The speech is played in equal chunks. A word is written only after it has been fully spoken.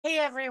Hey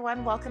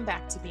everyone, welcome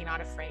back to Be Not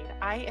Afraid.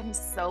 I am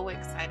so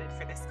excited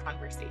for this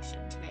conversation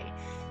today.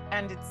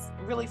 And it's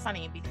really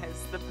funny because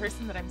the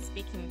person that I'm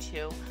speaking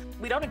to,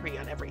 we don't agree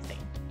on everything.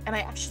 And I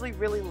actually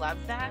really love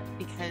that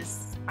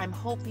because I'm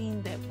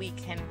hoping that we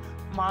can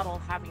model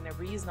having a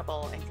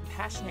reasonable and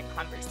compassionate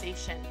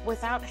conversation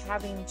without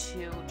having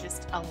to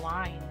just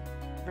align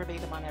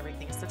verbatim on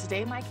everything. So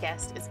today, my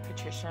guest is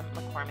Patricia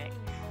McCormick.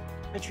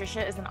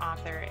 Patricia is an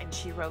author and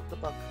she wrote the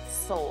book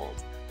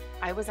Sold.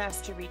 I was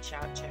asked to reach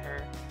out to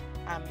her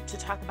to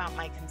talk about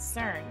my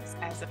concerns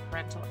as a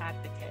parental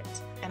advocate.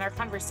 And our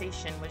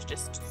conversation was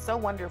just so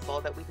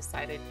wonderful that we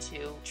decided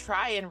to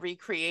try and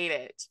recreate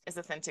it as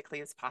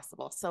authentically as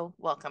possible. So,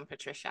 welcome,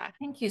 Patricia.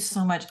 Thank you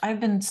so much. I've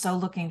been so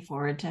looking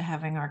forward to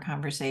having our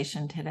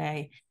conversation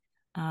today.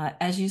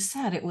 As you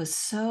said, it was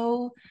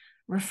so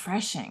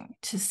refreshing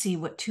to see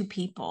what two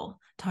people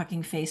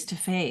talking face to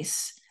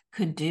face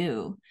could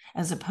do,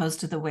 as opposed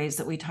to the ways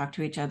that we talk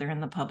to each other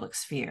in the public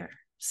sphere.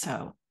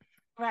 So,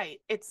 Right.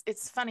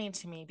 It's funny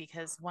to me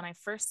because when I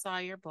first saw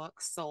your book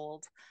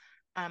Sold,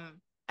 I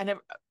never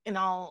in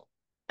all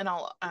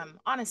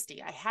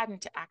honesty, I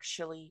hadn't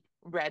actually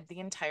read the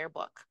entire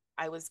book.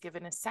 I was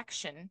given a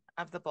section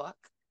of the book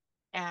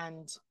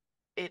and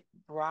it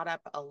brought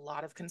up a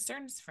lot of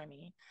concerns for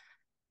me.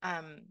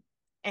 Um,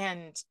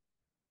 and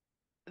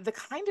the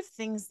kind of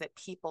things that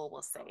people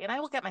will say, and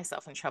I will get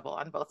myself in trouble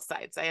on both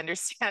sides, I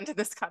understand in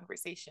this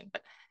conversation,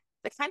 but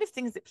the kind of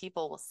things that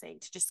people will say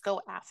to just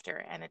go after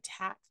and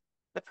attack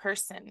the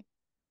person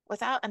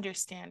without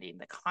understanding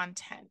the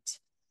content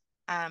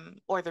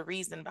or the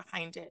reason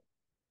behind it.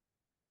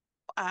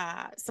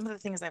 Some of the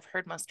things I've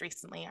heard most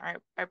recently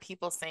are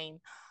people saying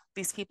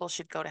these people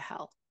should go to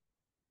hell,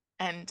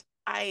 and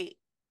I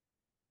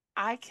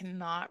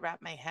cannot wrap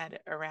my head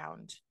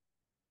around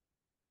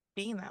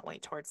being that way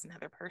towards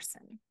another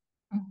person.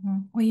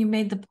 well, you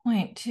made the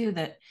point too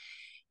that,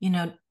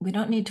 we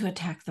don't need to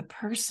attack the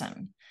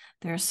person.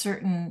 There are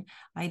certain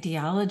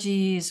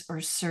ideologies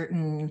or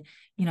certain,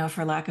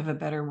 for lack of a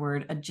better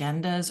word,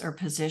 agendas or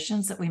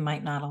positions that we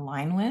might not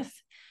align with,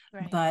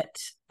 Right, but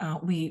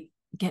we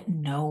get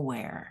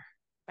nowhere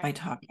by right.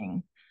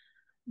 talking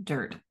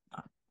dirt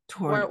Or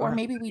toward or or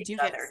maybe we each do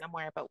get other.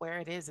 somewhere, but where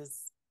it is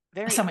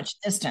very So much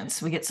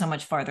distance, we get so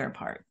much farther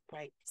apart.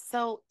 right.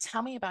 So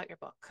tell me about your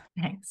book.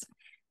 Thanks.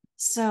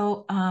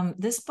 So,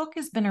 this book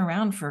has been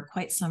around for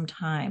quite some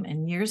time.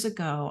 And years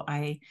ago,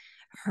 I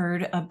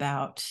heard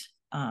about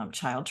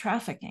child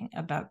trafficking,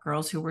 about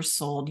girls who were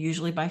sold,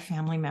 usually by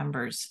family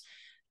members,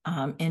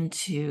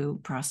 into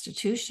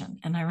prostitution.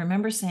 And I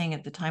remember saying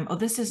at the time, "Oh,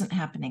 this isn't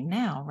happening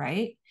now,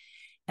 right?"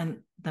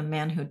 And the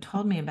man who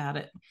told me about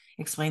it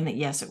explained that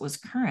yes, it was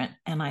current.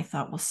 And I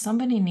thought, well,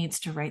 somebody needs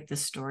to write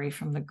this story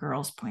from the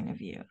girl's point of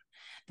view,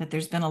 that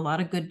there's been a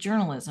lot of good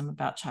journalism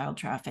about child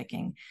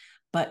trafficking,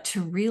 but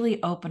to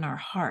really open our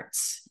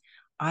hearts,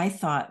 I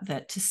thought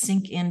that to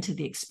sink into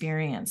the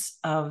experience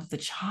of the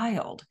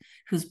child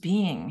who's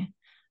being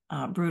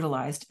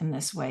brutalized in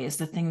this way is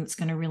the thing that's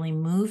going to really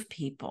move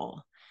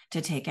people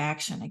to take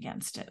action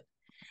against it.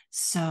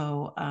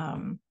 So,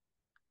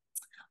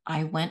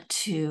 I went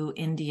to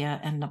India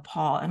and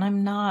Nepal, and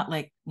I'm not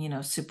like,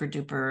 super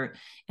duper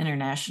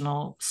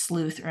international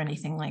sleuth or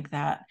anything like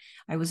that.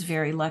 I was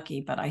very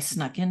lucky, but I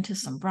snuck into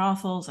some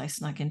brothels. I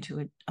snuck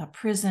into a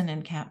prison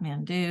in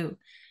Kathmandu.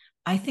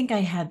 I think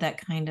I had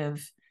that kind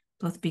of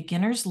both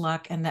beginner's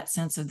luck and that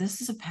sense of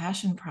this is a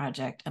passion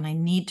project and I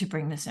need to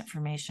bring this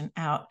information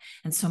out.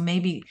 And so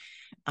maybe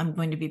I'm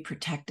going to be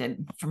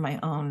protected from my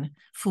own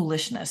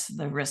foolishness,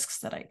 the risks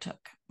that I took.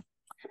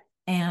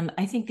 And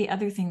I think the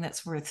other thing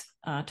that's worth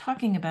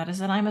talking about is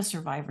that I'm a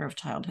survivor of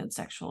childhood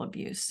sexual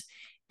abuse.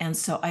 And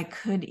so I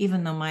could,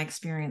 even though my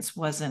experience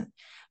wasn't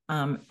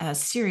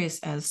as serious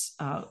as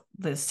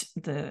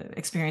the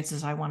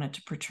experiences I wanted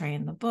to portray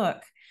in the book,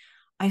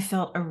 I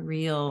felt a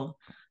real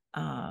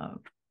uh,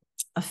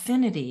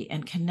 affinity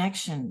and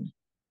connection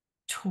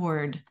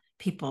toward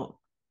people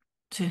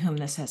to whom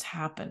this has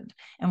happened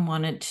and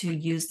wanted to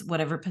use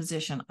whatever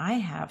position I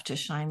have to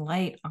shine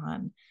light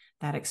on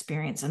that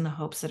experience in the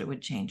hopes that it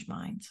would change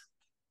minds.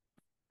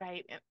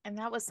 Right. And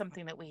that was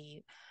something that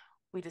we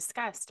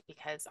discussed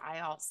because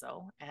I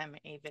also am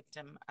a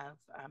victim of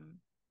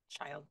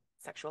child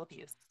sexual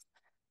abuse.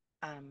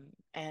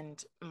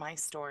 And my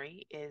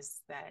story is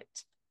that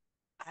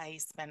I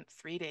spent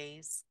 3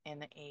 days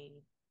in a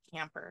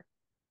camper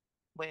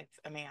with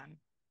a man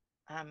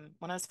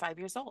when I was 5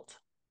 years old.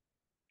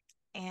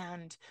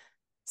 And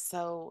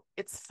so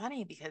it's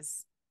funny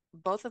because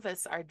both of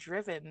us are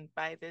driven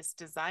by this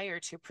desire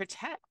to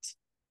protect.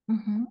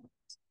 Mm-hmm.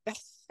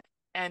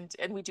 And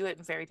we do it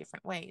in very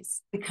different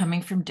ways.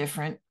 Coming from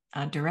different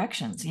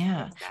directions.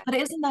 Yeah. But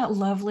Exactly. isn't that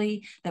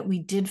lovely that we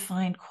did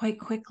find quite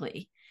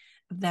quickly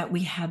that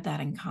we had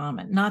that in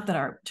common? Not that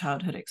our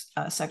childhood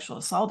sexual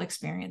assault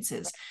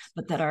experiences,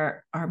 but that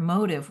our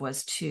motive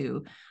was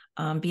to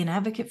be an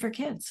advocate for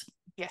kids.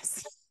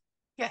 Yes.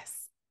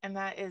 Yes. And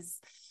that is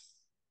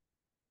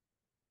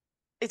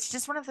it's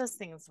just one of those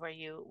things where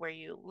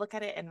you look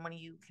at it and when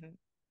you can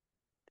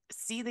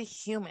see the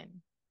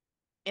human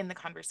in the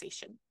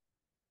conversation.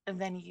 And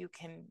then you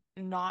can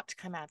not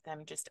come at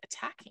them just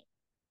attacking.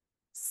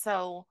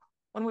 So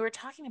when we were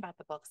talking about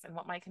the books and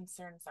what my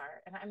concerns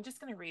are, and I'm just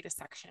going to read a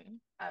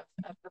section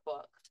of the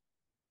book.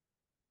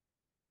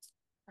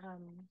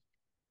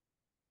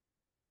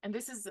 And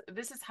this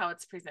is how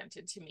it's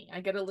presented to me.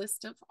 I get a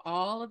list of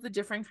all of the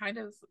different kind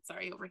of,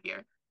 sorry, over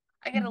here.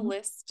 I get a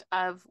list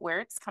of where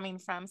it's coming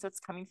from. So it's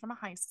coming from a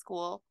high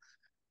school.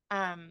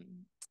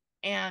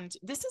 And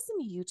this is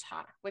in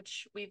Utah,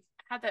 which we've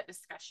had that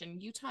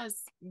discussion. Utah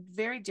is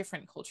very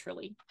different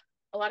culturally.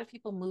 A lot of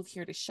people move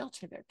here to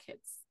shelter their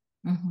kids.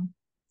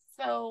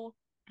 So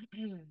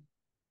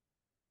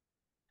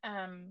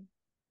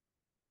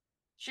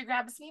she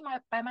grabs me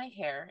by my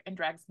hair and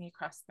drags me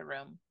across the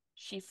room.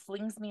 She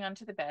flings me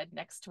onto the bed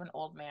next to an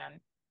old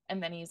man,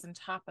 and then he's on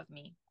top of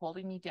me,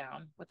 holding me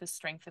down with the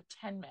strength of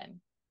 10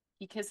 men.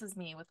 He kisses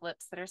me with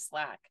lips that are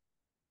slack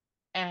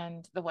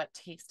and the wet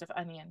taste of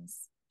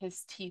onions.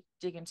 His teeth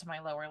dig into my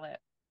lower lip.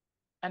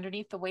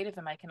 Underneath the weight of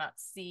him, I cannot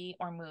see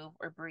or move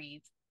or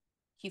breathe.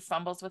 He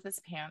fumbles with his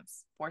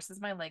pants,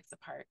 forces my legs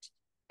apart,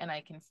 and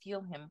I can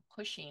feel him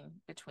pushing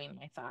between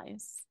my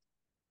thighs.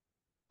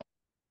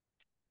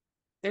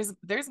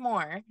 There's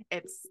more.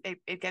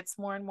 It gets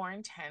more and more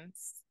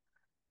intense.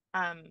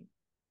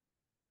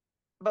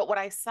 But what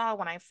I saw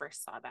when I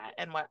first saw that,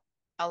 and what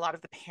a lot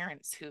of the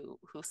parents who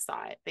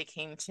saw it, they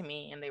came to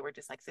me and they were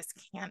just like, this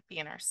can't be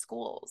in our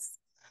schools,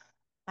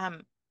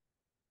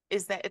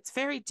 is that it's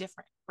very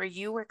different where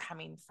you were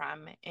coming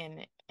from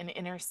in an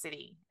inner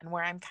city and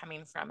where I'm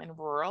coming from in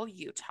rural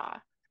Utah.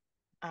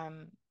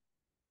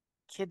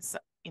 Kids,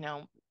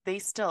 they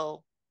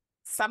still,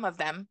 some of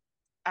them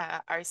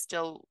are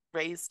still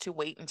raised to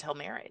wait until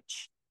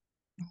marriage.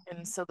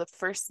 And so the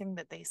first thing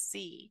that they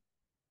see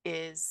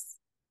is,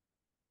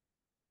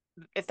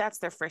 if that's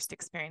their first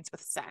experience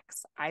with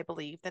sex, I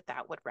believe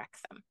that would wreck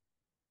them.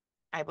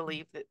 I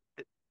believe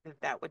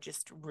that would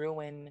just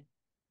ruin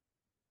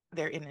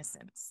their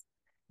innocence.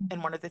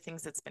 And one of the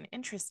things that's been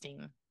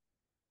interesting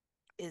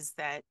is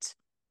that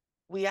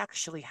we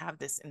actually have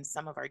this in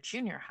some of our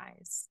junior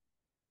highs,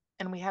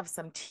 and we have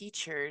some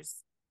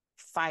teachers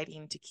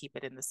fighting to keep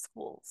it in the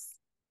schools.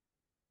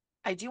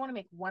 I do want to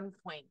make one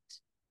point,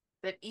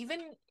 that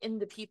even in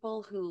the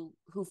people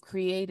who've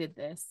created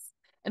this,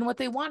 and what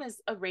they want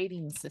is a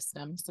rating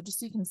system. So just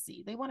so you can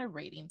see, they want a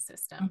rating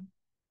system.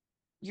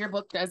 Your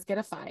book does get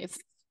a 5.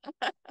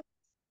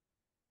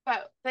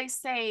 But they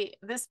say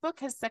this book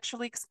has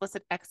sexually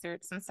explicit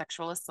excerpts and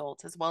sexual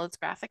assault, as well as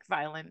graphic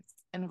violence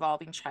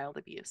involving child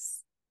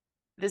abuse.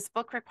 This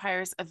book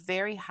requires a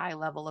very high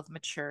level of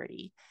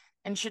maturity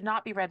and should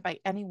not be read by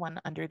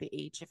anyone under the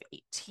age of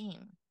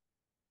 18.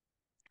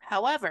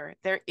 However,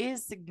 there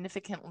is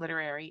significant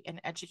literary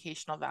and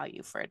educational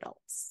value for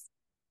adults.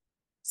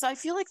 So I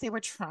feel like they were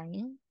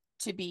trying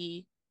to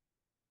be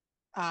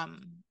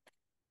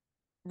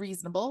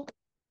reasonable.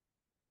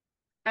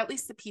 At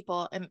least the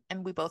people, and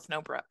we both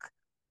know Brooke.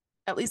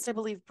 At least I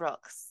believe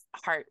Brooke's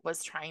heart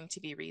was trying to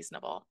be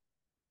reasonable.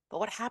 But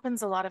what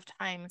happens a lot of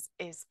times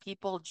is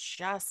people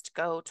just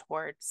go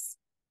towards,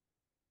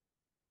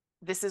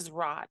 this is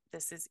rot,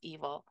 this is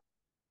evil.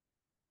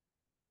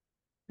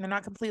 And they're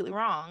not completely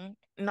wrong,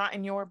 not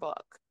in your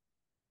book,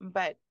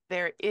 but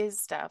there is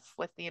stuff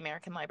with the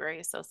American Library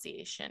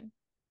Association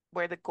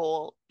where the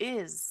goal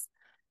is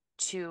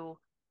to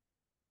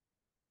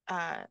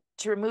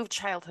remove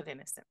childhood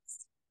innocence.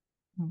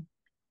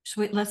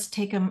 So let's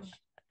take them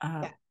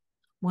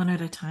one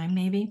at a time,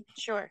 maybe.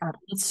 Sure.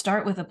 Let's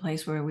start with a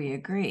place where we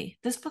agree.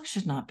 This book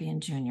should not be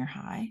in junior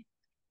high.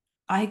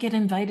 I get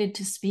invited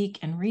to speak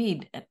and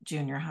read at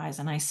junior highs,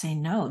 and I say,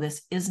 no,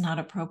 this is not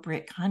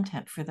appropriate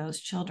content for those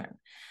children.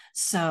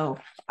 So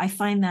I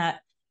find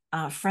that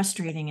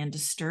frustrating and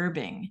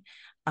disturbing,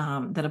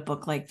 that a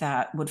book like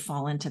that would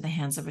fall into the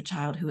hands of a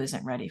child who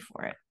isn't ready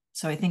for it.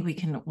 So I think we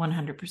can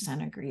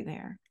 100% agree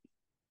there.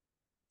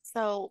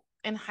 So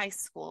in high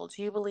school,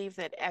 do you believe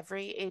that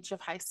every age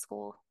of high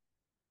school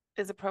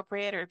is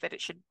appropriate, or that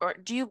it should, or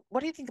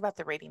what do you think about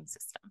the rating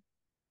system?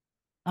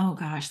 Oh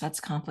gosh, that's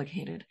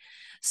complicated.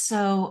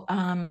 So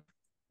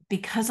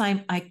because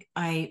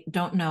I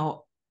don't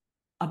know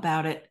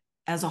about it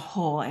as a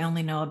whole, I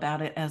only know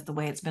about it as the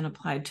way it's been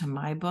applied to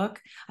my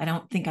book. I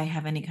don't think I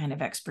have any kind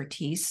of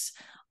expertise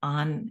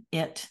on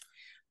it.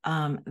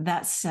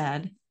 That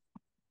said,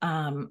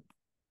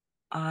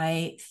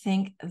 I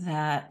think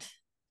that,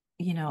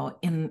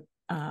 in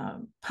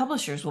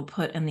publishers will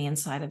put in the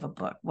inside of a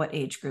book what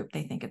age group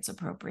they think it's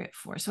appropriate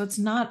for. So it's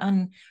not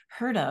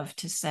unheard of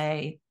to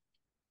say,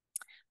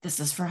 this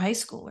is for high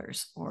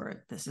schoolers,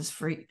 or this is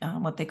for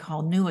what they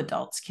call new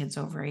adults, kids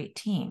over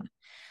 18.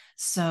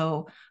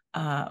 So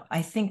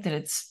I think that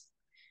it's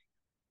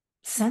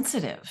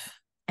sensitive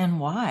and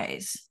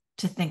wise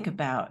to think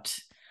about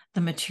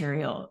the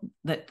material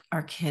that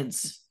our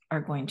kids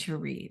are going to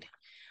read.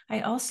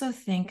 I also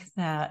think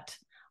that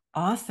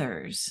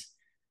authors,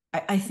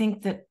 I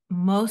think that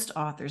most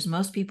authors,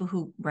 most people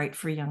who write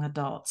for young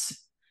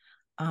adults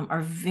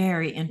are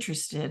very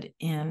interested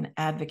in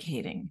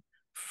advocating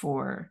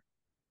for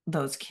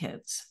those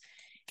kids.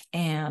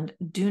 and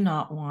do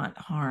not want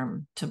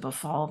harm to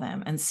befall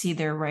them, and see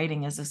their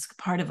writing as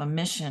a part of a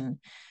mission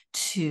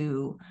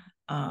to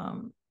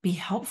be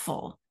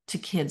helpful to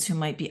kids who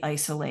might be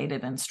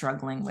isolated and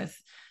struggling with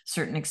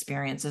certain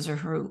experiences, or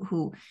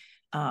who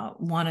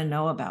want to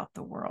know about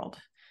the world.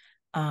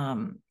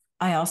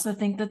 I also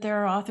think that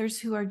there are authors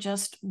who are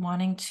just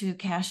wanting to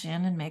cash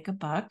in and make a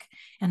buck,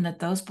 and that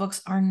those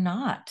books are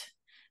not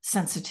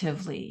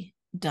sensitively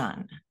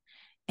done.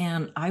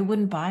 And I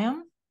wouldn't buy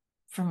them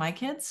for my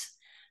kids.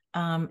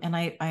 And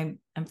I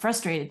am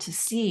frustrated to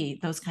see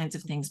those kinds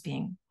of things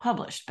being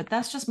published, but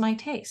that's just my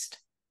taste.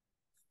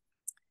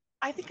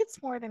 I think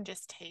it's more than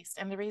just taste.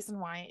 And the reason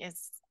why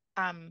is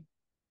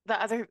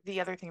the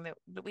other thing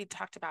that we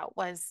talked about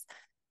was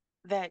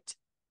that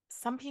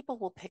some people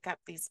will pick up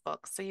these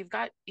books. So you've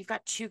got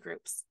two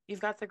groups. You've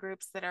got the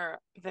groups that are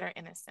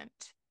innocent.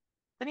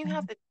 Then you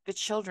have the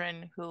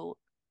children who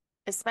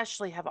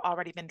especially have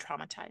already been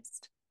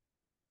traumatized.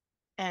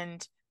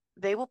 And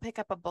they will pick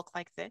up a book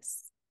like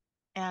this,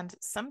 and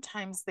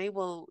sometimes they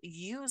will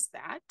use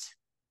that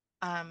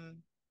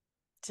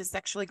to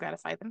sexually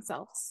gratify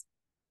themselves.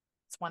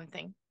 It's one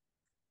thing.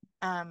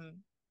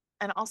 And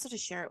also to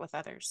share it with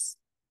others.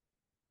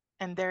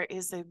 And there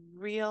is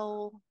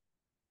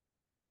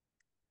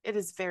it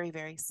is very,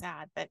 very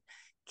sad that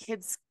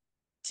kids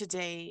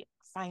today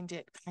find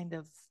it kind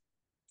of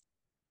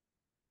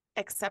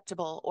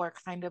acceptable or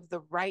kind of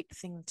the right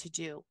thing to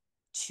do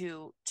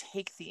to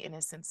take the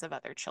innocence of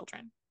other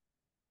children.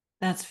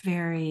 That's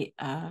very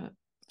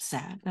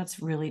sad.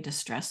 That's really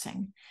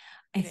distressing.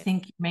 I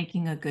think you're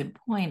making a good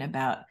point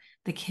about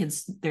the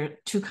kids. There are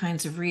two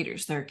kinds of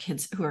readers. There are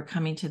kids who are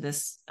coming to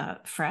this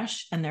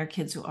fresh, and there are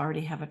kids who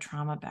already have a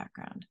trauma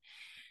background.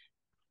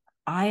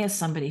 I, as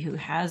somebody who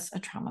has a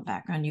trauma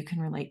background, you can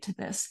relate to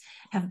this,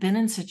 have been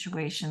in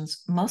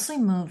situations, mostly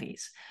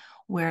movies,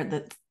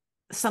 where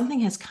something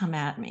has come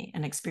at me,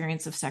 an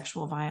experience of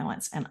sexual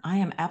violence, and I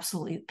am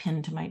absolutely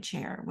pinned to my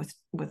chair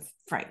with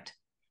fright.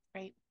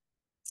 Right.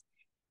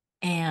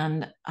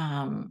 And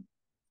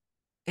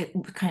it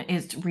kind of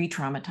is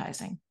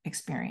re-traumatizing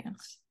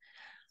experience.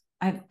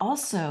 I've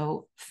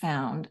also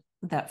found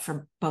that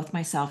for both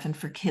myself and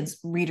for kids,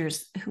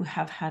 readers who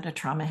have had a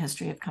trauma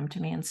history have come to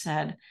me and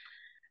said,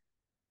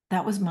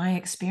 that was my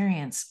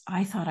experience.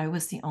 I thought I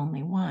was the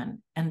only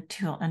one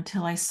until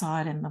I saw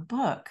it in the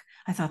book.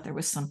 I thought there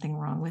was something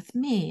wrong with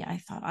me. I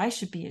thought I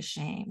should be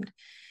ashamed,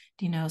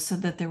 so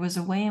that there was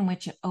a way in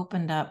which it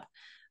opened up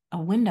a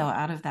window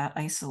out of that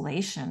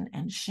isolation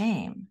and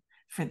shame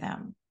for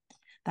them.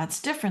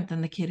 That's different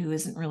than the kid who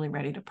isn't really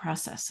ready to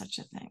process such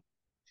a thing.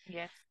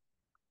 Yes.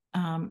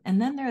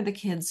 And then there are the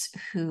kids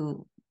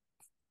who,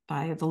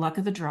 by the luck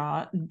of the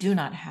draw, do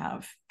not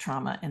have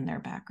trauma in their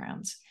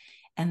backgrounds.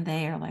 And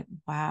they are like,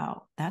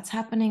 wow, that's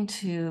happening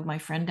to my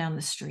friend down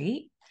the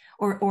street.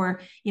 Or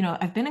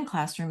I've been in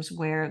classrooms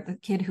where the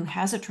kid who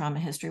has a trauma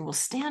history will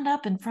stand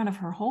up in front of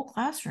her whole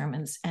classroom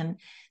and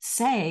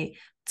say,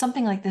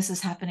 something like this is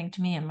happening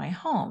to me in my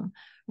home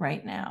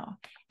right now.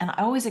 And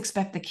I always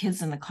expect the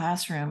kids in the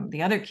classroom,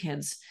 the other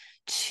kids,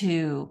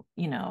 to,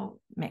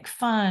 make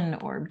fun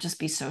or just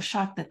be so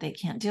shocked that they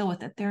can't deal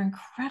with it. They're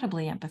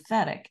incredibly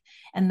empathetic.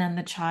 And then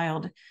the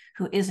child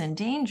who is in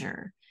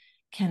danger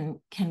can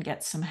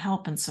get some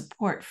help and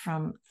support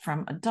from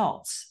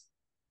adults.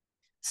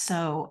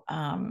 So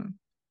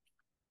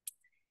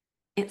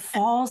it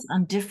falls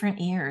on different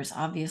ears,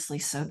 obviously,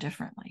 so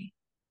differently.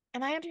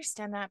 And I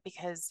understand that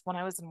because when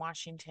I was in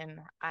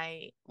Washington,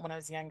 when I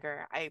was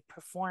younger, I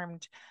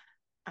performed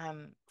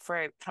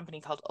for a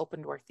company called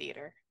Open Door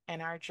Theater.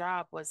 And our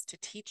job was to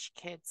teach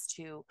kids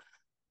to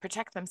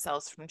protect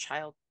themselves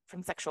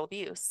from sexual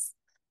abuse.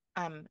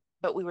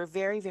 But we were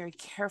very, very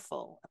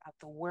careful about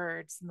the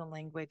words and the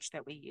language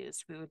that we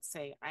used. We would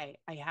say, I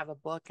have a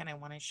book and I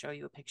want to show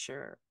you a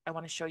picture. I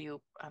want to show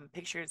you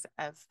pictures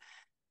of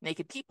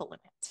naked people in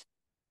it.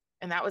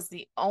 And that was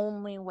the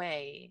only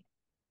way.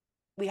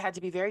 We had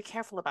to be very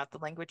careful about the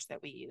language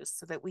that we use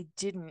so that we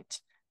didn't.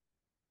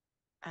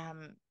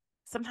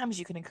 Sometimes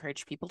you can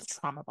encourage people to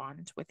trauma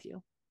bond with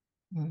you.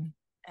 Mm.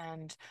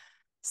 And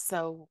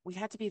so we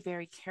had to be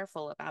very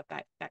careful about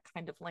that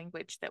kind of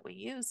language that we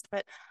used.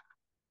 But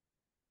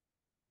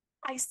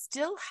I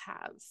still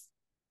have,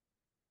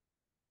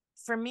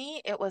 for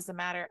me, it was a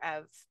matter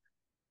of,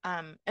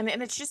 and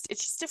it's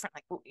just different.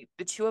 Like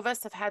the two of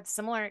us have had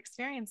similar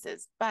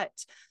experiences, but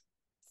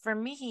for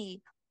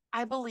me,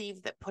 I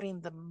believe that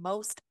putting the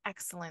most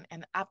excellent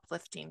and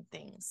uplifting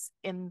things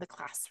in the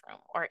classroom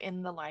or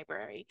in the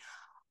library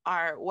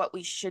are what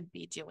we should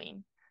be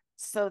doing,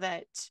 so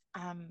that,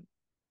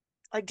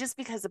 like, just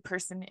because a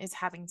person is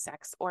having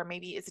sex or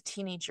maybe is a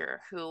teenager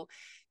who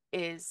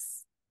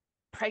is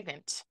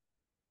pregnant,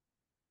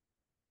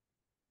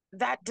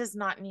 that does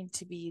not need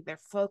to be their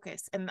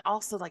focus. And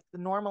also, like, the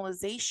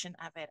normalization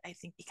of it, I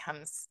think,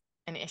 becomes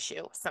an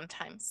issue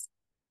sometimes.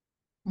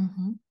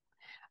 Mm-hmm.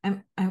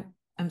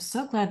 I'm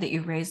so glad that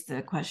you raised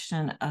the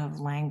question of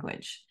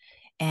language,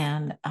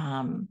 and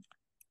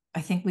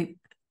I think we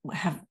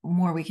have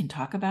more we can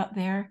talk about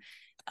there.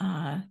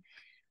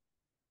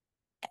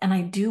 And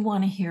I do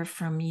want to hear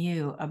from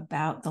you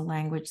about the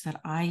language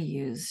that I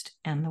used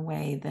and the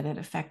way that it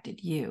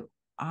affected you.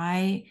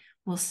 I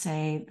will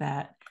say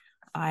that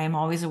I am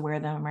always aware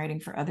that I'm writing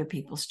for other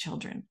people's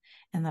children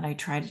and that I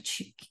try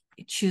to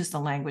choose the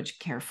language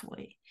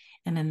carefully.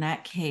 And in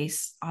that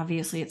case,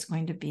 obviously, it's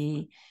going to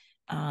be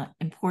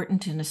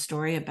important in a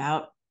story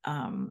about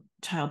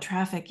child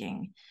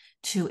trafficking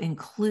to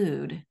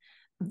include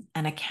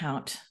an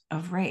account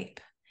of rape.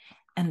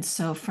 And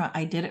so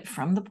I did it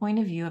from the point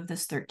of view of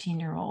this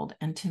 13-year-old.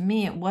 And to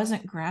me, it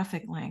wasn't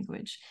graphic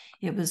language.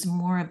 It was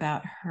more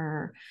about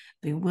her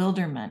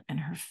bewilderment and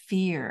her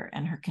fear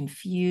and her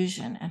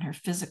confusion and her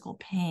physical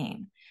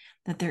pain,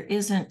 that there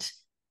isn't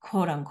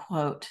quote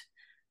unquote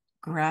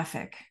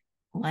graphic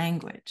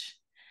language.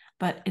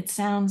 But it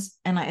sounds,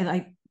 and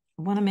I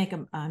want to make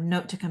a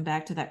note to come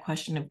back to that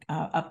question of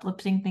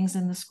uplifting things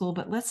in the school,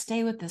 but let's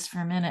stay with this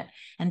for a minute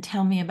and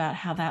tell me about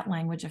how that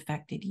language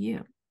affected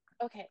you.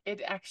 Okay,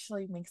 it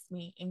actually makes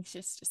me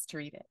anxious just to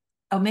read it.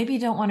 Oh, maybe you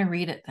don't want to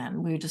read it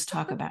then. We just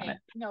talk about it.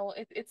 No,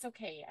 it's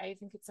okay. I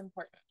think it's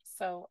important.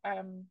 So,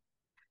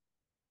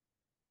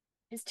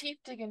 his teeth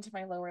dig into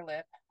my lower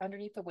lip.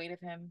 Underneath the weight of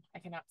him, I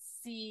cannot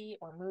see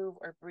or move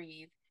or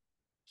breathe.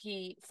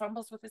 He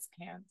fumbles with his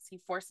pants. He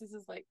forces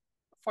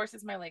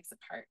my legs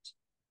apart.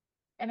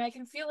 And I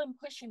can feel him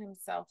pushing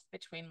himself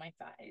between my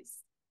thighs.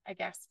 I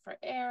gasp for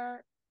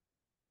air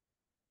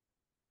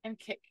and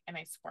kick and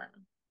I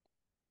squirm.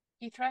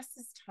 He thrusts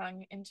his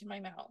tongue into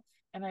my mouth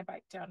and I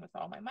bite down with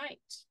all my might.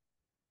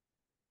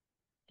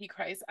 He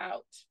cries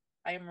out.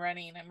 I'm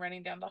running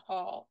down the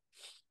hall.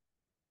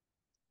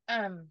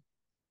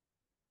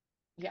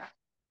 Yeah.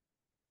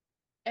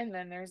 And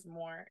then there's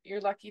more. You're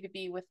lucky to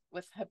be with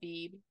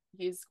Habib.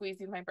 He is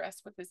squeezing my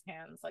breast with his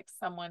hands like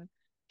someone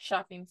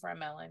shopping for a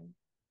melon.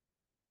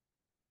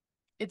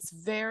 It's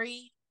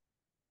very,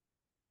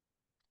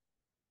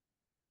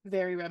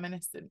 very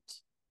reminiscent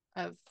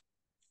of,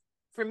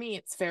 for me,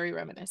 it's very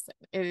reminiscent.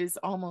 It is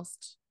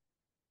almost,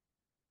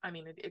 I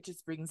mean, it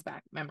just brings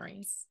back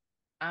memories.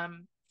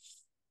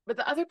 But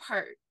the other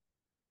part,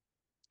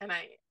 the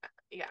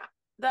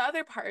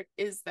other part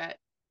is that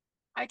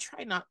I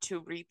try not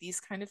to read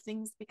these kind of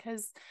things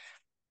because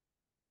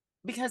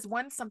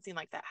when something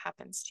like that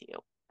happens to you,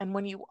 and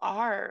when you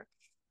are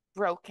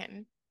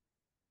broken,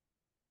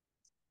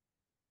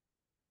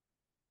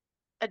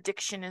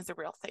 addiction is a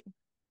real thing.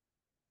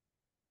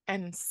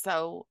 And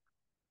so,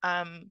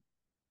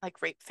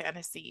 like rape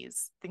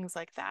fantasies, things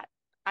like that.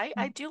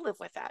 I do live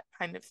with that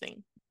kind of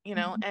thing,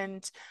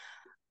 and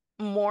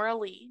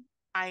morally,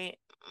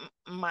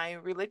 my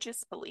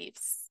religious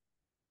beliefs,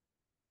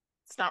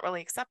 it's not really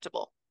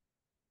acceptable.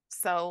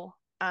 So,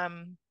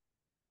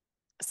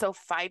 so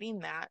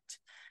fighting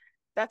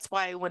that's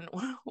why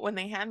when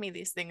they hand me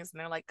these things and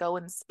they're like, go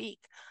and speak,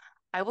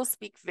 I will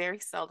speak very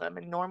seldom.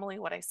 And normally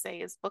what I say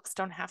is books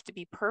don't have to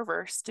be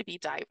perverse to be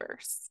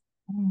diverse,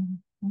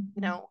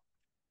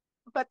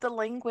 but the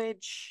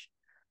language,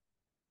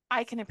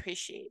 I can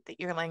appreciate that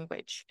your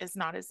language is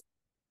not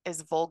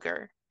as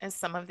vulgar as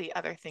some of the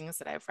other things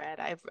that I've read.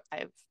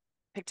 I've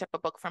picked up a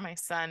book for my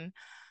son,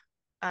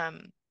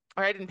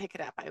 or I didn't pick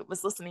it up. I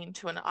was listening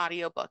to an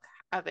audiobook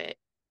of it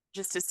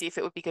just to see if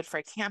it would be good for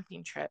a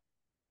camping trip.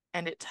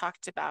 And it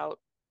talked about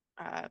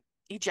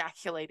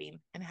ejaculating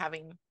and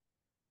having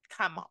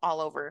come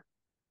all over,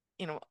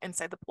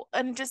 inside the pool,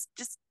 and just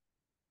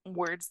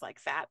words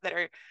like that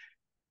are,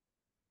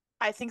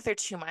 I think they're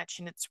too much.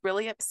 And it's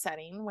really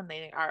upsetting when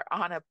they are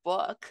on a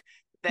book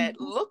that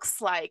looks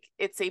like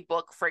it's a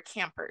book for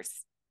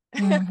campers.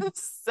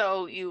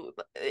 So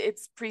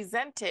it's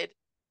presented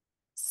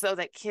so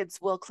that kids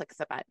will click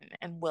the button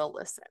and will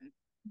listen.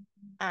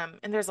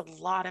 And there's a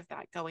lot of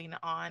that going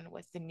on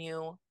with the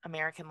new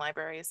American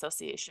Library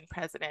Association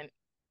president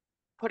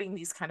putting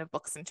these kind of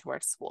books into our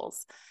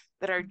schools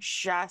that are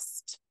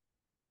just,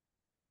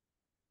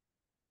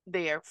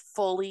 they are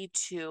fully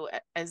to,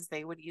 as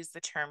they would use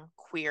the term,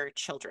 queer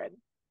children.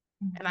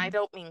 And I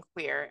don't mean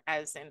queer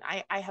as in,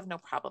 I have no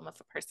problem if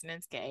a person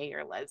is gay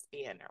or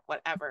lesbian or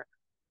whatever.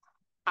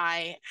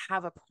 I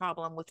have a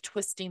problem with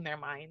twisting their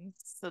minds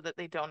so that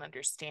they don't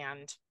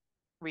understand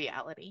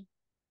reality.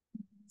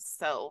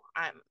 So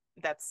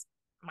that's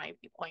my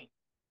viewpoint.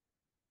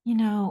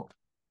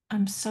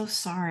 I'm so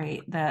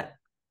sorry that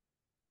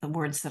the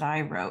words that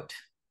I wrote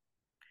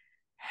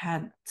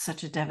had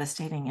such a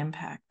devastating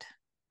impact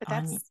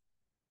on you.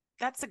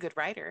 That's a good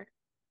writer.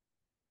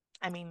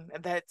 I mean,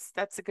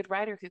 that's a good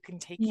writer who can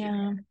take you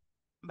there.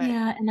 But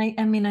yeah, and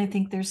I mean, I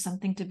think there's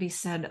something to be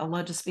said.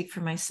 I'll just speak for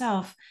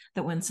myself,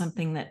 that when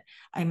something that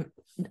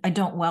I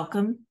don't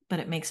welcome, but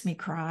it makes me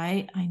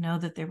cry, I know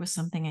that there was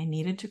something I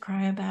needed to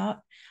cry about.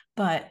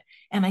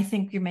 And I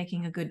think you're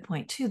making a good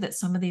point too, that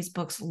some of these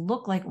books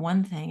look like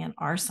one thing and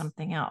are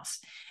something else.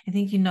 I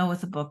think,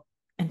 with a book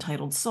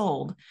entitled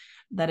Sold,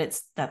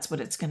 that's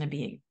what it's going to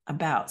be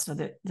about. So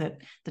that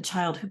the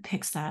child who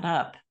picks that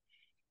up,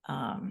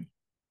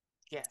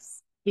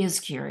 yes, is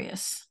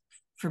curious,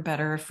 for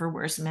better or for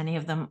worse. Many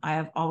of them, I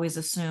have always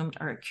assumed,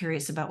 are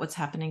curious about what's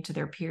happening to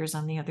their peers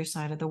on the other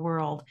side of the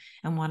world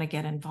and want to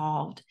get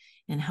involved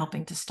in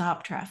helping to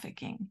stop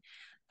trafficking.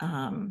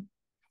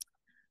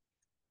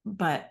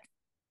 But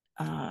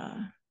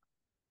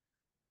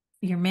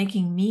you're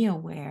making me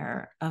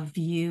aware of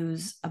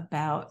views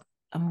about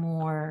a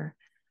more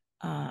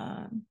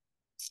a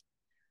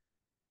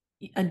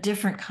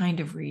different kind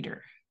of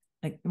reader.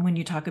 Like when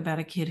you talk about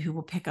a kid who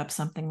will pick up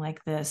something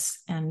like this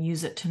and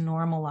use it to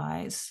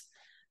normalize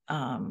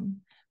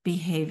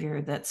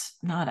behavior that's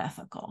not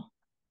ethical.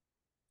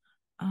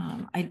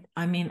 I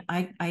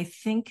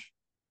think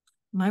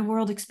my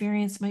world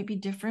experience might be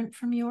different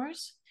from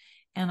yours,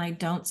 and I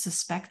don't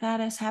suspect that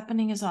as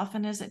happening as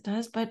often as it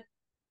does, but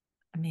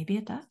maybe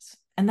it does.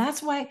 And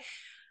that's why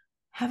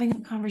having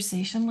a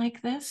conversation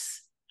like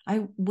this,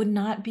 I would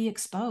not be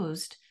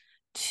exposed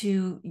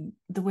to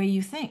the way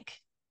you think.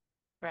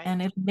 Right.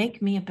 And it'd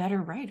make me a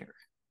better writer.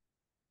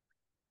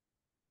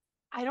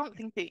 I don't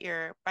think that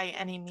you're by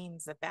any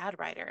means a bad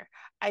writer.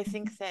 I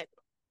think that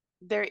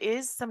there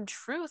is some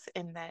truth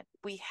in that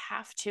we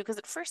have to, because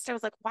at first I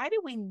was like, why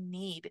do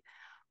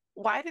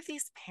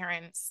these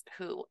parents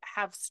who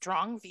have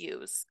strong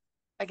views,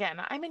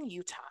 again, I'm in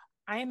Utah,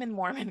 I am in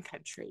Mormon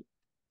country.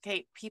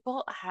 Okay,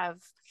 people have,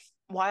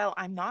 while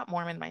I'm not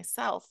Mormon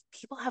myself,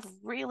 people have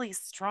really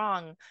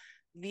strong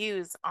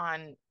views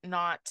on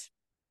not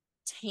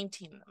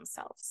tainting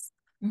themselves.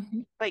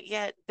 Mm-hmm. But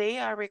yet they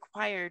are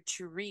required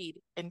to read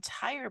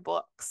entire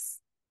books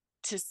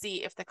to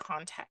see if the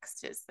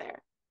context is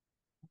there.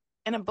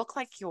 In a book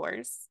like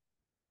yours,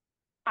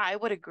 I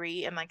would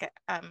agree, and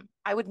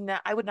I would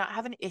not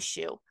have an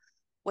issue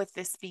with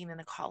this being in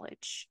a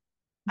college.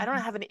 I don't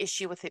have an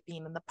issue with it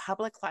being in the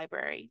public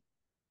library.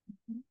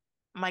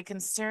 My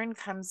concern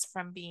comes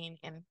from being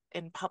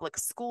in public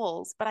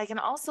schools, but I can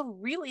also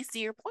really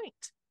see your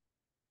point.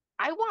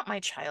 I want my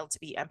child to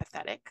be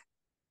empathetic.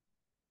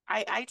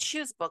 I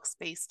choose books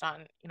based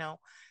on,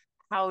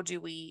 how do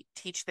we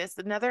teach this?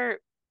 Another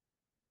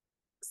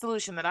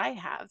solution that I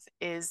have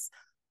is,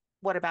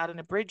 what about an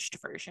abridged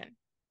version?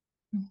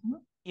 Mm-hmm.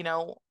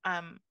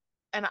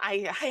 And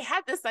I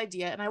had this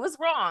idea and I was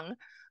wrong,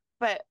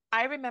 but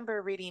I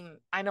remember reading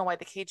I Know Why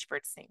the Caged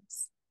Bird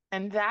Sings.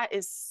 And that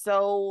is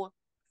so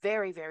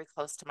very, very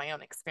close to my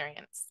own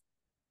experience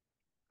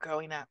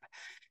growing up.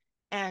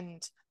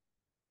 And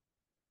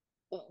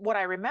what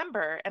I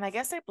remember, and I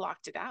guess I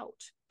blocked it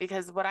out,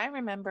 because what I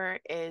remember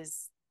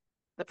is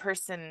the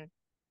person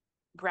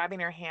grabbing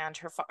her hand,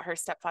 her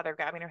stepfather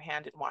grabbing her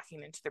hand and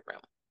walking into the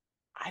room.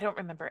 I don't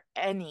remember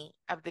any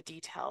of the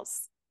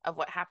details of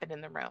what happened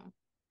in the room.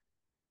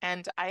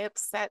 And I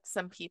upset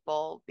some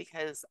people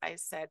because I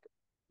said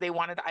they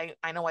wanted,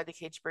 I Know Why the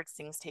Caged Bird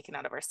Sings taken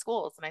out of our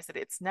schools. And I said,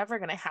 it's never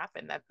going to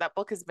happen. That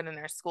book has been in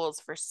our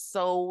schools for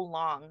so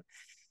long.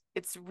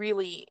 It's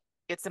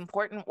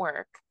important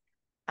work.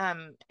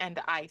 And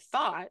I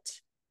thought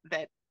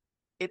that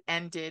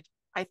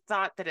I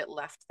thought that it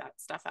left that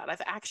stuff out.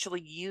 I've actually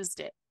used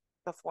it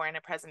before in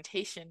a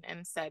presentation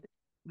and said,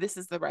 this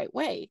is the right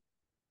way.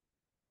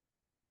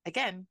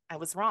 Again, I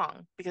was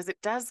wrong, because it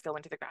does go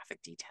into the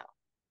graphic detail.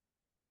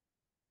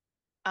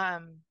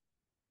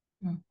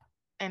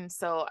 And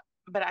so,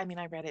 but I mean,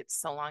 I read it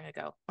so long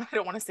ago. I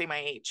don't want to say my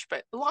age,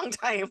 but a long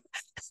time.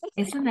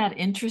 Isn't that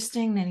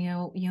interesting? And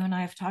you and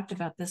I have talked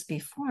about this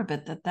before,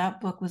 but that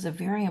book was a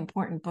very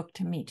important book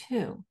to me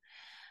too.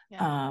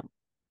 Yeah.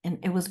 And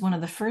it was one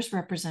of the first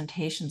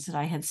representations that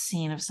I had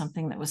seen of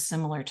something that was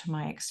similar to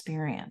my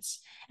experience.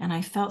 And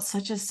I felt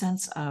such a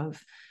sense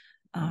of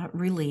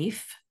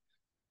relief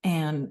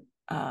and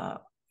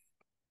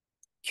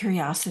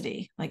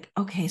curiosity. Like,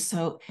 okay,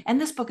 so, and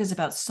this book is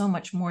about so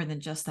much more than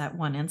just that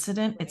one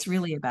incident. Right. It's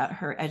really about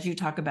her, as you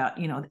talk about,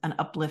 an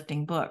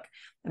uplifting book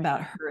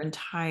about her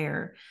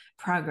entire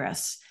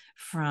progress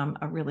from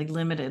a really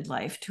limited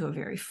life to a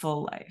very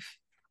full life.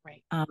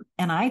 Right.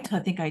 And I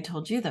think I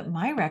told you that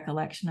my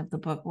recollection of the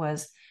book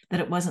was that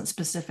it wasn't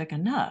specific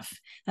enough,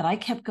 that I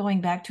kept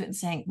going back to it and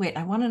saying, wait,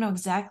 I want to know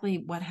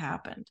exactly what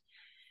happened.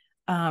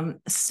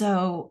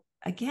 So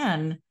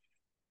again,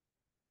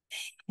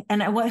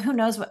 and who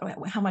knows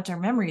how much our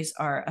memories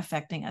are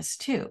affecting us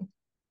too.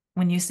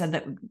 When you said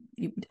that,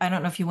 I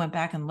don't know if you went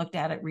back and looked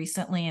at it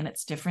recently and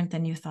it's different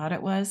than you thought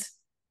it was.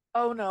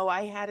 Oh no,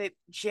 I had it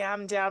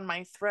jammed down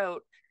my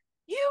throat.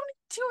 You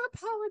need to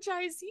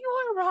apologize. You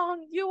are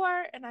wrong. You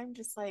are. And I'm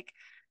just like,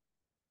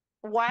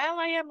 while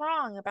I am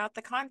wrong about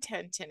the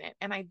content in it,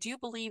 and I do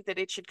believe that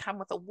it should come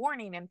with a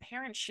warning, and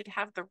parents should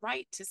have the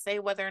right to say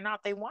whether or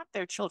not they want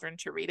their children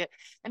to read it,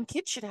 and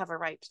kids should have a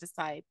right to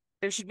decide.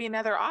 There should be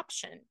another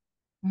option.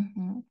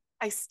 Mm-hmm.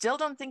 I still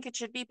don't think it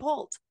should be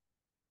pulled.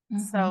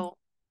 Mm-hmm. So,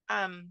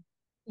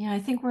 yeah, I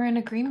think we're in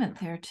agreement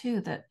there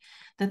too,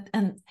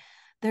 and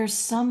there's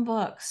some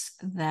books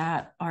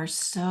that are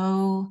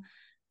so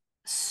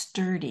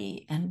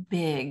sturdy and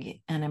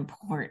big and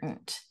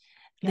important.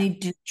 Yeah. They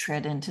do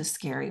tread into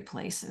scary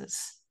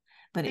places.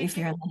 But if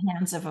you're in the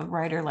hands of a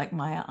writer like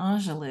Maya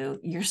Angelou,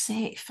 you're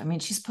safe. I mean,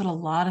 she's put a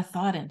lot of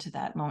thought into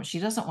that moment. She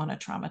doesn't want to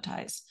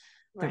traumatize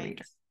the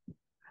reader.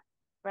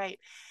 Right.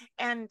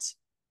 And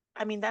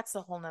I mean, that's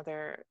a whole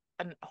nother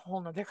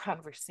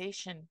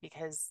conversation,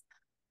 because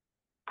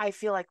I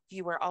feel like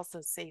you were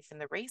also safe in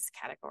the race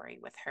category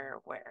with her,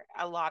 where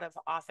a lot of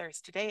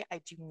authors today, I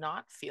do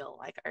not feel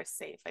like are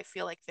safe. I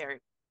feel like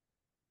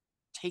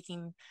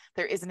taking,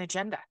 there is an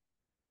agenda.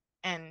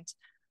 And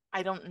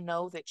I don't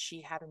know that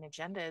she had an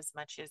agenda as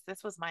much as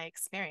this was my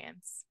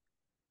experience,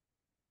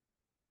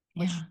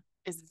 which Yeah.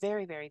 is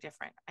very, very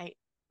different.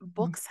 Mhm.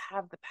 Books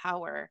have the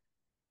power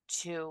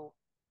to,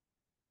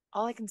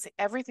 all I can say,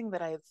 everything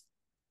that I've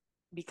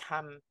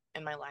become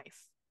in my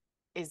life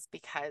is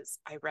because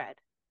I read.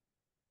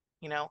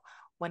 You know,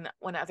 when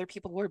other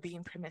people were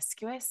being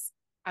promiscuous,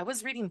 I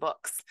was reading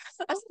books.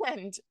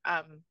 and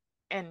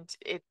and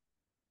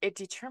it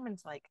determined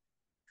like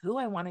who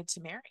I wanted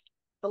to marry,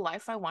 the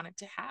life I wanted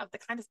to have, the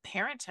kind of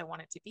parent I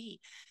wanted to be,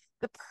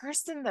 the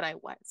person that I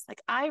was.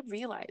 Like I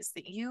realized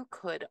that you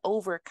could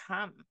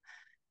overcome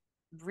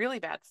really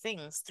bad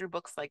things through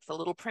books like The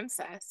Little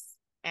Princess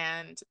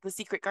and The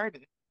Secret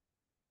Garden.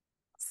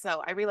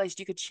 So I realized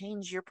you could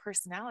change your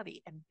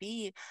personality and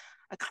be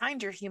a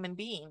kinder human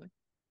being,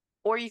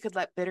 or you could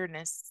let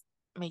bitterness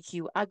make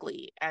you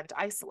ugly and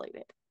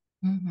isolated.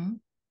 Mhm.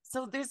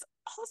 So there's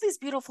all these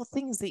beautiful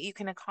things that you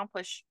can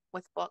accomplish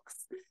with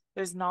books.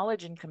 There's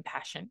knowledge and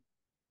compassion,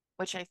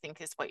 which I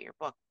think is what your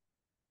book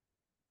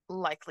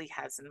likely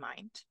has in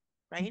mind,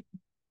 right?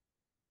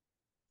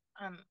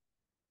 Um,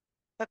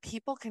 but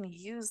people can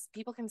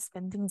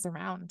spin things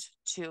around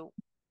to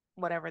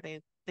whatever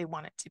they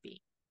want it to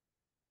be.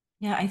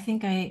 Yeah, I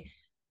think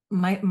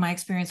my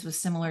experience was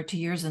similar to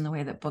yours in the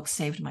way that books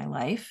saved my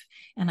life.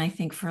 And I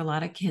think for a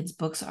lot of kids,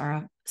 books are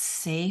a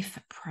safe,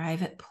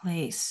 private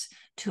place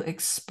to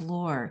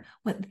explore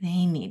what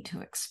they need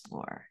to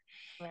explore.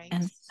 Right.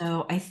 And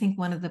so I think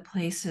one of the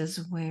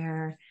places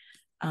where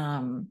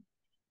um,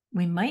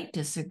 we might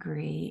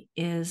disagree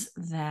is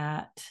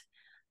that,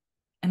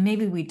 and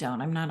maybe we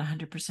don't, I'm not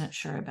 100%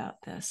 sure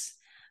about this,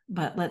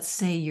 but let's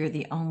say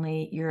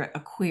you're a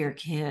queer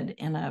kid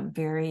in a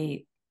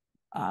very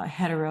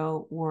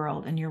hetero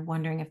world and you're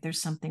wondering if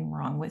there's something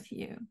wrong with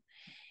you,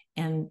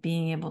 and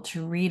being able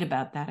to read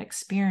about that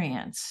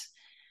experience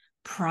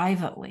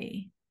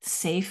privately,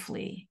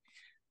 safely,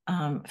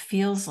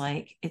 feels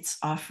like it's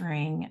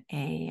offering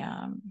a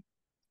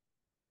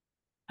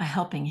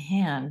helping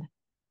hand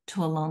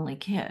to a lonely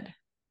kid.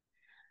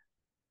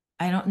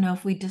 I don't know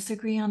if we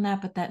disagree on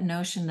that, but that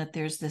notion that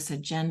there's this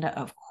agenda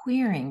of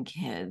queering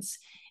kids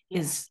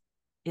Yeah.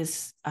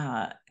 is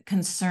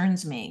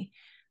concerns me.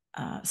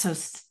 So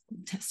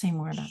say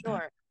more about that.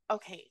 Sure.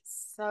 Okay.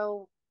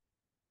 So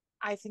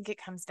I think it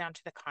comes down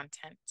to the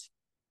content.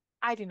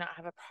 I do not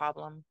have a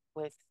problem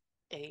with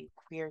a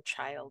queer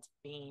child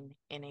being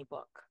in a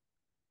book.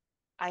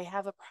 I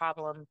have a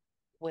problem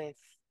with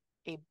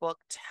a book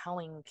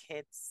telling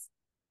kids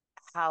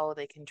how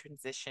they can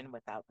transition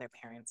without their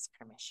parents'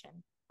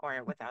 permission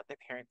or without their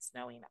parents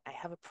knowing. I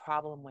have a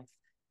problem with,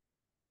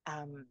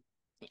 um,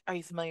 are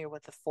you familiar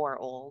with the Four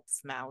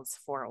Olds, Mao's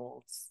Four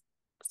Olds?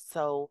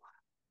 So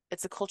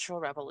it's a cultural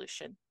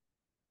revolution.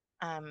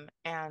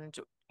 And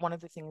one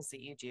of the things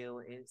that you do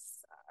is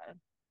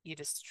you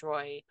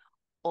destroy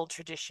old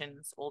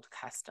traditions, old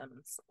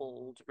customs,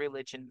 old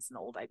religions, and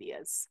old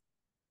ideas.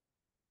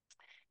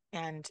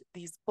 And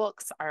these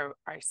books are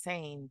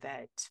saying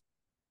that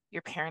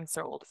your parents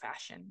are old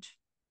fashioned.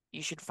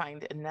 You should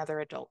find another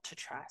adult to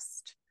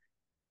trust.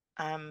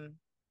 Um,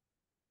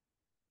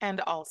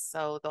 and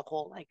also the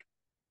whole like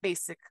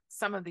basic,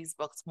 some of these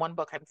books, one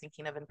book I'm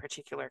thinking of in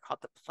particular called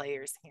The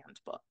Player's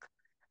Handbook.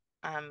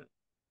 Um,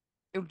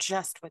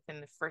 just within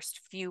the first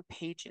few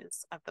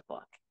pages of the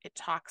book, it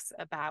talks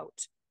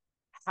about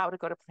how to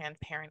go to Planned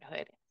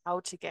Parenthood, how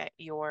to get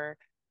your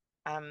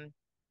um,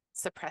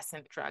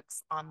 suppressant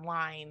drugs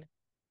online,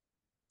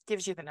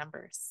 gives you the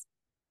numbers.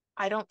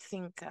 I don't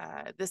think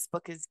this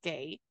book is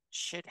gay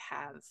should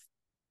have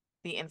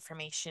the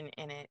information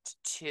in it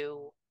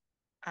to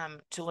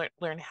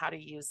learn how to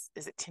use,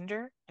 is it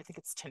Tinder? I think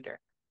it's Tinder.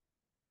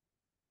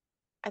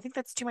 I think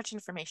that's too much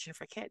information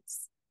for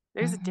kids.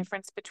 There's a Mm-hmm,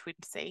 difference between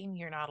saying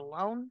you're not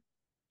alone,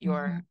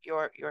 mm-hmm,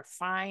 you're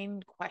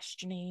fine,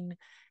 questioning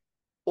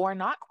or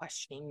not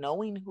questioning,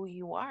 knowing who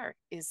you are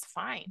is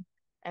fine.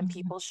 And mm-hmm,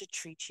 people should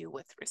treat you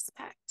with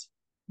respect.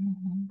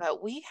 mm-hmm,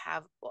 But we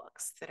have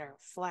books that are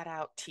flat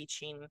out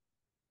teaching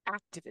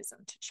activism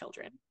to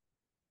children.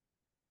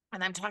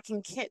 And I'm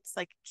talking kids,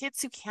 like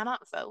kids who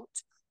cannot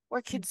vote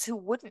or kids who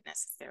wouldn't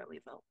necessarily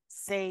vote.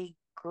 Say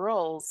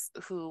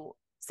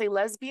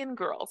lesbian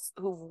girls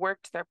who've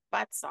worked their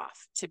butts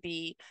off to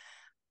be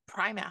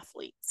prime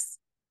athletes.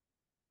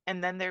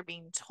 And then they're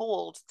being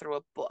told through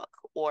a book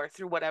or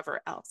through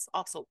whatever else,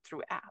 also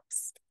through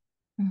apps,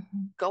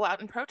 mm-hmm, go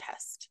out and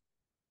protest.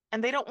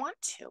 And they don't want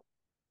to,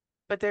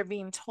 but they're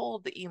being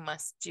told that you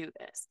must do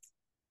this.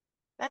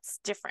 That's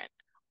different.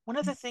 One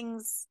of the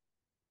things,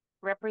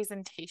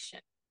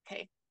 representation,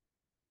 okay?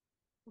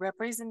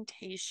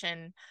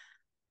 Representation,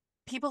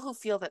 people who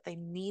feel that they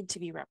need to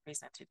be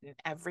represented in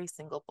every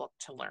single book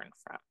to learn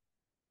from.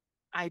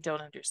 I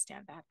don't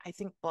understand that. I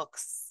think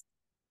books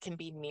can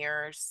be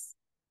mirrors,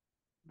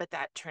 but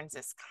that turns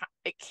us,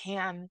 it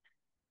can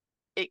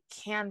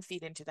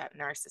feed into that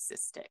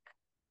narcissistic.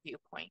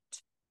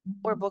 viewpoint,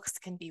 or Mhm. books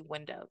can be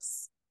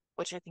windows,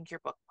 which I think your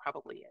book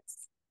probably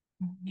is.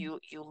 Mhm.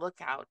 You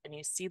look out and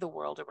you see the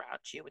world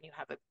around you and you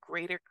have a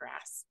greater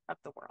grasp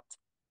of the world.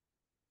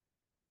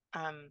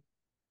 Um,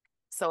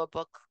 so a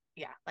book,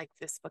 yeah, like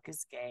this book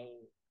is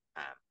gay.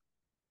 Um,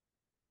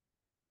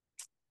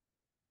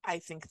 I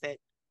think that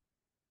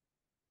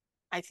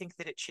I think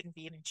that it shouldn't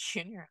be in a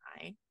junior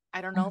high.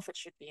 I don't know Mhm. if it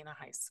should be in a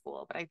high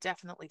school, but I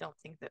definitely don't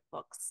think that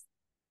books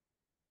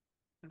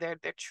they're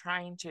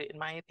trying to, in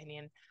my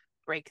opinion,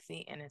 break the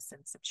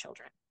innocence of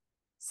children.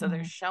 So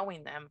they're Mhm.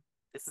 showing them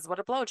this is what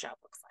a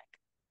blowjob looks like.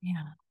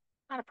 Yeah.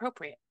 Not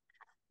appropriate.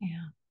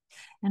 Yeah.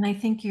 And I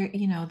think you're,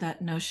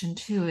 that notion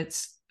too,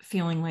 it's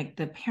feeling like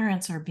the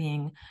parents are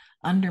being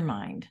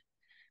undermined,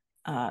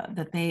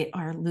 that they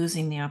are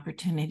losing the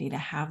opportunity to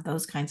have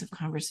those kinds of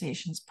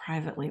conversations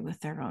privately with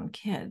their own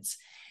kids.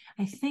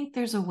 I think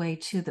there's a way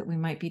too that we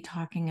might be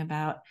talking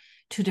about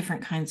two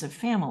different kinds of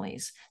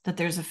families, that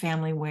there's a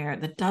family where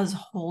that does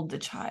hold the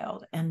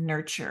child and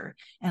nurture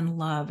and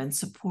love and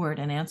support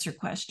and answer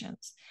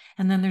questions.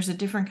 And then there's a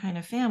different kind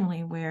of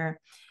family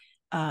where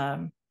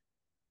um,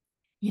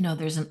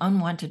 there's an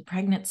unwanted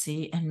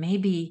pregnancy and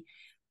maybe,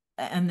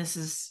 and this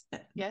is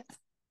Yes.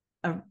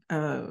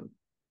 a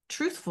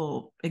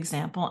truthful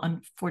example,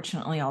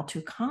 unfortunately all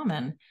too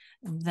common,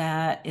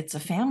 that it's a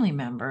family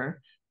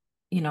member,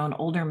 an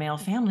older male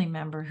family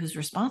member who's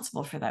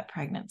responsible for that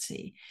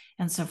pregnancy.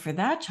 And so for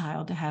that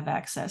child to have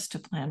access to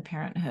Planned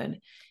Parenthood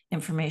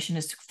information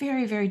is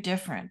very, very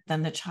different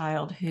than the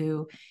child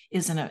who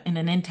is in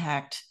an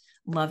intact,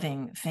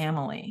 loving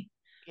family.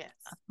 Yes.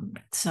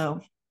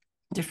 So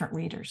different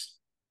readers.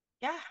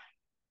 Yeah,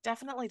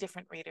 definitely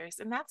different readers.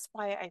 And that's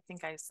why I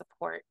think I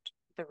support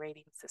the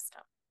rating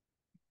system.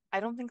 I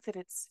don't think that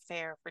it's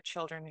fair for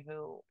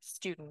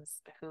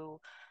students who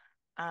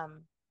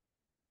um,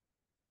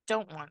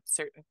 don't want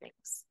certain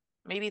things.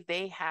 Maybe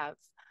they have,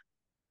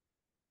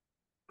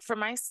 for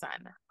my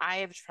son, I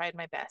have tried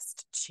my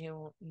best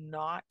to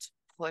not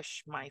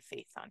push my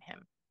faith on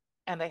him.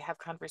 And I have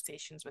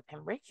conversations with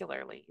him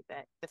regularly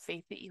that the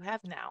faith that you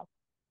have now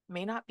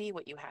may not be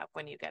what you have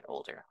when you get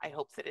older. I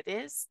hope that it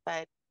is,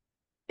 but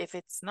if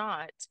it's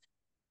not,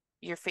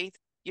 your faith,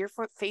 your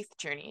faith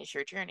journey is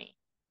your journey.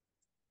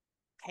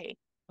 Okay.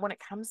 When it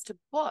comes to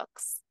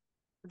books,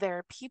 there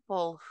are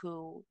people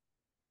who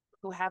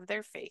have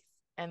their faith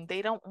and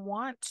they don't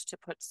want to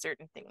put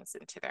certain things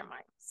into their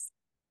minds.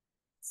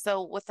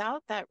 So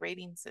without that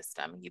rating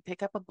system, you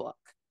pick up a book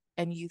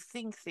and you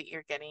think that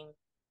you're getting,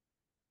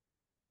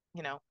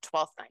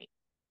 12th night,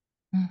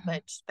 Mhm.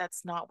 but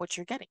that's not what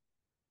you're getting.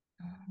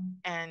 Mhm.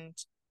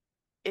 And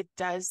it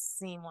does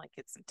seem like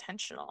it's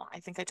intentional. I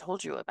think I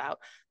told you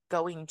about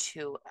going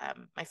to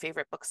my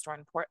favorite bookstore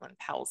in Portland,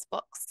 Powell's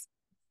Books.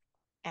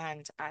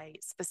 And I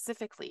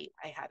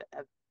had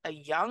a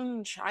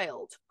young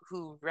child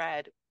who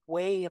read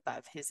way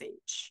above his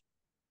age.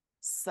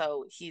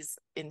 So he's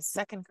in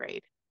second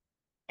grade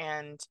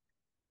and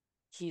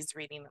he's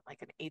reading at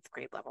like an eighth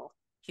grade level.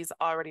 He's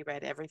already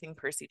read everything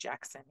Percy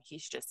Jackson.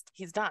 He's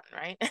done,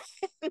 right?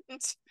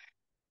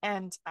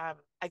 and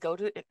I go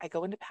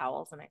into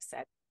Powell's and I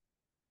said,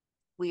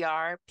 we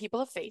are people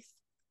of faith.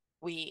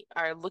 We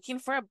are looking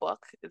for a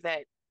book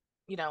that,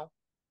 you know,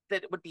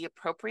 that would be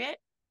appropriate,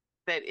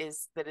 that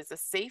is a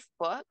safe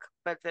book,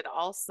 but that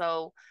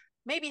also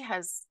maybe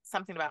has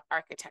something about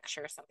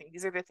architecture or something.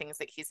 These are the things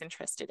that he's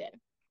interested in.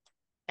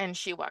 And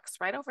she walks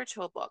right over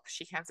to a book.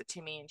 She hands it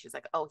to me and she's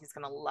like, "Oh, he's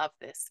going to love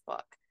this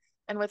book."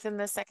 And within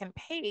the second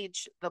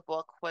page, the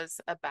book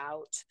was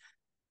about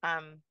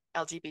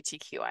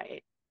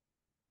LGBTQIA.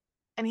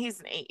 And he's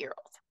an 8-year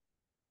old.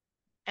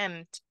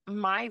 And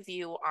my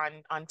view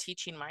on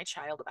teaching my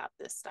child about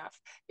this stuff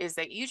is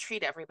that you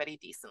treat everybody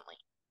decently.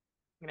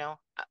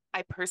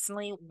 I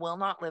personally will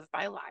not live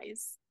by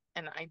lies,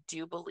 and um, I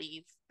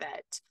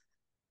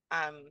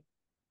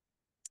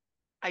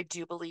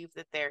do believe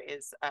that there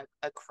is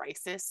a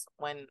crisis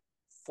when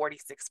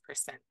 46%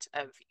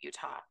 of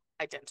Utah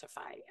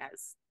identify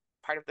as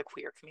part of the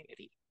queer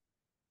community.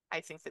 I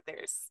think that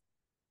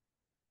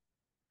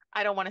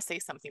I don't want to say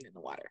something in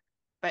the water,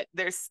 but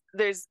there's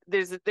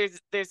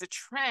a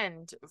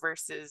trend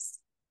versus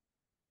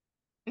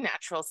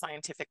natural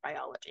scientific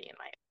biology in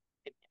my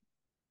opinion.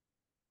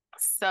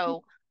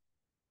 So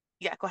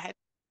yeah, go ahead.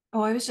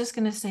 Oh, I was just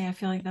going to say, I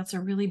feel like that's a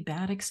really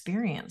bad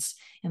experience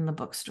in the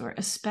bookstore,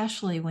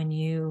 especially when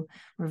you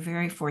were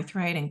very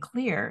forthright and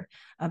clear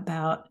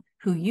about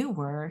who you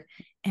were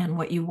and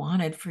what you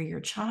wanted for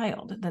your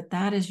child,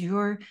 that is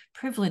your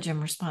privilege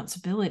and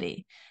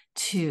responsibility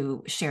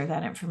to share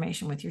that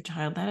information with your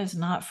child. That is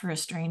not for a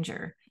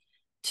stranger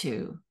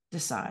to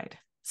decide.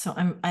 So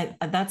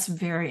that's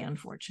very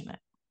unfortunate.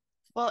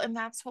 Well, and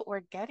that's what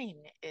we're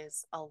getting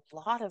is a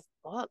lot of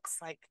books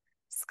like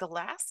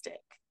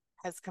Scholastic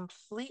has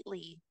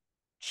completely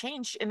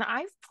changed. And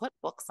I've put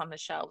books on the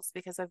shelves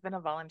because I've been a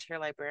volunteer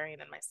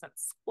librarian in my son's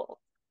school.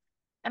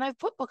 And I've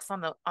put books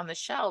on the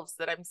shelves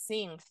that I'm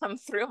seeing come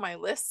through my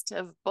list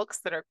of books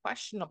that are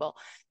questionable.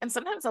 And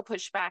sometimes I'll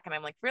push back and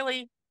I'm like,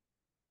 really?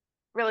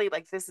 Really?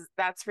 Like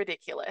that's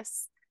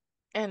ridiculous.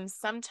 And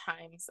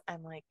sometimes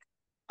I'm like,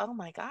 oh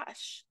my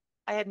gosh,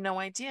 I had no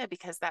idea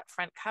because that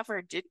front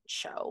cover didn't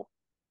show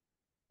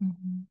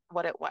Mhm.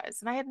 what it was.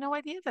 And I had no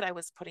idea that I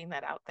was putting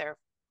that out there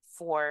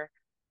for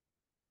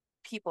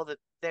people that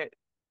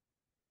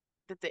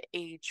the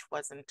age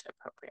wasn't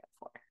appropriate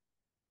for.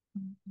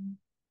 Mhm.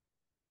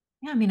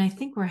 Yeah, I mean, I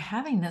think we're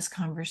having this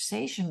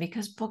conversation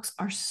because books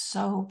are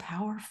so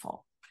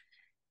powerful.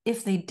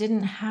 If they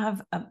didn't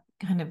have a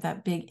kind of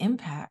that big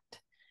impact,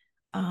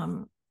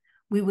 um,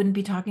 we wouldn't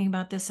be talking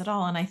about this at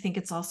all. And I think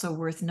it's also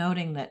worth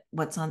noting that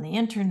what's on the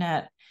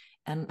internet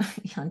and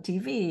on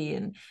TV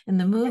and in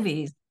the Yeah.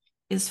 movies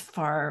is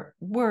far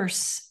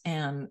worse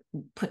and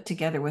put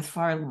together with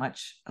far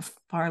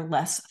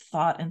less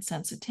thought and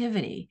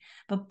sensitivity.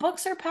 But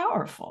books are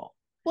powerful.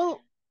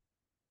 Well,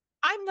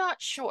 I'm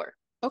not sure.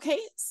 Okay.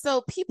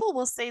 So people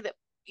will say that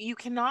you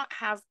cannot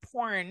have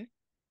porn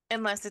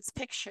unless it's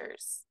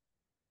pictures.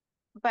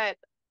 But,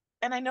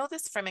 and I know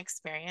this from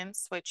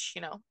experience, which,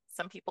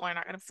 some people are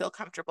not going to feel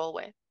comfortable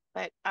with,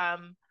 but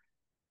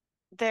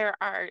there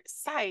are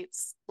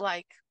sites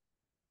like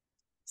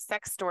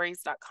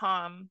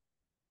sexstories.com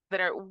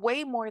that are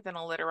way more than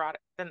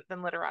than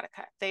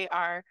literotica.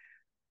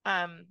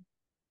 Um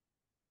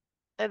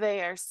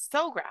they are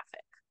so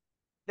graphic.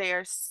 They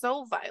are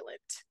so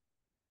violent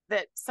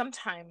that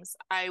sometimes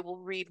I will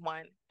read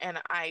one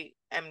and I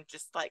am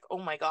just like, oh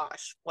my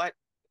gosh,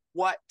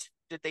 what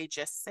did they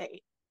just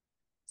say?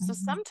 So Mhm.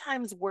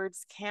 sometimes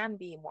words can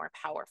be more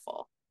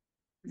powerful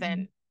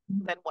than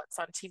Mhm. than what's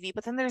on TV.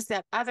 But then there's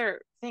that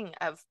other thing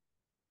of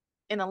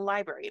in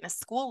a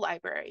school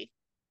library,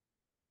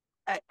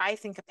 I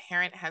think a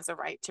parent has a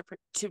right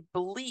to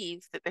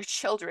believe that their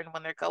children,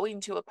 when they're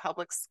going to a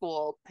public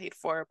school paid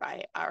for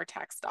by our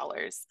tax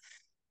dollars,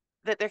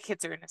 that their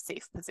kids are in a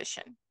safe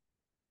position.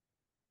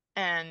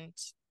 And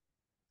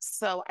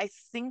so I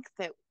think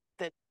that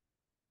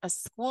a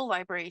school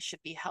library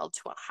should be held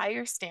to a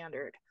higher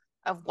standard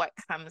of what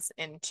comes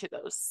into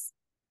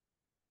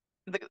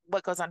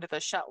what goes onto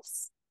those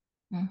shelves.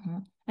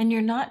 Mhm. And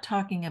you're not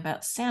talking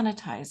about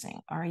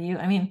sanitizing, are you?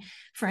 I mean,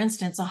 for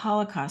instance, a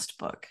Holocaust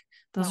book,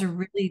 those No, are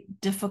really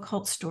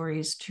difficult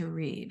stories to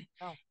read,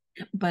 no,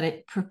 but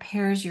it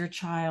prepares your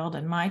child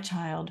and my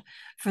child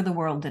for the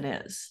world that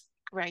is.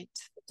 right.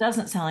 It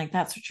doesn't sound like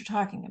that's what you're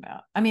talking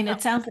about. I mean, No,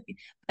 it sounds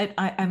like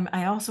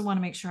I also want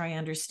to make sure I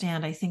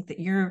understand. I think that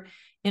your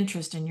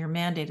interest in your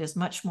mandate is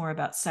much more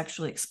about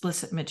sexually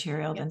explicit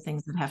material than yes,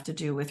 things that have to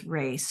do with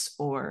race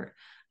or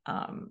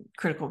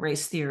critical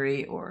race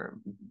theory or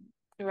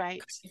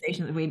right.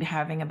 conversation that we'd be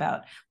having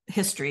about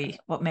history,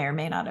 what may or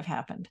may not have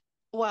happened.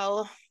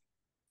 Well,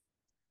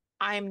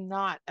 I'm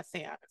not a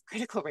fan of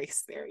critical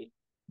race theory.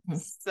 Mhm.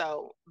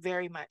 So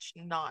very much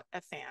not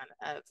a fan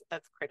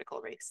of critical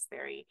race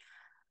theory.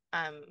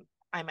 Um,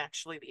 I'm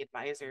actually the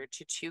advisor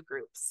to two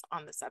groups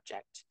on the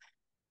subject.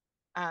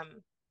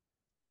 Um,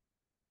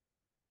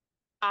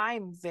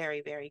 I'm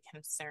very, very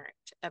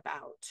concerned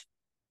about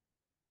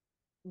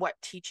what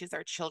teaches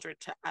our children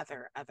to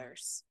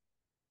others.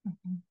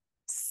 Mhm.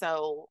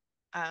 So,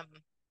 um,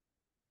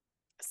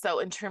 so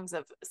in terms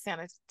of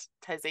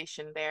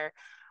sanitization there,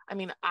 I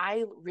mean,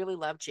 I really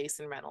love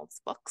Jason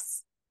Reynolds'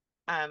 books,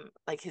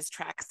 like his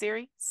track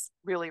series.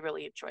 Really,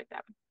 really enjoyed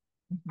them.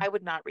 Mhm. I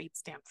would not read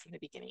Stamp from the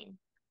beginning.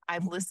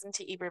 I've Mhm. listened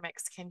to Ibram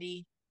X.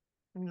 Kendi,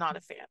 not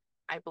a fan.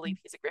 I believe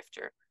he's a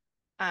grifter.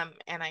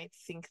 And I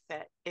think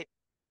that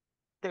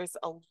there's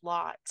a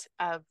lot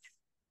of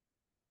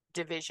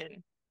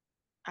division.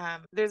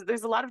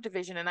 There's a lot of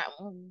division,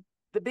 and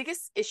the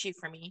biggest issue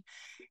for me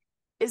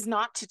is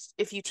not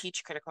if you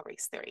teach critical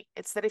race theory.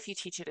 It's that if you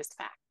teach it as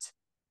fact.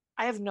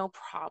 I have no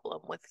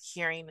problem with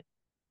hearing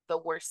the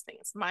worst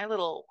things. My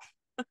little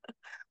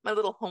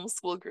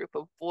homeschool group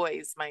of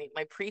boys, my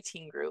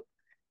preteen group,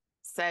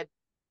 said,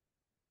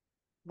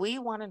 we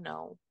want to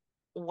know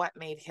what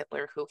made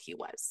Hitler who he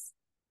was.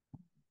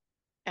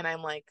 And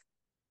I'm like,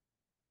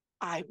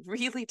 I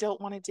really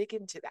don't want to dig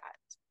into that,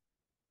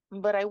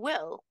 but I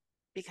will,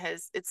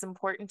 because it's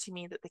important to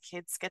me that the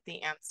kids get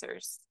the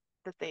answers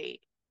that they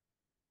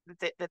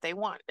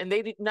want. And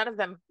none of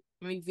them,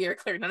 let me be very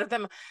clear, none of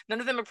them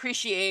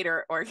appreciate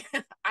or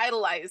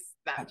idolize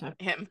Gotcha.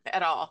 him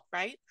at all,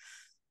 right?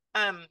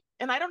 And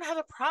I don't have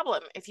a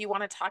problem if you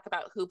want to talk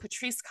about who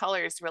Patrice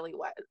Cullors really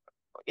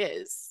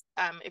is.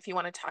 If you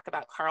want to talk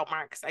about Karl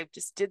Marx, I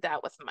just did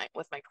that with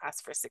my class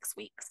for 6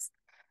 weeks.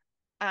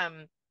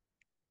 Um,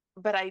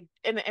 but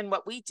and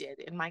what we did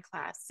in my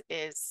class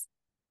is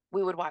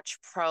we would watch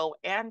pro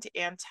and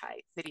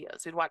anti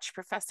videos. We'd watch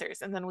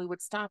professors, and then we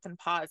would stop and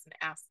pause and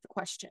ask the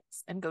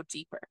questions and go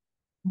deeper.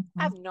 I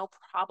Mhm. have no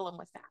problem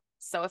with that.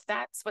 So if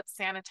that's what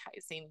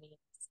sanitizing means,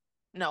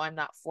 no, I'm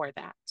not for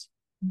that.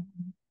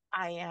 Mhm.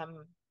 I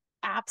am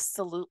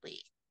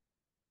absolutely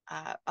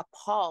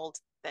appalled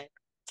that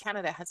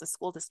Canada has a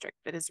school district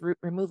that is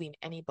removing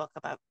any book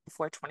about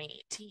before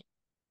 2018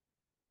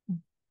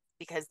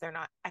 because they're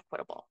not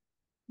equitable.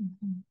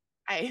 Mhm.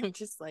 I am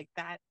just like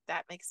that.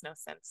 That makes no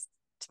sense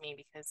to me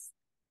because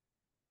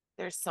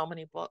there's so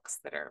many books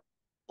that are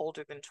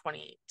older than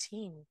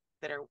 2018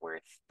 that are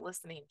worth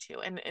listening to,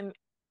 and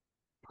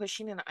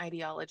pushing an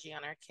ideology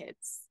on our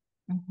kids.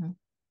 Mm-hmm.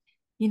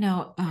 You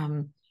know,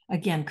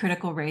 again,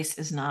 critical race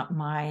is not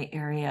my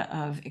area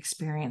of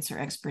experience or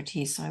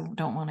expertise, so I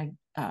don't want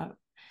to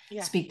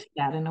Yeah. speak to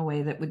that in a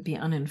way that would be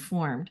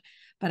uninformed.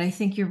 But I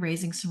think you're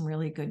raising some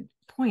really good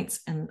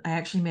points, and I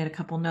actually made a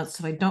couple notes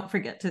so I don't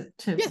forget to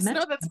Yes, no,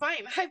 mention that's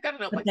fine. I've got a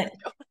notebook that.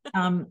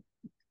 too.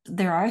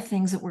 There are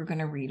things that we're going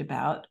to read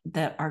about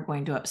that are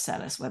going to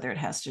upset us, whether it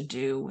has to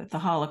do with the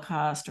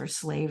Holocaust or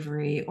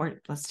slavery,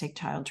 or let's take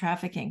child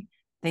trafficking.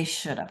 They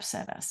should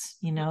upset us.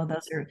 You know,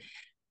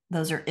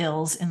 those are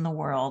ills in the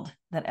world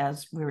that,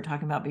 as we were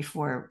talking about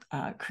before,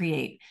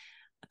 create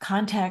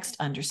context,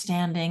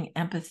 understanding,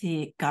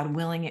 empathy. God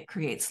willing, it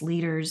creates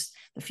leaders,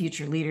 the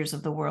future leaders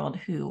of the world,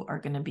 who are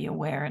going to be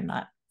aware and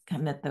not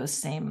commit those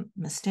same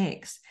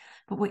mistakes.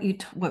 But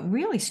what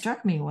really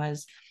struck me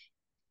was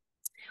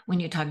when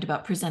you talked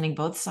about presenting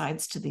both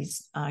sides to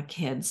these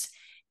kids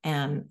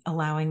and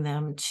allowing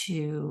them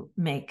to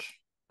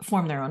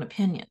form their own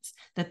opinions,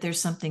 that there's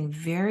something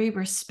very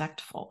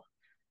respectful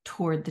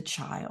toward the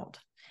child,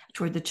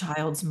 toward the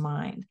child's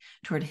mind,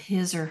 toward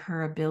his or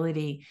her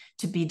ability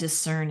to be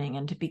discerning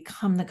and to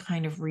become the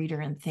kind of reader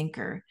and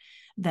thinker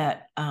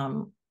that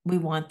we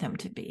want them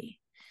to be.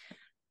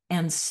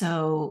 And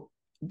so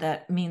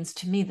that means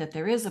to me that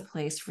there is a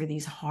place for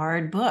these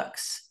hard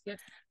books. Yes.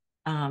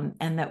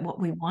 And that what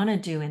we want to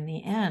do in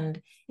the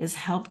end is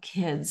help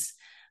kids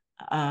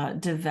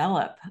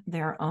develop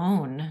their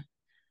own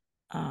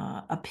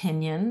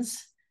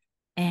opinions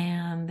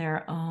and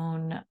their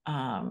own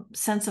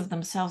sense of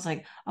themselves.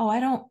 Like, oh,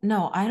 I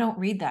don't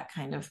read that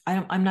kind of,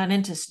 I'm not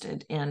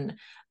interested in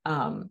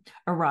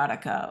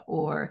erotica,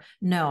 or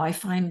no, I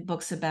find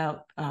books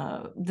about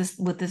this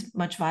with this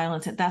much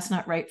violence, that's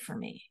not right for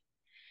me.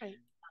 Right.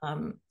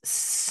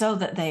 So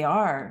that they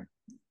are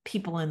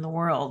people in the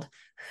world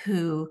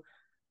who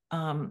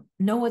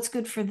know what's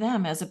good for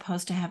them, as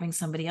opposed to having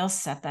somebody else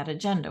set that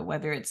agenda,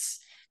 whether it's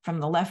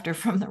from the left or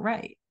from the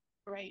right.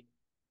 Right.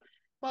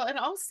 Well, and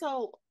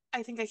also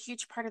I think a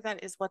huge part of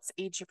that is what's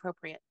age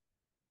appropriate.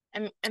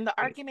 And the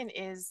argument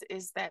is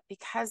that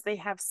because they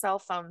have cell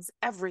phones,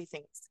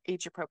 everything's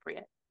age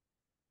appropriate.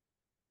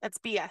 That's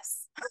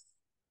BS.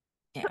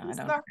 Yeah, I I'm don't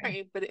agree.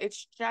 sorry, but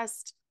it's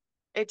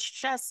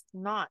just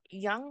not.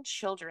 Young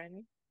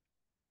children,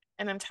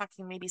 and I'm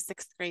talking maybe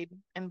sixth grade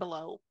and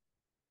below,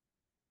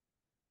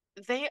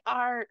 they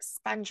are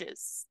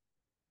sponges.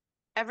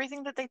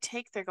 Everything that they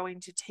take, they're going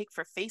to take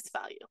for face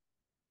value.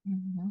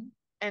 Mm-hmm.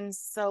 And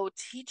so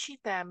teaching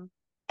them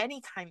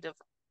any kind of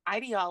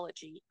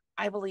ideology,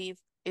 I believe,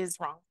 is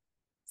wrong.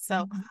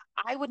 So Mm-hmm.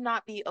 I would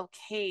not be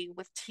okay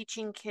with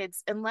teaching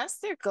kids, unless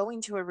they're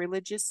going to a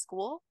religious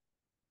school.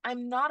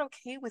 I'm not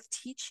okay with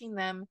teaching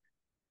them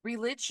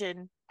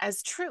religion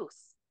as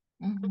truth.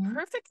 I'm Mm-hmm.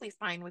 perfectly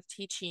fine with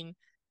teaching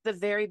the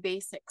very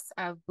basics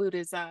of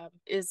Buddhism,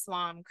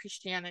 Islam,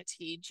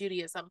 Christianity,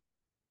 Judaism.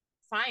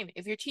 Fine.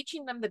 If you're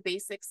teaching them the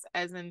basics,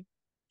 as in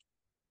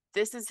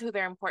this is who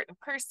their important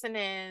person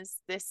is,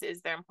 this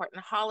is their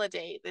important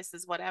holiday, this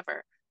is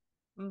whatever.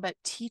 But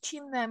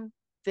teaching them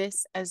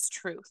this as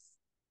truth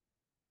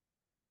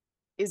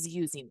is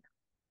using them.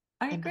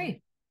 I And,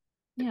 agree.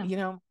 Yeah, you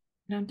know,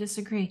 I don't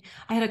disagree.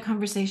 I had a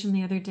conversation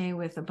the other day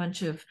with a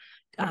bunch of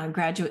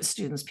graduate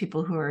students,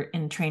 people who are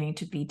in training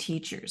to be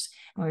teachers.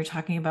 And we were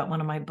talking about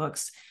one of my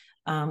books,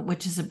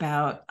 which is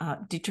about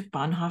Dietrich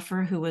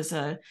Bonhoeffer, who was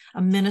a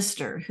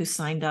minister who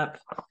signed up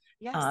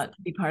yes, to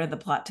be part of the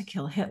plot to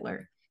kill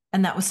Hitler.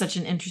 And that was such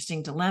an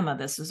interesting dilemma.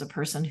 This was a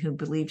person who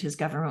believed his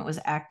government was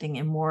acting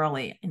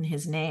immorally in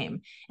his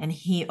name, and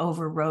he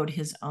overrode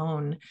his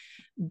own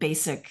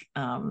basic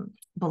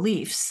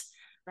beliefs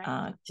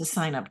right, to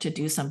sign up to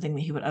do something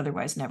that he would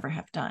otherwise never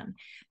have done.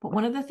 But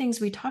one of the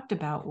things we talked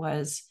about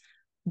was,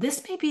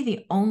 this may be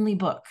the only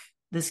book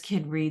this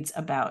kid reads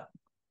about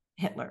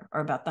Hitler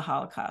or about the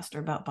Holocaust or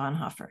about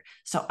Bonhoeffer.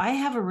 So I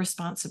have a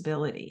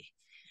responsibility,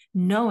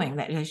 knowing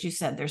that, as you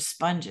said, they're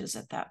sponges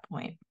at that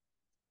point,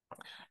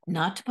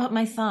 not to put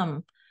my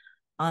thumb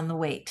on the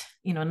weight,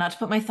 not to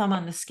put my thumb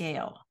on the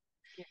scale.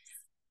 yes,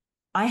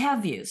 I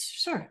have views,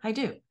 sure, I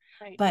do.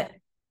 right, But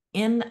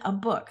in a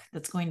book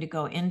that's going to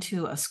go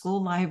into a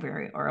school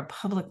library or a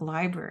public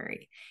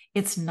library,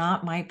 it's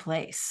not my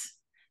place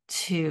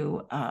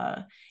to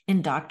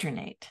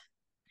indoctrinate.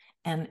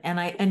 And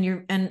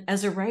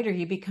as a writer,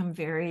 you become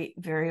very,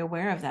 very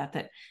aware of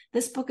that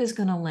this book is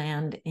going to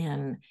land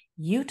in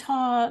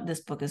Utah,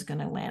 this book is going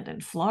to land in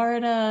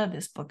Florida,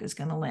 this book is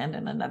going to land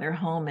in another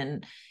home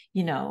in,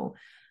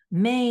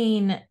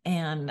 Maine.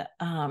 And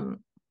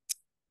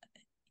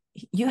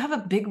you have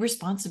a big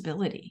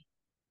responsibility.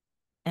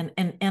 And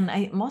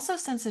I'm also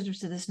sensitive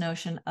to this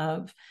notion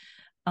of,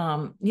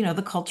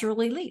 the cultural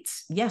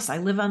elites. Yes, I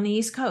live on the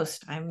East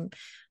Coast. I'm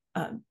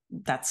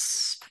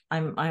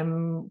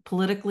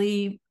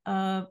politically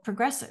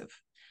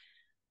progressive.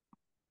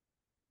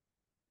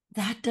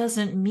 That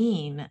doesn't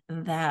mean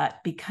that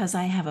because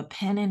I have a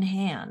pen in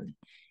hand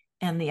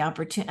and the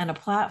opportunity and a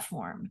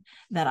platform,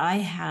 that I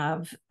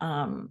have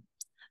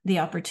the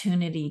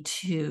opportunity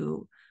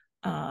to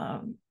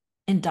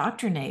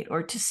indoctrinate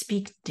or to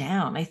speak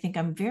down. I think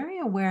I'm very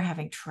aware,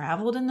 having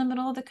traveled in the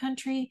middle of the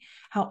country,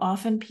 how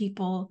often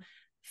people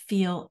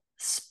feel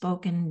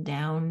spoken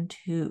down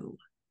to,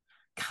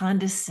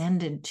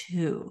 condescended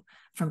to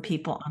from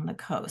people on the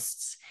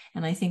coasts.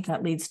 And I think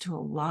that leads to a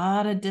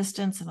lot of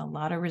distance and a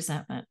lot of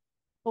resentment.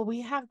 Well,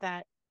 we have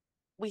that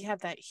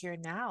here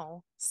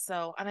now.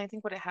 So, and I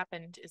think what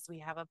happened is we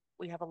have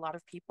a lot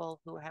of people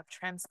who have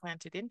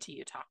transplanted into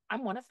Utah.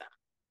 I'm one of them.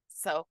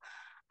 So,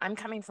 I'm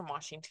coming from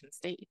Washington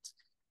State.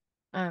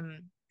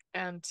 Um,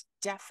 and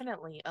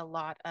definitely a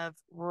lot of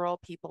rural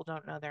people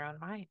don't know their own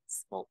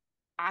minds. Well,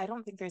 I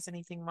don't think there's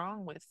anything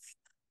wrong with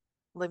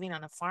living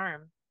on a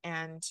farm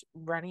and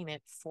running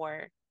it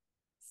for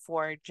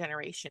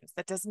generations.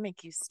 That doesn't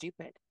make you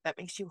stupid. That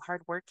makes you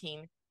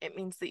hardworking. It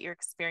means that your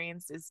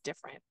experience is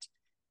different.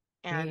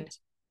 And Agreed.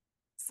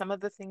 some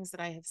of the things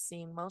that I have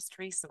seen most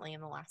recently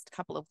in the last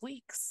couple of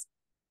weeks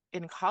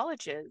in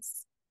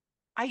colleges,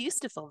 I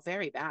used to feel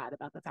very bad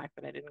about the fact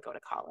that I didn't go to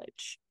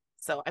college.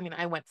 So, I mean,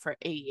 I went for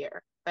a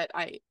year, but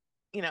I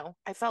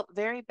felt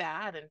very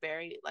bad and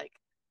very like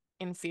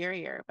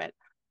inferior. But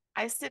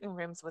I sit in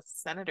rooms with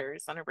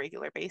senators on a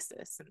regular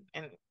basis,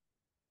 and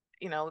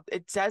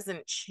it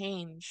doesn't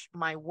change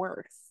my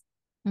worth,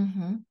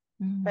 Mm-hmm.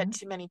 but Mm-hmm.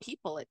 to many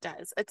people it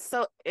does.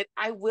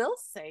 I will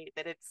say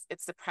that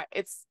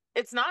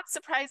it's not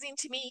surprising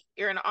to me.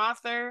 You're an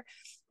author,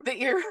 that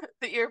you're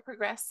that you're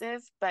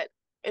progressive, but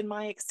in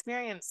my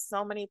experience,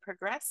 so many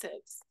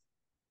progressives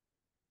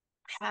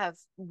have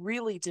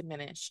really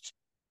diminished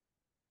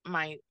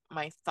my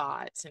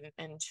thoughts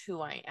and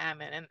who I am.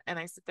 And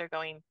I sit there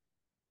going,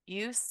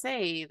 you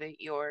say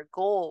that your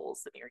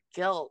goals and your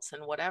guilt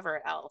and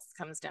whatever else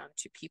comes down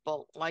to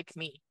people like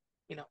me,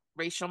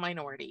 racial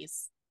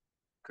minorities,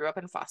 grew up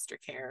in foster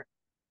care.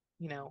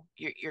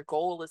 Your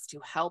goal is to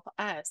help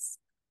us.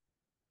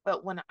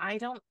 But when I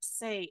don't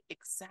say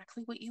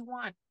exactly what you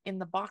want in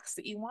the box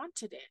that you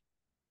wanted it,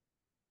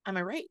 I'm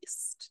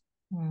erased.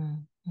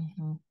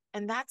 Mm-hmm.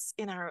 And that's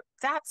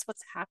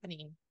what's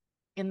happening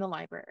in the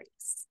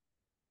libraries.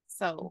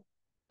 So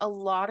a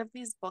lot of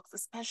these books,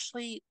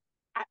 especially,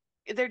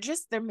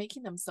 they're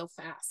making them so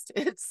fast.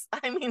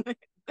 I mean,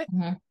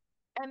 Mm-hmm.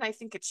 and I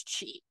think it's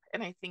cheap.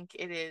 And I think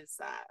it is,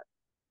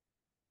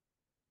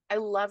 I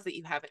love that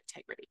you have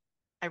integrity.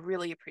 I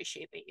really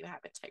appreciate that you have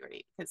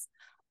integrity, because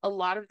a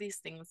lot of these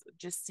things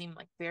just seem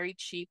like very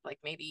cheap. Like,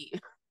 maybe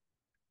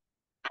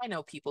I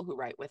know people who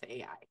write with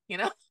AI.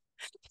 And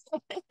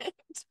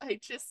I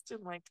just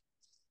am like,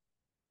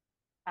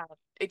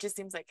 it just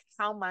seems like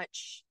how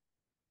much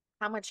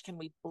can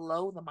we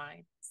blow the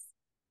minds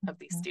of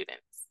these Mm-hmm.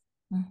 students?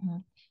 Mm-hmm.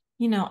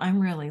 I'm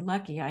really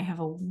lucky. I have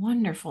a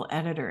wonderful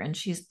editor, and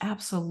she's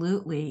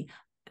absolutely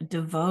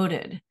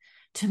devoted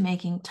to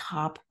making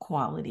top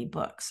quality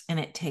books. And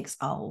it takes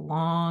a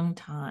long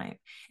time.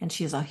 And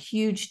she has a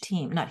huge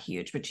team, not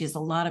huge, but she has a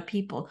lot of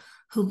people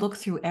who look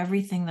through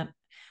everything that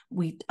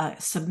we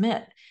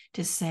submit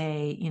to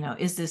say,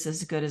 is this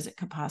as good as it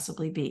could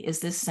possibly be? Is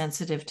this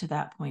sensitive to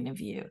that point of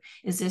view?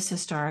 Is this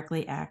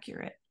historically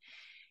accurate?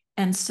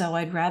 And so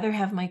I'd rather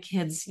have my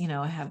kids,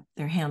 have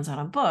their hands on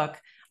a book,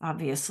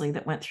 obviously,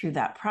 that went through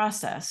that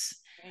process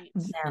Right.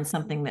 than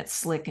something that's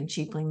slick and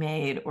cheaply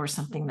made or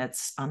something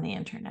that's on the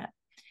internet.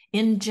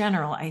 In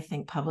general, I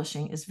think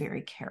publishing is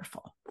very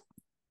careful.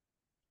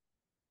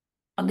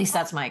 At least How,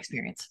 that's my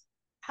experience.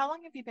 how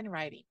long have you been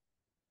writing?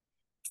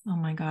 Oh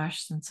my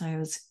gosh, since I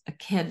was a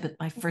kid, but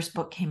my first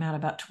book came out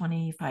about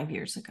 25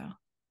 years ago.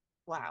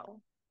 Wow.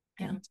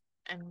 Yeah.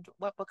 And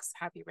what books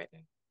have you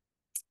written?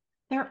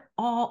 They're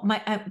all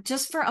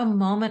just for a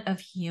moment of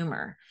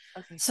humor.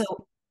 Okay.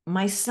 So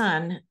my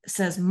son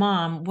says,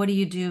 Mom, what do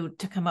you do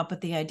to come up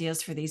with the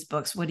ideas for these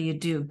books? What do you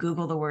do?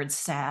 Google the word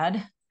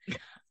sad.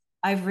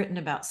 I've written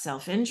about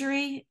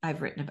self-injury.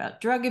 I've written about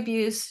drug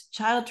abuse,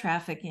 child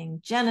trafficking,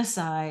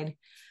 genocide.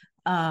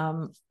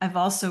 I've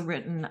also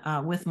written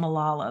with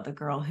Malala, the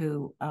girl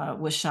who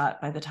was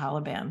shot by the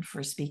Taliban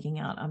for speaking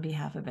out on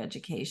behalf of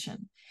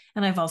education.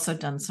 And I've also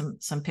done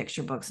some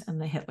picture books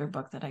and the Hitler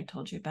book that I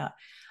told you about.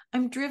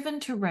 I'm driven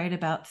to write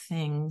about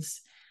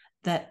things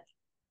that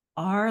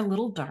are a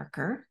little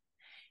darker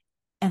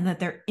and that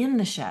they're in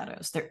the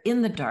shadows, they're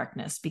in the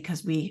darkness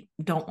because we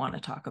don't want to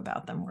talk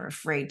about them. We're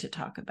afraid to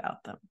talk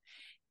about them.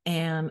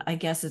 And I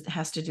guess it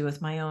has to do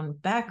with my own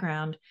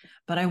background,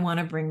 but I want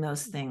to bring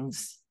those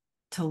things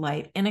to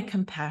light in a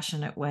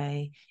compassionate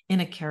way, in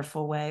a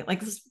careful way.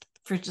 Like this,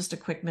 for just a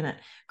quick minute,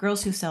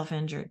 girls who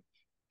self-injured,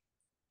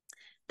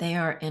 they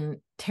are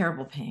in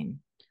terrible pain,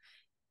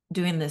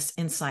 doing this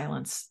in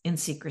silence, in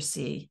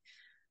secrecy.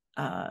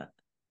 Uh,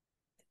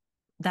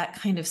 that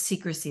kind of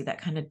secrecy,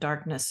 that kind of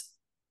darkness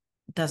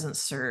doesn't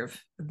serve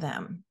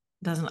them,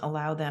 doesn't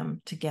allow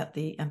them to get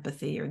the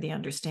empathy or the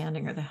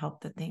understanding or the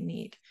help that they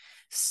need.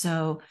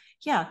 So,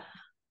 yeah,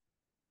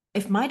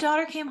 if my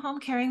daughter came home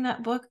carrying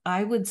that book,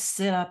 I would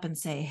sit up and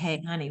say,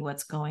 Hey, honey,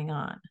 what's going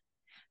on?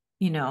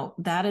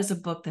 That is a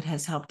book that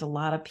has helped a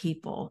lot of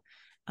people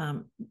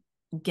um,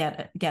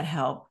 get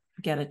help,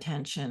 get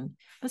attention.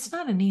 But it's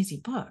not an easy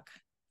book.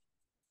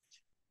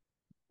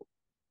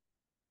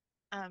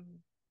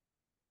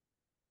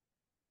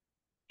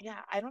 Yeah,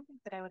 I don't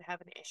think that I would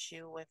have an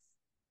issue with,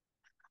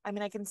 I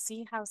mean, I can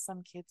see how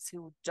some kids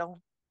who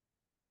don't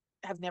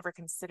have never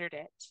considered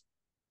it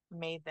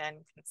may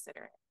then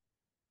consider it.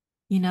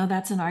 You know,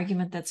 that's an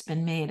argument that's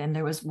been made. And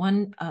there was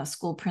one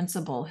school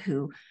principal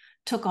who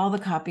took all the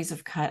copies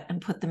of Cut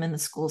and put them in the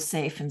school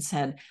safe and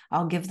said,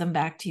 I'll give them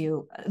back to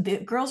you. The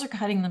girls are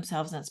cutting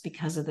themselves, and it's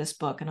because of this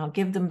book, and I'll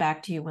give them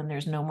back to you when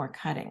there's no more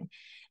cutting.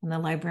 And the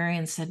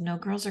librarian said, no,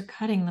 girls are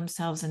cutting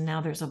themselves, and now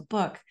there's a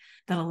book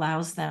that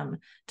allows them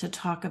to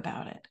talk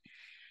about it.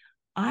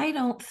 I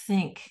don't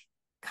think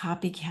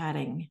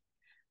copycatting,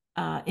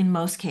 in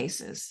most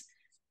cases,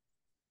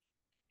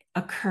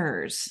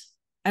 occurs.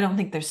 I don't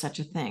think there's such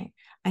a thing.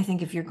 I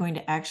think if you're going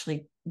to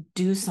actually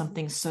do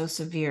something so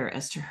severe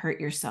as to hurt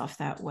yourself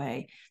that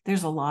way,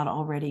 there's a lot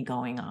already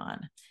going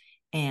on.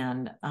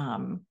 And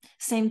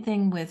same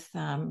thing with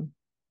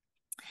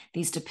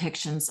these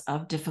depictions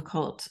of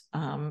difficult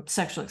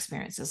sexual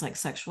experiences like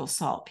sexual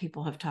assault.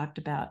 People have talked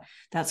about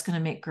that's going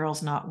to make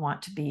girls not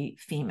want to be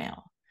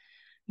female.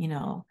 You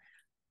know,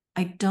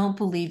 I don't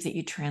believe that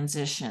you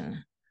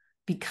transition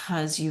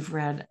because you've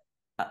read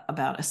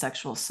about a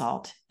sexual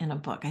assault in a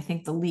book. I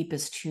think the leap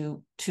is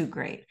too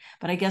great.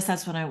 But I guess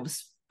that's what I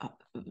was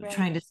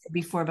trying to say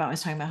before about, I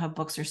was talking about how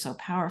books are so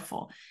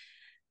powerful.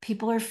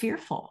 People are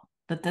fearful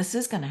that this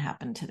is going to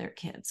happen to their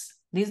kids.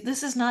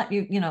 This is not,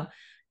 you know,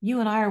 you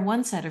and I are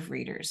one set of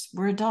readers.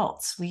 We're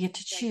adults. We get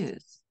to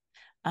choose.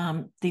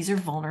 These are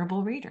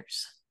vulnerable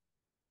readers.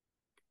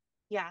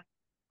 Yeah.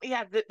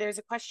 Yeah. There's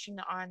a question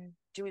on,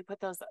 do we put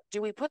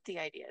the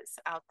ideas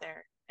out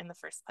there in the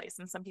first place?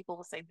 And some people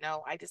will say,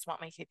 no, I just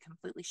want my kid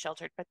completely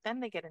sheltered. But then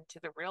they get into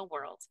the real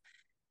world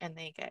and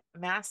they get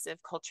massive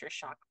culture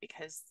shock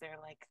because they're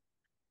like,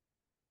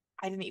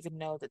 I didn't even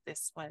know that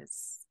this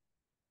was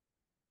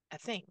a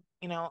thing.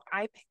 You know,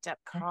 I picked up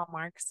Karl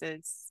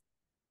Marx's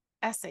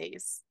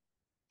essays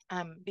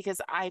because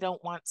I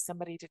don't want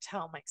somebody to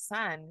tell my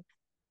son,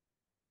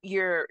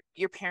 your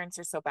parents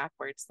are so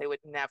backwards, they would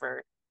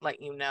never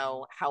let you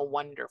know how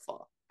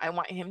wonderful. I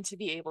want him to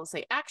be able to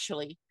say,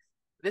 actually,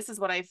 this is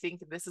what I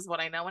think, this is what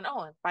I know. And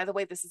oh, and by the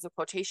way, this is a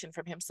quotation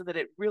from him, so that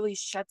it really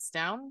shuts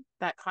down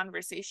that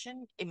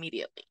conversation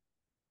immediately.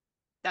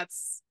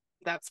 That's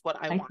what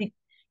I want. Think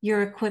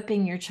you're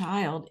equipping your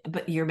child,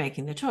 but you're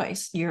making the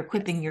choice. You're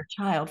equipping Yes. your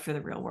child for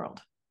the real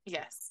world.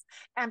 Yes.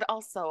 And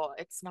also,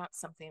 it's not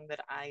something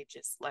that I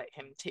just let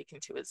him take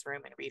into his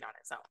room and read on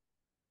his own.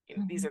 You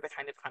know, these Mm-hmm. are the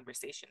kind of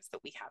conversations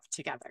that we have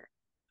together.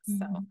 So,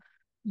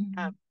 Mm-hmm.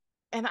 Mm-hmm.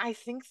 and I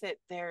think that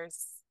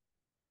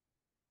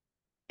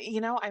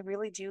I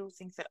really do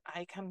think that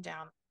I come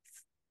down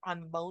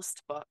on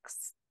most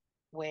books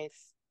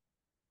with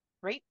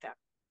rate them,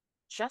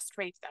 just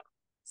rate them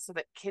so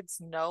that kids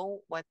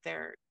know what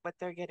they're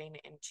getting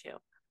into.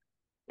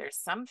 There's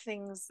some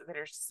things that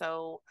are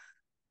so,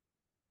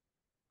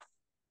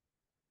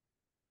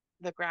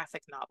 the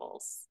graphic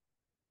novels.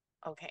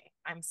 Okay,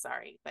 I'm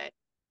sorry, but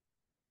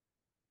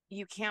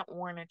you can't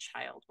warn a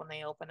child when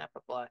they open up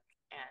a book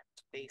and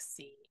they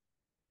see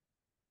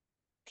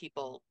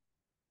people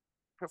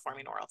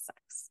performing oral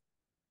sex.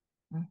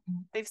 Mm-hmm.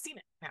 They've seen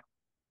it now,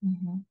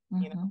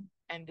 Mm-hmm. you know. Mm-hmm.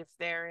 And if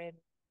they're in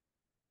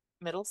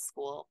middle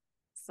school,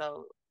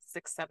 so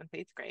sixth, seventh,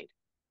 eighth grade,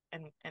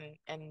 and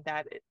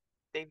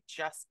they've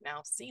just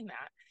now seen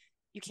that,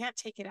 you can't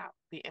take it out.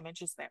 The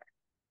image is there.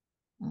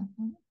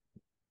 Mm-hmm.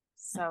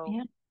 So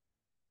Yeah.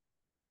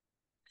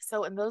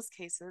 so in those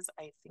cases,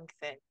 I think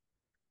that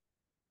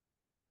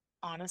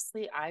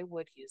honestly, I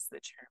would use the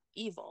term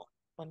evil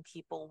when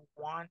people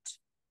want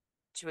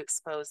to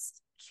expose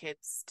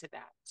kids to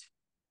that.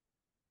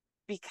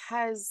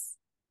 Because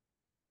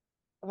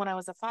when I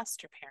was a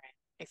foster parent,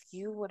 if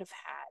you would have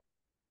had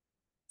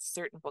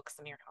certain books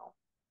in your home,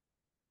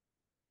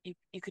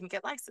 you couldn't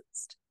get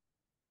licensed.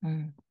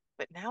 Mm-hmm.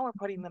 But now we're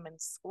putting them in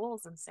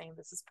schools and saying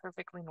this is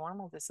perfectly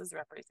normal. This is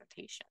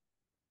representation.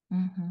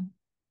 Mm-hmm.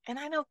 And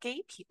I know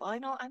gay people, I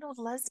know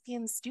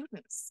lesbian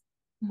students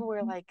who are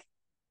Mm-hmm. like,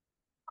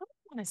 I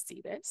don't want to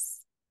see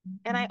this.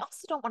 And I Mm-hmm.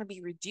 also don't want to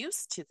be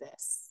reduced to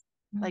this.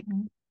 Like,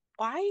 Mm-hmm.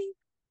 why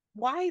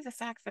why the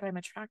fact that I'm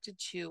attracted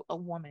to a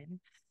woman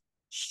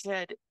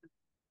should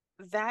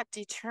that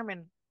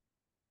determine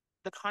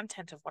the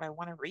content of what I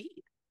want to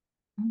read?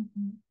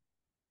 Mm-hmm.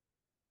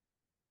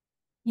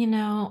 You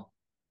know,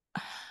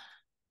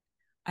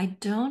 I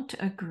don't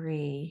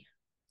agree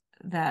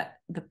that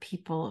the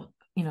people,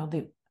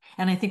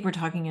 and I think we're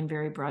talking in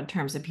very broad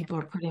terms, that people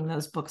are putting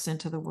those books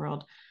into the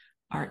world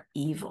are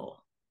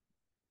evil.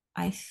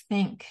 I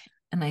think,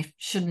 and I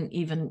shouldn't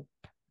even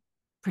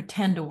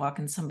pretend to walk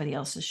in somebody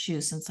else's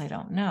shoes since I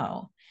don't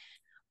know.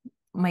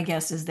 My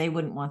guess is they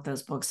wouldn't want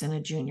those books in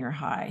a junior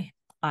high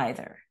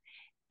either.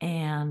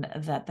 And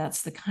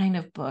that's the kind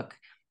of book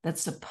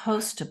that's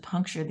supposed to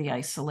puncture the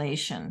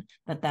isolation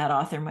that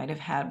author might have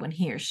had when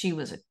he or she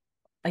was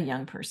a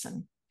young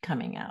person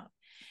coming out.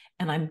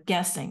 And I'm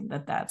guessing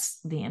that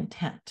that's the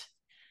intent.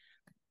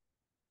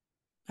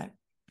 But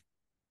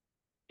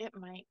It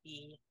might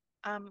be.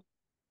 Um,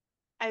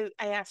 I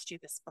asked you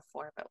this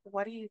before, but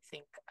what do you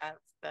think of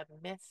the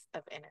myth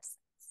of innocence?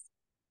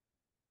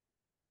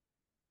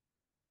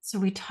 So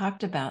we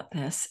talked about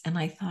this, and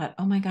I thought,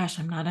 oh my gosh,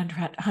 I'm not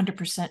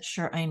 100%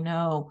 sure I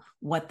know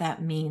what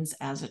that means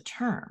as a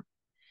term,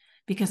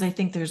 because I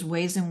think there's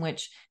ways in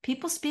which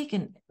people speak,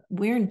 and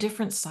we're in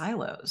different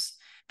silos.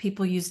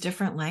 People use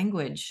different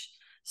language.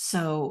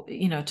 So,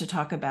 to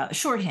talk about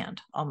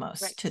shorthand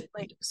almost. Right,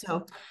 right.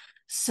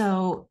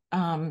 So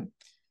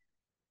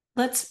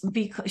let's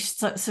be,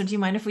 so do you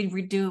mind if we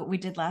redo what we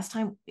did last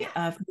time?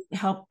 Yeah,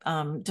 Help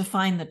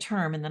define the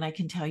term, and then I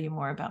can tell you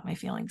more about my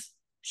feelings.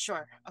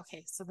 sure.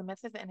 Okay, so the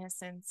myth of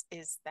innocence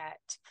is that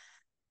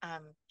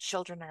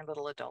children are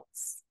little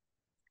adults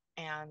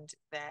and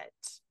that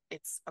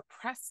it's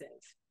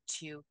oppressive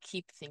to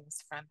keep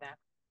things from them.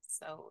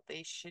 So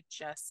they should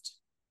just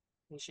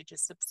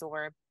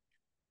absorb.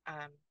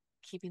 Um,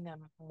 Keeping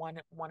them one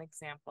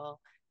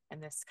example,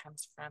 and this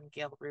comes from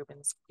Gail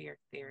Rubin's queer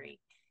theory,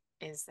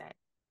 is that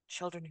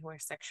children who are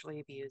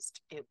sexually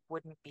abused, it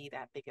wouldn't be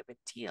that big of a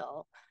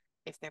deal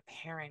if their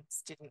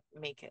parents didn't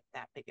make it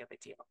that big of a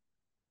deal.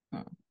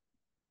 Hmm.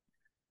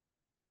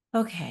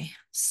 Okay,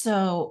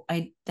 so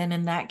then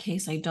in that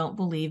case, I don't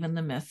believe in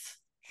the myth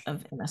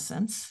of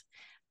innocence.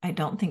 I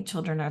don't think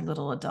children are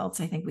little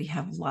adults. I think we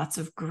have lots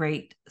of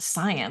great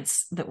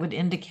science that would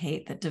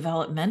indicate that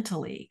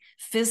developmentally,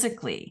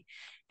 physically,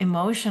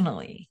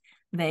 emotionally,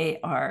 they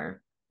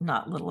are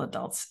not little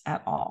adults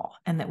at all,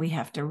 and that we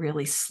have to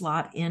really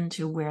slot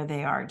into where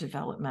they are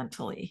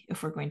developmentally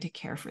if we're going to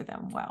care for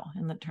them well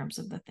in the terms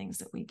of the things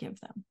that we give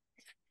them.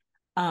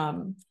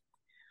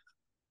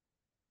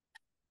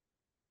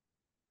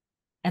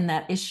 And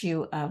that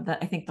issue of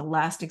I think the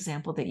last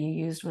example that you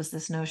used was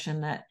this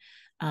notion that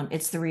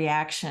it's the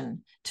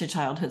reaction to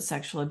childhood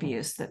sexual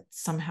abuse that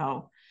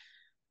somehow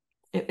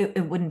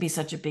it wouldn't be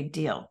such a big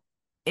deal.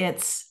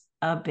 It's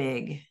a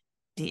big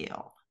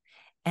deal.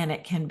 And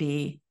it can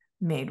be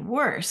made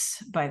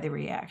worse by the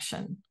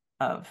reaction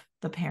of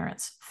the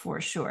parents, for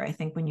sure. I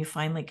think when you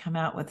finally come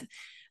out with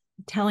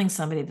telling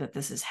somebody that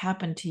this has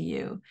happened to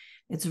you,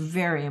 it's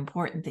very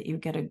important that you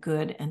get a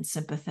good and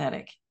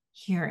sympathetic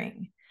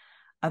hearing.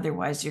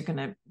 Otherwise, you're going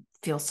to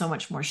feel so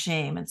much more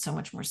shame and so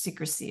much more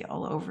secrecy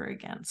all over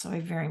again. So I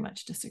very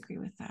much disagree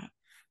with that.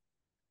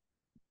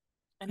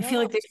 I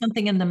feel like there's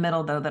something in the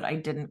middle, though, that I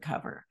didn't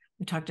cover.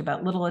 We talked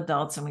about little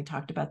adults and we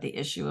talked about the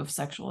issue of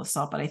sexual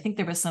assault, but I think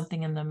there was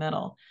something in the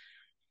middle.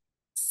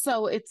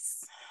 So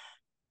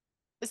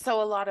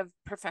a lot of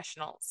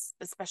professionals,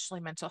 especially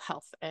mental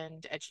health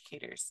and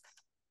educators,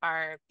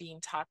 are being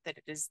taught that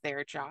it is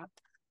their job.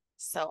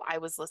 So I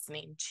was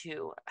listening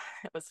to,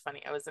 it was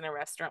funny. I was in a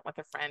restaurant with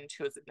a friend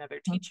who is another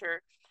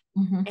teacher,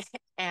 Mm-hmm.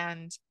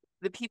 and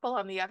the people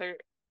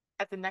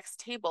at the next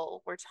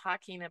table were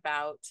talking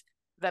about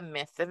the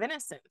myth of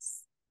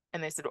innocence.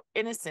 And they said,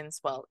 innocence,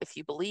 well, if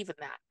you believe in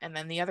that. And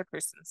then the other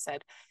person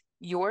said,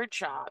 your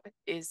job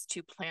is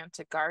to plant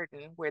a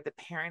garden where the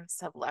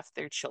parents have left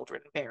their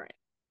children barren.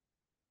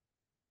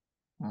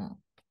 Mm.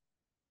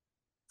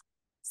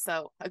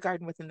 So a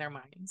garden within their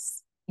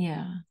minds.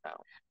 Yeah. So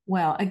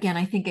Well, again,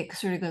 I think it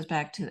sort of goes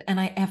back to, and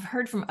I have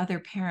heard from other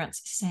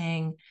parents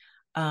saying,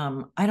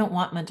 I don't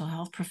want mental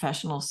health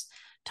professionals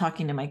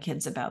talking to my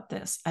kids about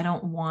this. I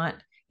don't want,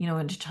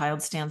 when a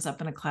child stands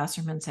up in a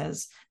classroom and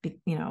says,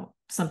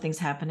 something's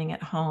happening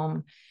at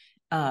home,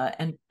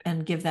 and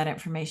give that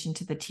information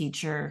to the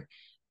teacher.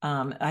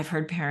 I've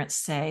heard parents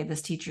say,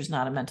 this teacher's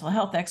not a mental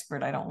health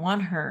expert. I don't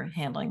want her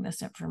handling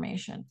this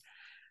information.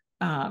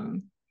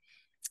 You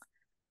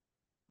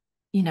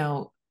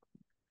know,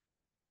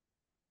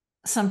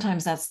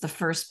 sometimes that's the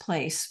first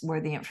place where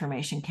the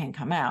information can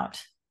come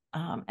out.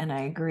 And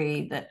I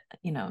agree that,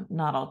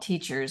 not all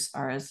teachers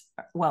are as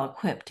well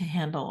equipped to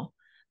handle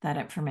that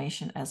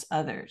information as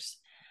others.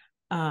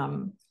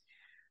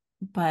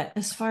 But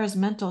as far as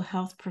mental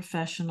health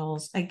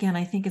professionals, again,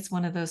 I think it's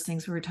one of those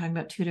things where we're talking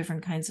about two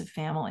different kinds of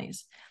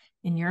families.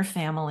 In your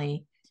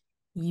family,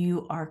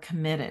 you are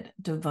committed,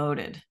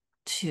 devoted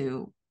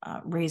to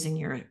raising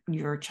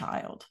your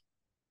child.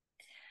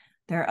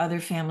 There are other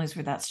families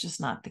where that's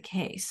just not the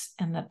case,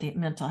 and that the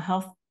mental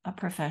health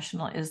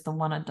professional is the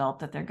one adult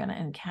that they're going to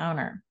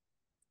encounter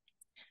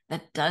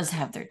that does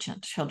have their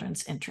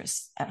children's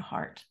interests at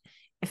heart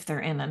if they're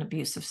in an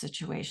abusive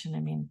situation. I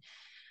mean,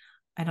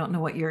 I don't know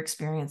what your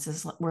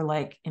experiences were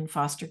like in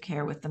foster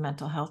care with the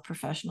mental health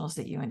professionals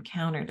that you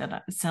encountered. And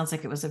it sounds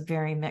like it was a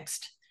very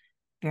mixed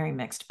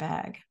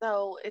bag.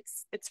 So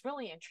it's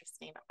really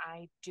interesting.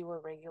 I do a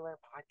regular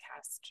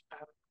podcast.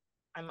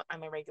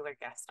 I'm a regular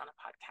guest on a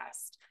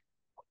podcast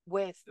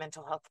with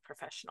mental health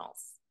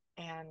professionals,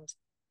 and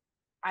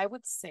I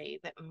would say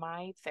that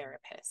my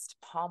therapist,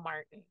 Paul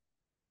Martin,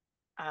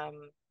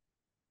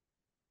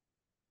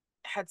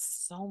 had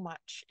so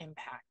much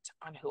impact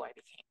on who I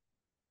became.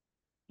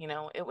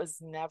 It was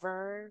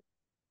never.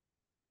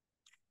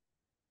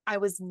 I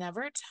was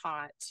never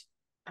taught.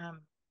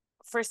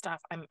 First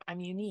off, I'm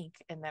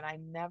unique in that I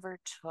never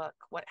took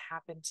what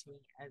happened to me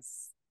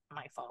as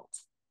my fault.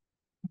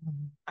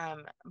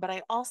 But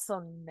I also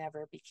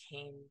never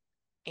became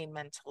a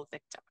mental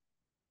victim.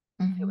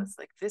 It Mm-hmm. was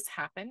like, this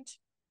happened.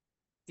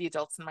 The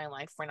adults in my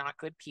life were not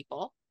good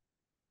people.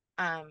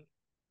 Um,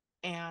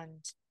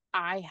 and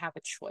I have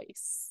a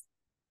choice.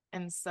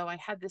 And so I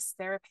had this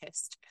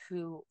therapist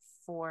who,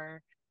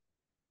 for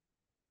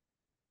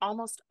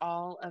almost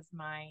all of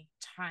my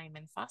time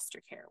in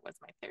foster care, was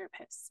my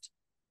therapist.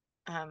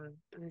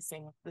 The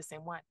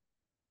same one.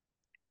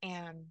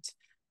 And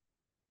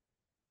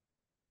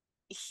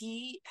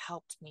he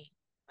helped me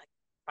like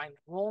find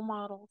role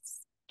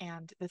models.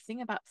 And the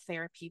thing about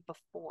therapy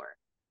before,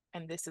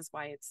 and this is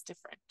why it's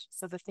different.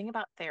 So the thing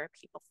about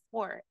therapy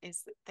before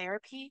is that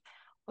therapy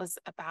was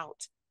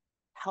about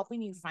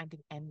helping you find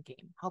an end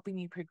game, helping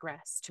you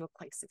progress to a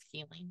place of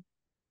healing.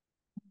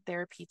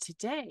 Therapy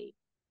today,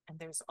 and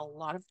there's a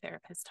lot of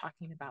therapists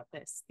talking about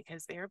this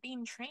because they are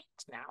being trained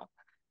now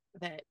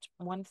that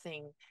one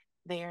thing,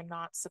 they are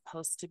not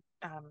supposed to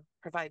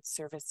provide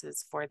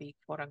services for the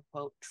quote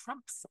unquote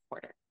Trump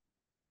supporter.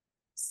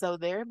 So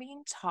they're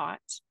being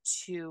taught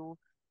to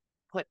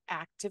put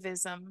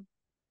activism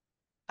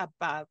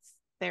above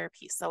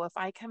therapy. So if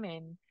I come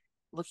in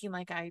looking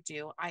like I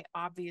do,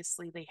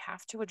 they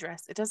have to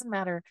address, it doesn't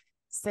matter,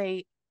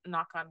 say,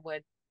 knock on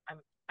wood,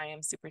 I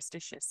am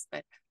superstitious,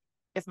 but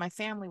if my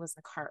family was in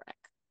a car wreck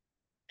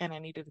and I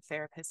needed a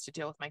therapist to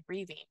deal with my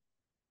grieving,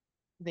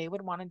 they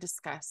would want to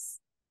discuss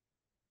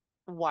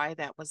why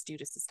that was due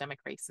to systemic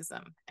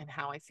racism and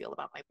how I feel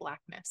about my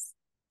blackness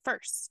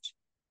first.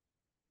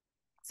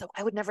 So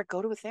I would never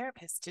go to a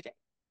therapist today,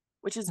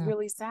 which is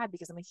really sad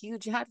because I'm a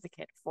huge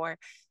advocate for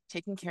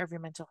taking care of your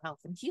mental health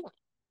and healing.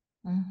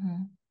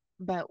 Mm-hmm.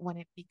 But when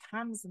it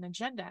becomes an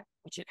agenda,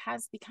 which it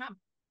has become,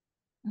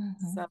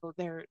 Mm-hmm. so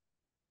they're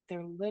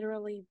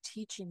literally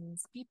teaching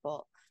these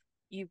people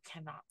you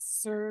cannot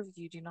serve,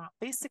 you do not,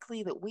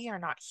 basically that we are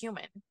not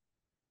human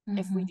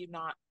if we Mm-hmm. do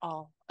not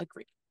all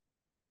agree.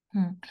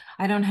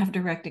 I don't have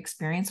direct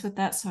experience with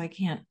that, so I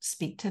can't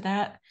speak to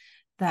that.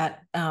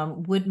 That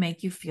would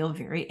make you feel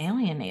very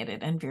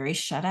alienated and very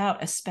shut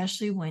out,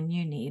 especially when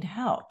you need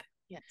help.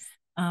 Yes.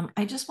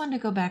 I just wanted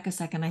to go back a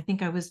second. I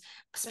think I was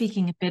That's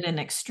speaking a bit in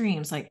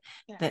extremes, like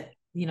yeah. that,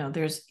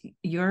 there's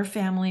your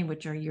family,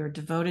 which are you're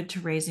devoted to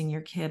raising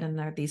your kid, and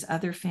there are these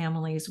other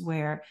families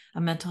where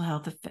a mental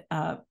health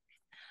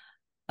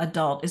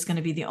adult is going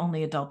to be the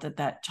only adult that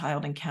that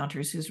child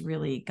encounters who's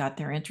really got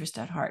their interest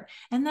at heart.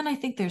 And then I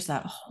think there's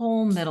that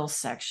whole middle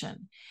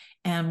section.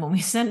 And when we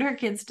send our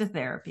kids to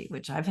therapy,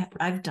 which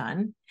I've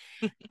done,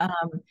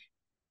 um,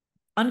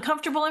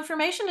 uncomfortable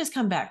information has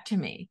come back to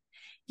me.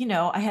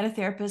 I had a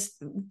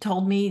therapist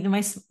told me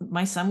that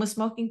my son was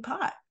smoking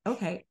pot.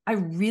 Okay, I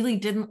really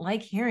didn't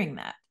like hearing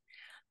that,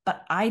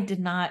 but I did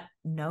not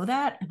know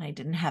that, and I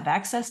didn't have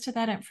access to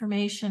that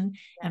information.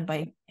 Yeah.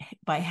 And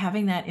by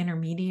having that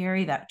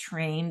intermediary, that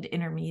trained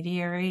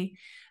intermediary,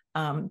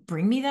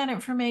 bring me that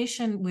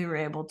information, we were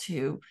able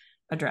to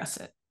address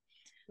it.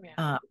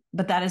 Yeah.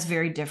 But that is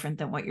very different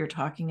than what you're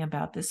talking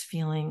about. This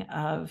feeling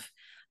of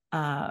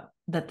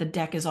that the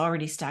deck is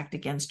already stacked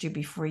against you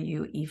before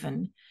you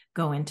even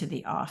go into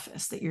the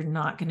office. That you're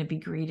not going to be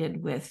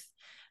greeted with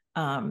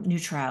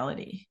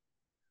neutrality.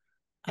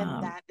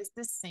 And that is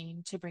the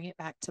same, to bring it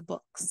back to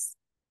books.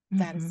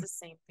 That is Mm-hmm. the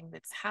same thing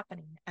that's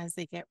happening as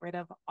they get rid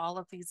of all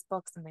of these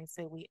books and they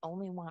say we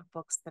only want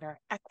books that are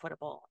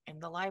equitable in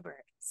the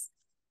libraries,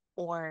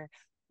 or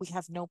we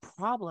have no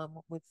problem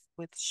with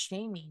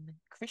shaming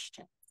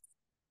Christians.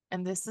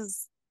 And this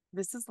is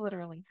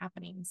literally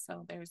happening.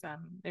 So there's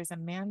a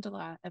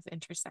mandala of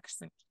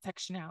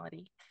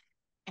intersectionality,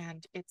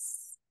 and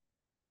it's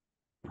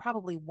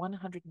probably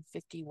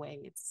 150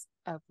 ways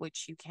of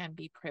which you can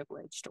be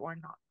privileged or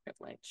not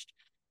privileged.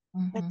 But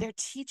Mm-hmm. they're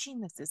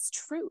teaching this as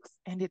truth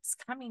and it's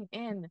coming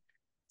in.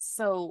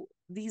 So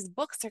these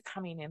books are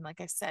coming in, like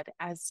I said,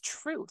 as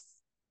truth.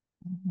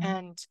 Mm-hmm.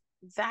 And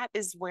that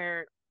is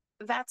where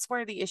that's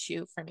where the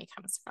issue for me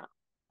comes from.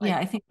 Yeah,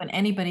 Like, I think when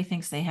anybody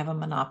thinks they have a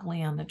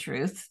monopoly on the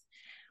truth,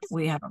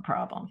 we have a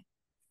problem.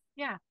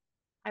 yeah,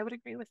 I would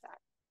agree with that.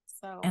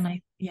 So And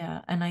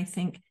I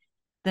think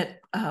that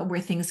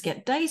where things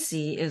get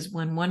dicey is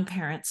when one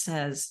parent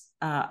says,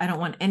 "I don't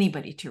want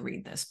anybody to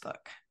read this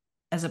book,"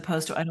 as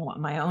opposed to, "I don't want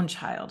my own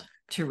child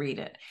to read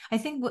it." I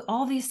think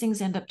all these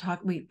things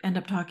we end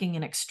up talking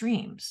in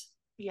extremes.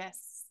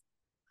 yes.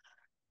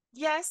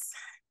 Yes.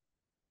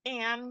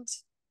 And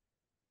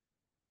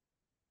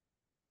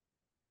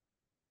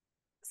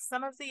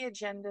some of the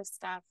agenda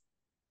stuff,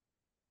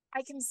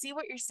 I can see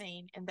what you're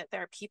saying, and that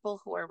there are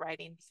people who are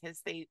writing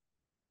because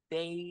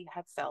they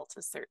have felt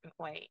a certain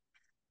way.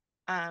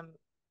 Um,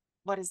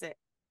 what is it?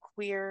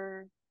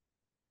 Queer,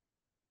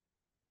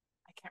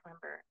 I can't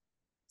remember.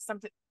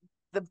 Something,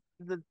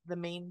 the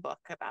main book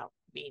about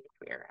being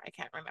queer. I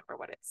can't remember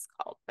what it's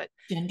called, but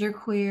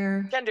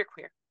Genderqueer.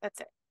 genderqueer. That's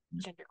it.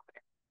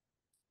 Genderqueer.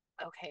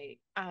 Okay.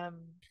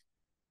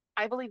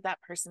 I believe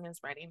that person is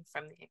writing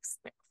from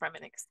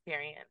an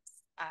experience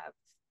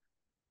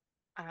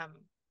um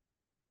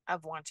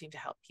of wanting to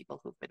help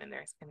people who've been in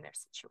their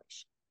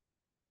situation.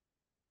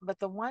 But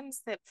the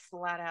ones that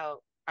flat out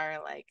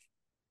are like,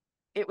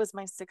 it was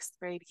my sixth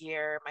grade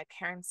year. My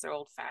parents are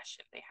old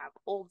fashioned. They have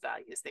old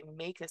values. They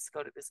make us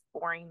go to this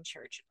boring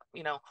church.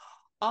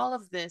 All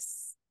of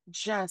this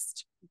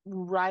just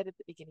right at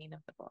the beginning of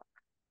the book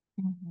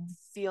Mm-hmm.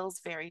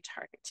 feels very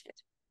targeted.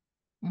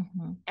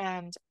 Mm-hmm.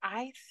 And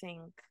I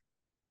think,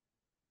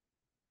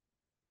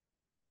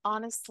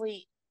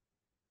 honestly,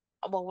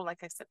 well, like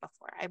I said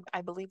before,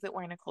 I believe that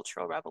we're in a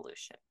cultural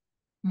revolution.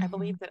 I Mm-hmm.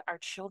 believe that our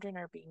children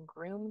are being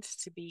groomed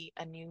to be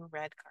a new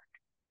red card.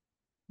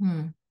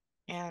 Mm-hmm.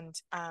 And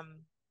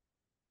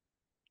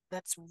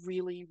that's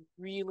really,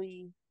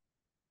 really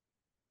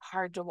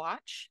hard to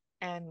watch.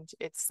 And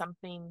it's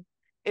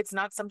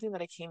not something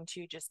that I came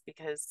to just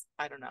because,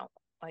 I don't know,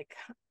 like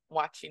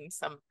watching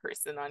some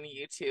person on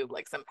YouTube,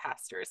 like some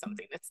pastor or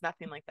something. It's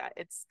nothing like that.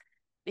 It's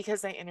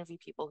because I interview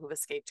people who've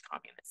escaped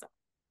communism.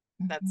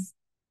 Mm-hmm. That's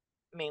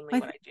mainly I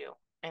what I do.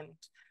 And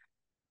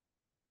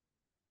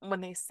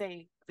when they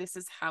say this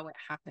is how it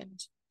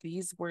happened,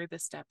 these were the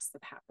steps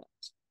that happened.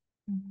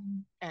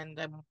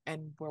 mm-hmm.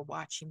 And we're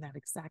watching that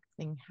exact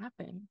thing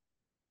happen.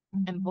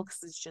 And Mm-hmm.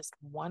 books is just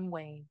one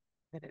way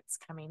that it's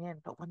coming in.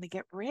 But when they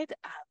get rid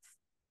of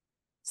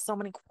so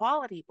many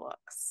quality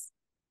books,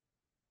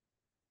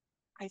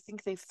 I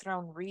think they've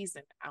thrown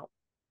reason out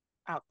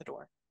the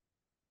door.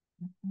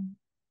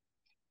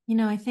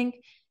 Mm-hmm. I think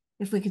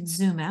if we could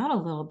zoom out a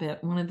little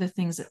bit, one of the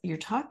things that you're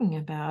talking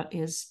about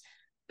is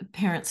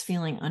parents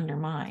feeling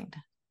undermined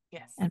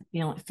Yes. and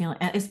feeling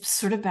and it's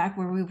sort of back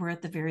where we were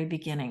at the very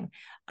beginning,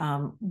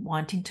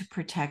 wanting to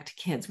protect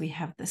kids. We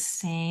have the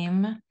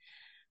same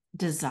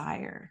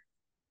desire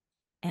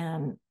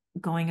and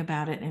going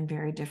about it in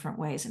very different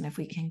ways. And if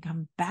we can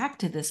come back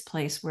to this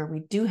place where we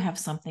do have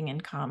something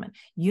in common,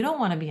 you don't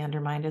want to be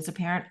undermined as a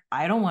parent.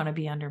 I don't want to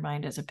be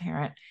undermined as a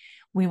parent.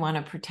 We want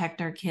to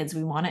protect our kids.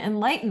 We want to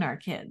enlighten our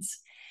kids.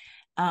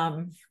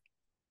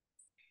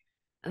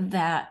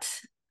 That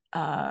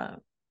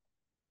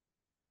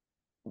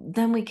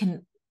then we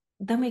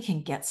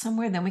can get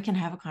somewhere. Then we can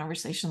have a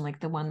conversation like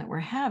the one that we're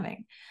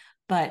having.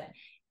 But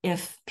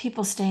if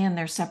people stay in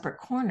their separate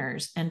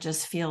corners and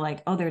just feel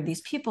like, oh, there are these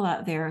people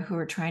out there who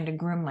are trying to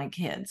groom my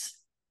kids,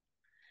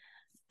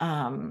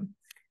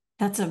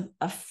 that's a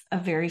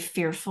very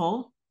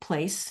fearful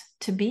place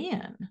to be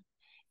in.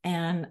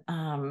 And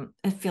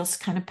it feels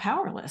kind of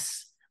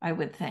powerless, I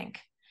would think.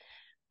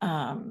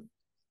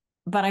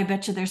 But I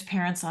bet you there's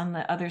parents on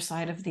the other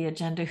side of the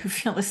agenda who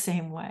feel the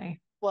same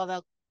way. Well,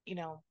 they'll,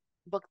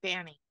 book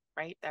banning,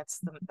 right? That's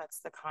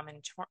the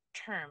common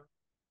term.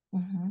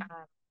 Mm-hmm.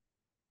 Um,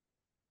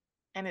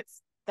 and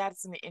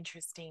that's an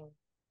interesting.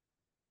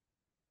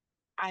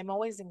 I'm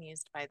always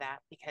amused by that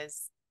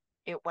because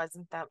it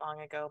wasn't that long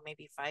ago,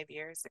 maybe 5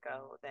 years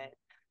ago, that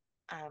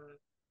um,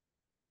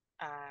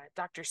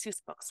 Dr.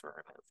 Seuss books were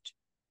removed.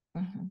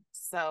 Mm-hmm.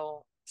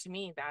 So to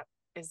me, that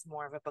is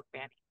more of a book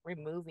banning,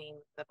 removing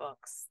the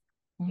books,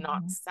 not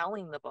Mm-hmm.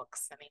 selling the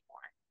books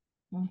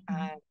anymore.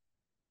 Mm-hmm.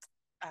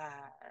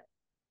 Uh,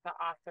 the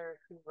author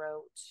who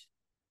wrote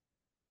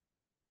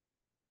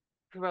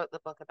the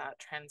book about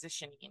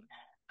transitioning,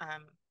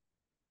 um,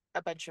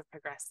 a bunch of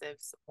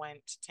progressives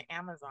went to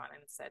Amazon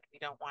and said, "We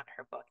don't want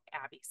her book,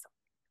 Abby,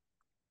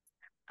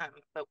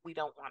 but we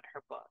don't want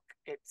her book.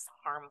 It's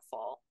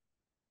harmful.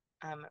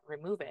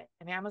 Remove it."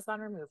 And Amazon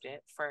removed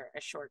it for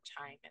a short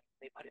time, and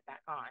they put it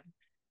back on.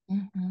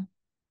 Mm-hmm.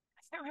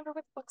 I can't remember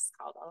what the book's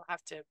called. I'll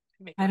have to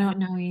make I a don't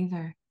know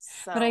either.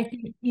 But I so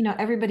think,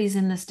 everybody's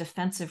in this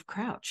defensive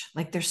crouch.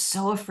 Like they're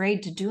so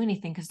afraid to do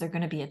anything because they're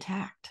going to be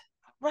attacked.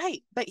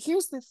 right. But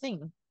here's the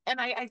thing, and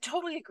I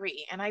totally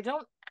agree. And I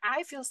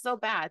feel so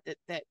bad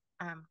that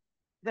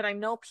I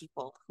know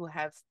people who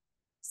have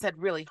said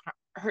really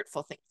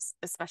hurtful things,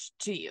 especially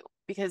to you,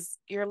 because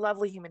you're a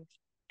lovely human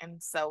being.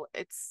 And so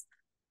it's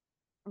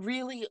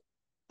really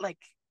like,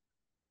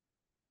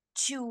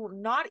 to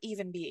not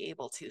even be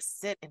able to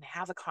sit and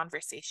have a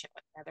conversation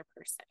with another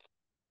person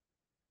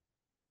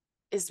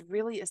is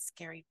really a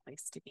scary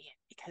place to be in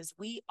because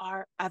we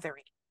are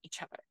othering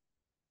each other,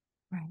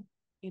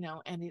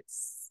 Right. and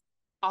it's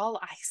all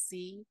I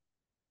see,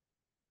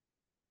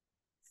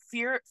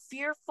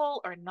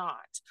 fearful or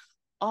not,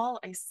 all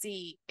I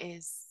see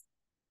is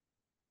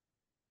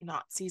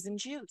Nazis and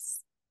Jews.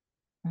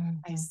 I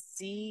Mm-hmm.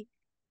 see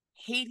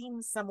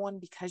hating someone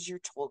because you're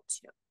told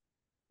to.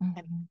 And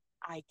Mm-hmm.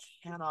 I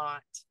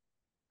cannot,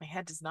 my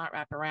head does not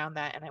wrap around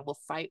that, and I will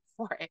fight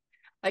for it.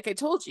 Like I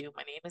told you,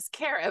 my name is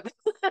Carob.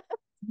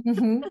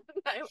 Mm-hmm.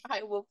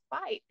 I will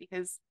fight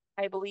because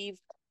I believe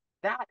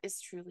that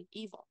is truly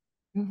evil.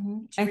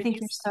 Mm-hmm. To I think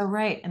you're reduce, so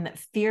right. And that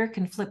fear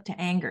can flip to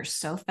anger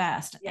so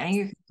fast. yes,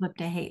 Anger can flip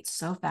to hate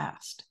so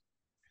fast.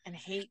 and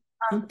hate.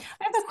 I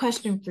have a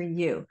question for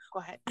you. Go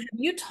ahead. Have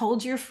you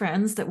told your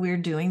friends that we're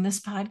doing this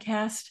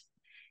podcast?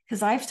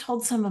 Because I've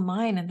told some of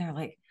mine and they're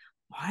like,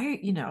 why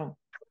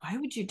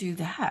would you do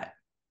that?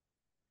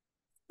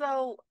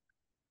 So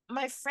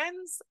my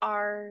friends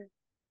are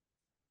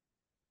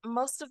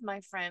most of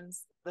my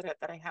friends that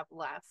I have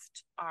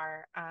left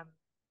are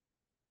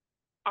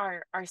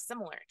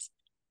similar,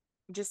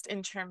 just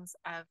in terms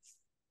of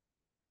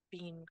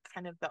being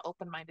kind of the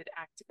open-minded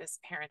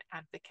activist, parent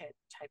advocate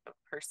type of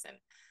person.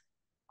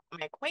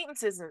 My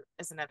acquaintances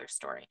is another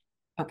story.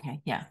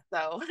 Okay. Yeah.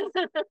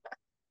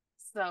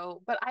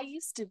 So, but I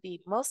used to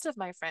be, most of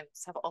my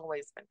friends have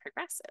always been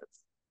progressive.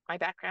 My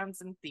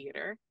background's in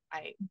theater.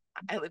 I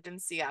lived in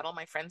Seattle.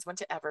 My friends went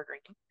to Evergreen.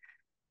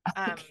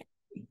 Um,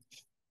 Okay.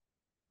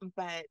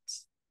 but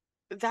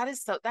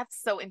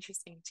that's so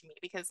interesting to me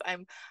because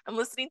I'm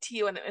listening to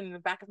you and in the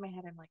back of my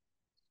head, I'm like,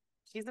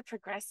 she's a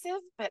progressive,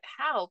 but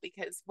how?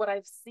 Because what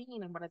I've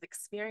seen and what I've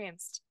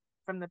experienced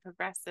from the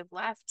progressive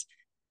left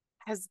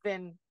has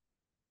been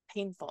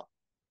painful.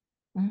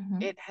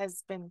 Mm-hmm. It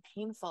has been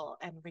painful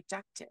and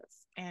reductive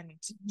and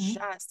Mm-hmm.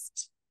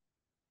 just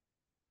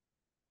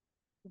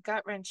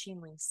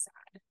gut-wrenchingly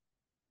sad.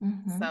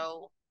 Mm-hmm.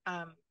 So,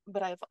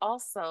 but I've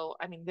also,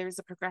 I mean, there's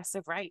a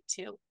progressive right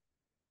too.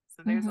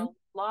 So there's Mm-hmm.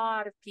 a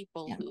lot of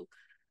people Yeah. who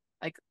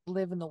like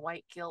live in the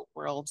white guilt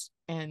world,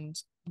 and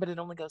but it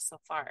only goes so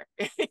far.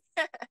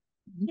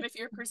 And if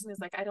your person is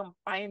like, I don't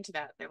buy into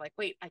that, they're like,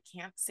 wait, I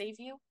can't save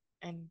you,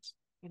 and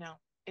you know,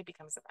 it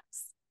becomes a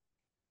mess.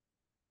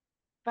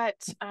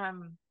 But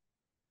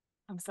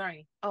I'm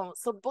sorry. Oh,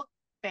 so book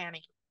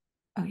banning.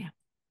 Oh yeah.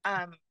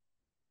 Um,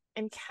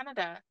 in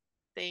Canada,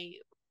 they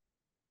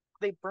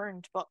they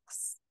burned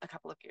books a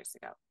couple of years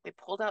ago. They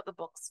pulled out the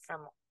books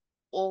from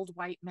old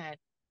white men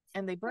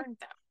and they burned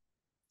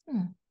them.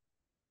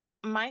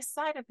 Mm-hmm. My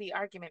side of the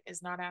argument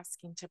is not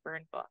asking to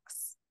burn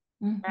books.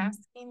 We're Mm-hmm.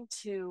 asking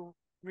to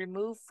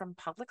remove from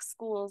public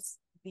schools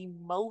the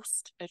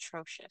most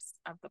atrocious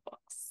of the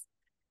books.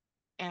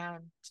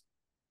 And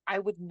I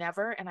would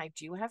never, and I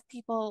do have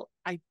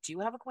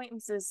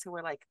acquaintances who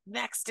are like,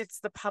 next, it's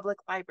the public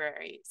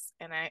libraries.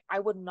 And I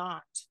would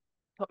not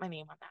put my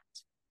name on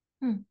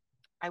that. Mm-hmm.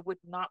 I would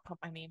not put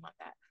my name on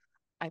that.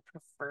 I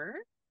prefer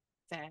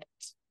that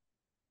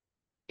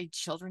a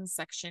children's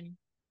section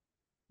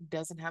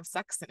doesn't have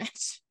sex in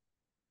it,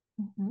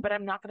 Mm-hmm. but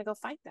I'm not going to go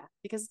fight that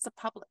because it's a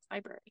public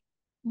library.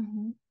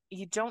 Mm-hmm.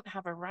 You don't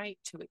have a right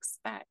to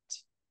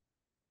expect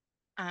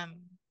um,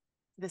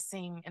 the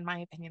same, in my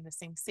opinion, the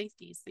same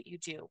safeties that you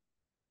do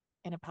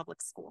in a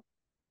public school.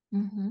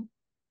 Mm-hmm.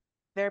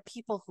 There are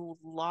people who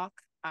lock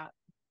up,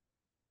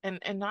 and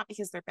not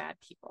because they're bad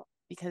people,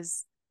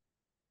 because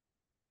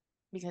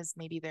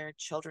maybe their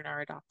children are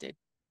adopted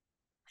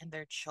and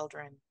their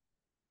children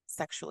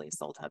sexually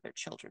assault other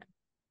children.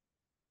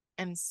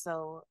 And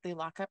so they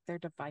lock up their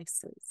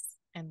devices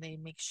and they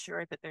make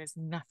sure that there's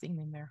nothing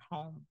in their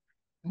home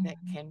that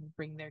Mm-hmm. can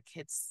bring their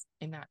kids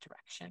in that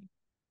direction.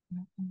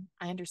 Mm-hmm.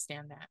 I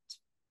understand that.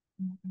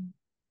 Mm-hmm.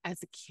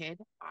 As a kid,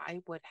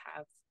 I would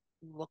have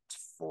looked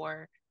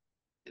for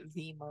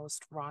the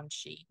most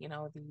raunchy,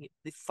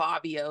 the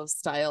Fabio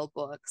style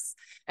books.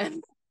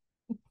 And,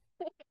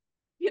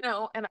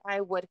 and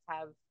I would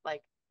have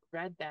like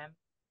read them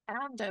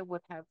and I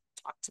would have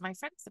talked to my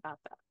friends about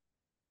them.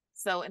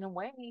 So in a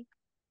way,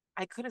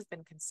 I could have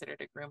been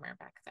considered a groomer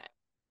back then.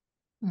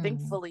 Mm-hmm.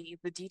 Thankfully,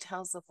 the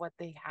details of what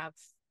they have,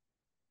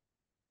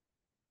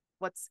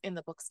 what's in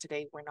the books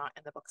today, were not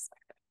in the books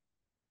back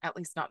then. At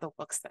least not the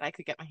books that I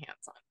could get my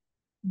hands on.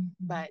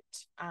 Mm-hmm. But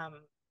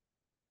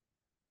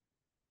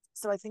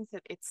so I think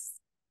that it's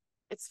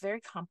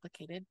very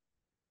complicated,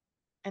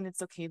 and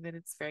it's okay that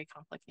it's very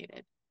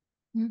complicated.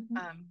 Mm-hmm.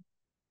 Um,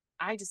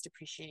 I just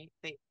appreciate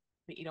that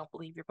you don't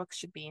believe your books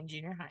should be in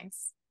junior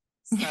highs.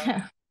 So,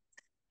 Yeah.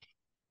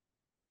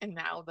 and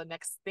now the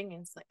next thing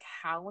is like,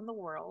 how in the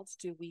world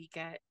do we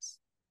get,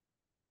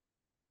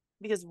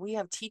 because we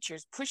have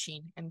teachers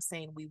pushing and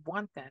saying we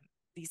want them,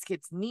 these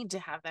kids need to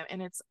have them,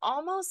 and it's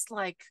almost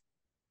like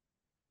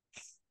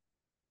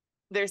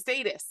they're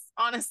sadists,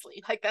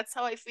 honestly. Like that's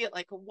how I feel.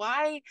 Like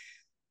why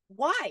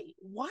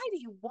do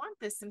you want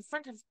this in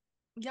front of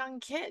young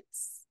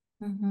kids?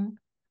 Mm-hmm.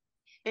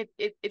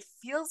 It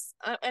feels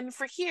and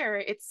for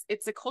here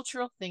it's a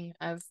cultural thing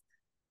of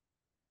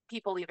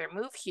people either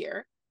move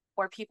here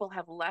or people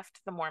have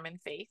left the Mormon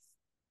faith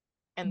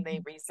and they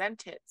Mm-hmm.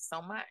 resent it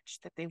so much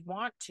that they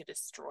want to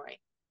destroy.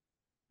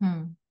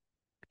 Mm-hmm.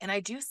 And I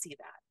do see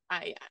that.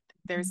 I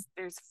there's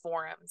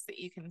forums that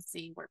you can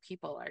see where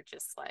people are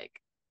just like,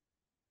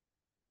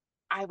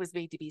 I was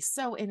made to be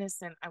so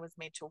innocent. I was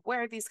made to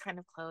wear these kind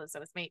of clothes. I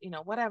was made,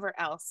 whatever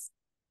else.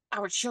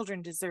 Our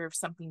children deserve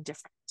something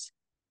different.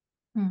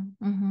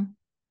 Mm-hmm.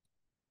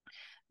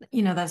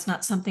 That's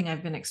not something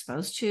I've been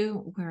exposed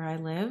to where I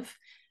live.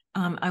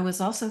 I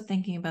was also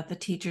thinking about the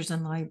teachers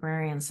and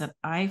librarians that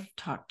I've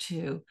talked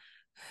to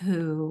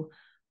who,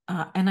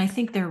 and I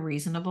think they're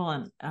reasonable,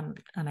 and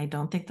I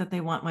don't think that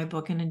they want my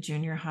book in a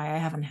junior high. I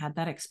haven't had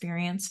that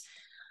experience,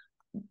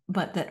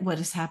 but that what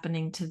is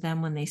happening to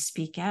them when they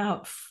speak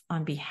out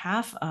on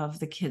behalf of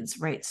the kids'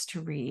 rights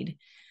to read,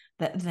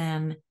 that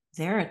then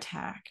they're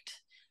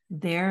attacked.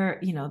 Their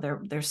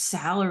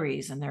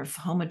salaries and their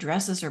home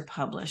addresses are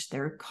published.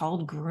 They're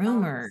called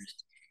groomers.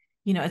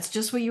 It's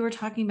just what you were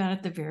talking about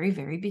at the very,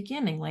 very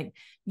beginning. Like,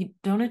 you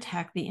don't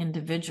attack the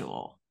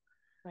individual.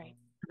 Right.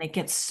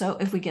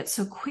 If we get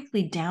so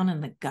quickly down in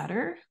the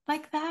gutter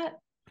like that,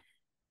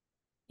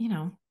 you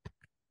know.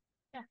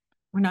 Yeah.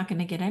 we're not going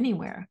to get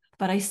anywhere.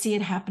 But I see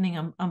it happening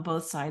on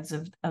both sides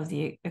of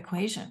the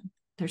equation.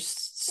 There's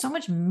so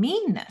much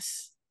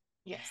meanness.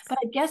 Yes. But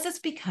I guess it's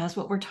because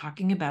what we're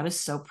talking about is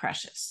so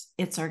precious.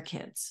 It's our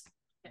kids.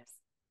 Yes.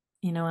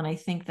 And I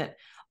think that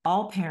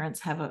all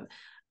parents have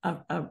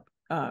a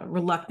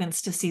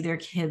reluctance to see their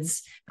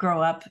kids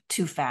grow up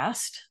too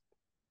fast.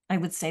 I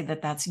would say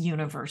that that's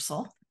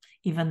universal,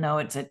 even though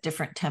it's at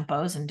different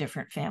tempos and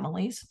different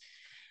families.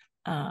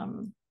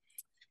 Again,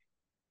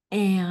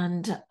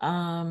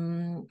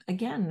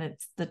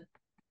 it's the.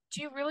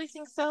 Do you really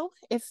think so?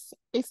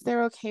 If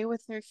they're okay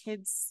with their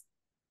kids,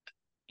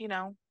 you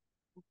know,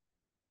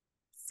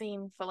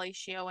 seeing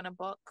fellatio in a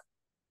book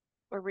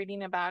or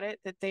reading about it,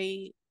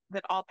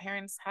 that all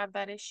parents have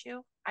that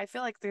issue? I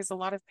feel like there's a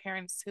lot of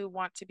parents who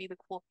want to be the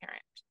cool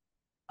parent.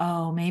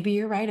 Oh, maybe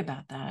you're right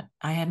about that.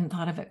 I hadn't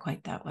thought of it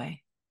quite that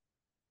way.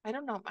 I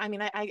don't know. I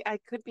mean, I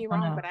could be Oh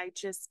wrong, no. but I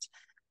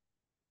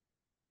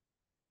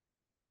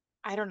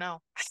don't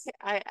know.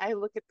 I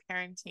look at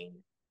parenting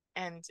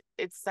and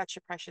it's such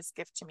a precious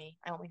gift to me.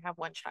 I only have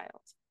one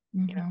child,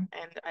 Mm-hmm.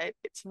 and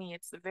to me,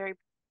 it's a very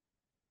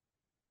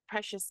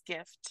precious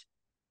gift.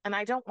 And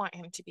I don't want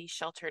him to be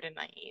sheltered and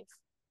naive,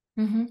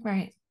 Mm-hmm.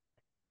 Right.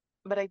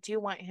 but I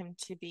want him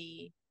to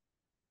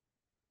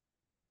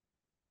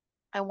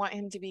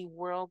be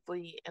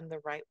worldly in the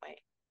right way.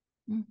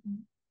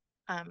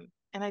 Mm-hmm.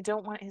 And I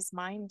don't want his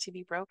mind to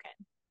be broken.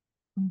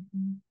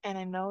 Mm-hmm. And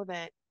I know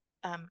that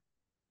um,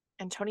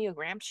 Antonio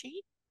Gramsci,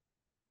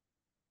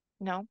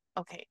 no,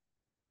 okay,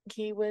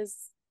 he was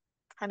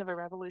kind of a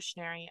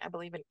revolutionary, I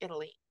believe, in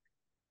Italy.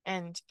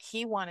 And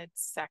he wanted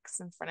sex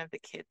in front of the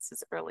kids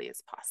as early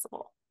as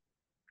possible.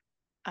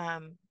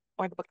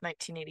 Or the book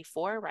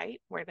 1984,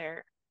 right? Where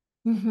they're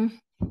Mm-hmm.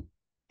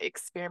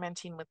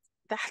 experimenting with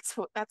that's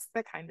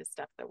the kind of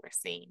stuff that we're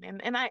seeing.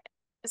 And I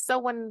so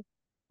when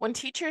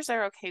teachers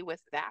are okay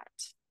with that,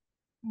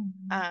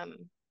 Mm-hmm. um,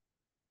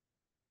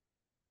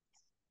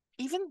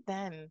 even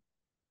then,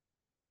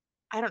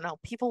 I don't know,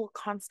 people will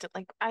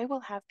constantly like I will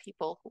have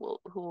people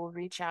who will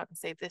reach out and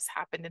say, this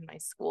happened in my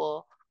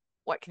school.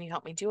 What can you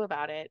help me do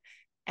about it?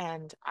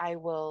 And I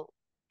will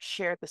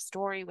share the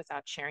story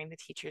without sharing the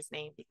teacher's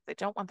name because I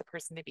don't want the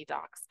person to be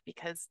doxxed.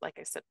 Because, like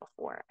I said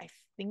before, I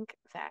think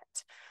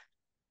that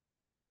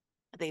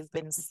they've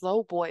been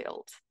slow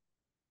boiled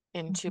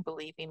into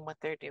believing what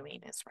they're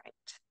doing is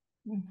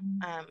Mm-hmm.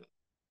 right.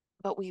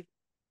 But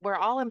we're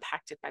all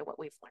impacted by what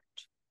we've learned,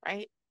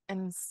 right?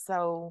 And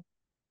so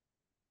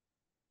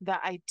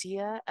the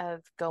idea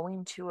of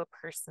going to a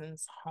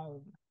person's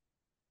home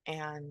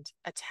and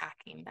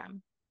attacking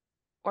them,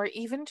 or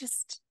even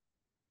just,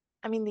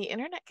 I mean, the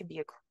internet can be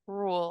a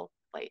cruel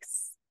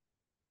place.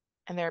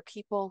 And there are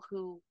people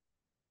who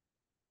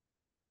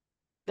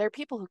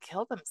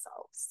kill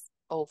themselves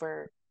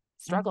over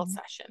struggle Mm-hmm.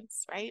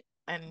 sessions, right?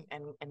 And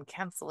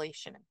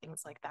cancellation and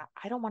things like that.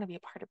 I don't want to be a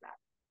part of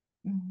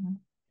that. Mm-hmm.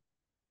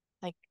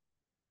 Like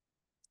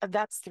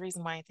that's the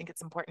reason why I think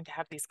it's important to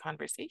have these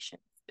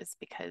conversations is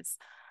because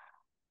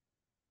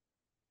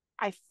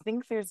I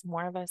think there's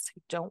more of us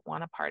who don't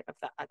want a part of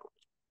the ugly.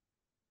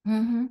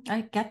 Mm-hmm.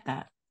 I get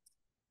that.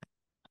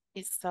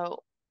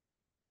 So,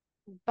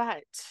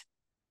 but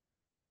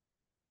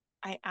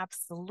I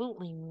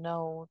absolutely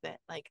know that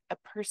like a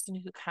person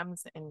who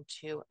comes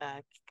into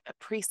a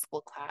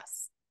preschool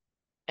class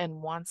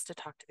and wants to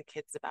talk to the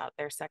kids about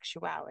their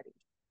sexuality,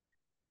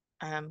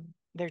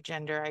 their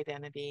gender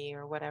identity,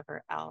 or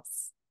whatever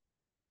else,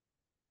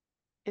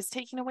 is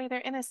taking away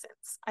their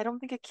innocence. I don't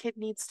think a kid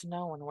needs to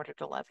know in order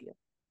to love you.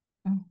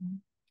 Mm-hmm.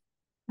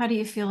 How do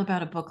you feel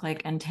about a book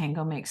like And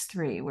Tango Makes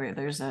Three, where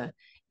there's do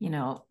you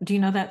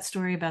know that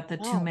story about the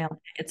two No.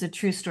 male, it's a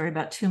true story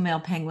about two male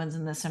penguins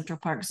in the Central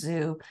Park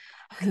Zoo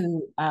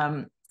who,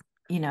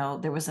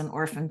 there was an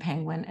orphan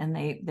penguin and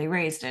they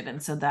raised it.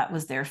 And so that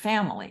was their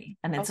family.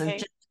 And it's Okay.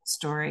 just a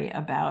story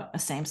about a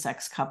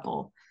same-sex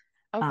couple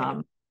Okay.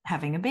 um,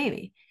 having a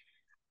baby.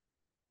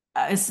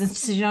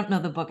 Since you don't know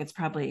the book, it's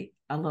probably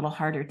a little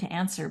harder to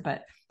answer,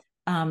 but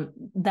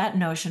that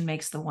notion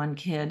makes the one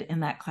kid in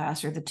that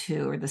class or the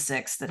two or the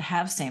six that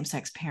have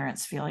same-sex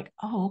parents feel like,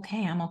 oh,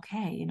 okay, I'm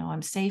okay,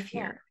 I'm safe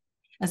Yeah. here,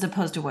 as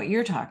opposed to what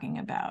you're talking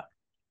about.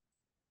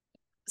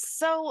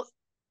 So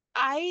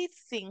I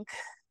think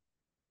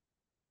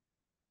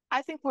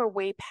I think we're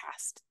way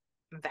past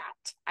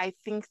that. I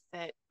think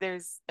that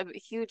there's a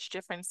huge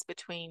difference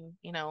between,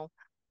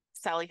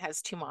 Sally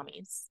has two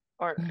mommies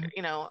or,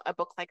 Mm-hmm. a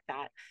book like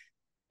that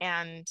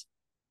and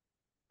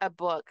a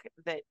book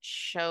that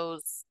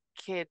shows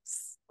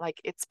kids like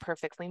it's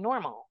perfectly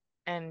normal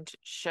and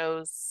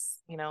shows,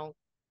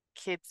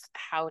 kids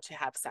how to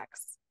have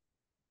sex.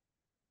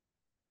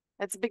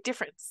 That's a big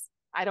difference.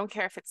 I don't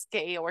care if it's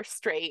gay or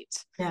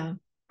straight. Yeah.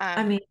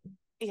 I Um, mean,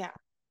 yeah.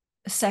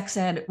 sex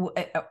ed,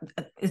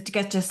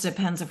 it just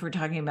depends if we're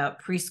talking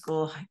about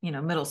preschool,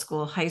 middle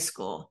school, high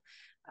school.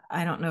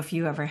 I don't know if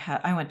you ever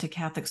had, I went to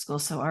Catholic school,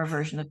 so our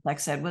version of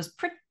sex ed was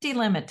pretty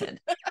limited.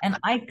 And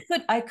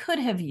I could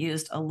have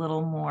used a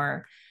little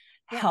more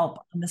Yeah. help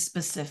on the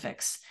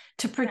specifics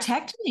to Yeah.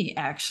 protect me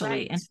actually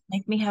Right. and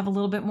make me have a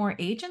little bit more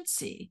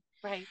agency.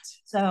 Right.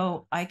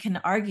 So I can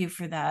argue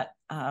for that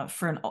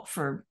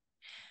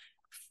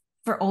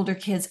for older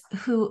kids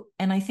who,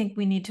 and I think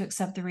we need to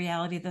accept the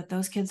reality that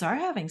those kids are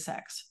having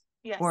sex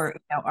Yes. or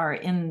are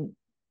in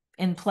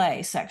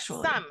play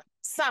sexually.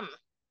 Some.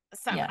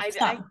 Yeah, I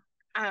some.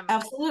 um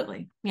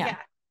Absolutely. Yeah. yeah,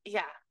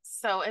 yeah.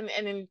 So and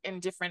in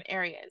different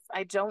areas.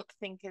 I don't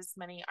think as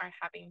many are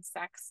having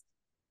sex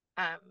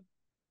um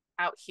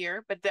out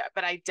here, but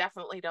I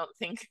definitely don't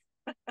think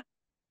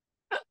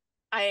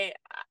I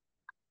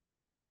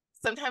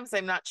sometimes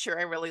I'm not sure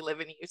I really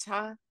live in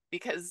Utah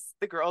because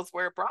the girls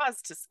wear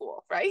bras to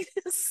school, right?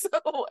 So,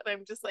 and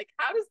I'm just like,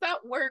 how does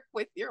that work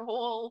with your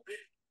whole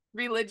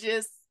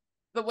religious,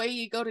 the way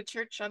you go to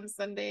church on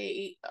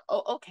Sunday?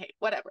 Oh, okay,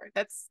 whatever.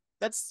 That's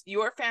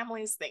your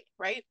family's thing,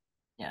 right?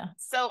 Yeah.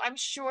 So I'm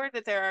sure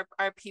that there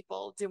are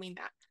people doing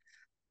that.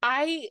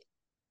 I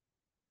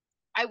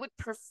I would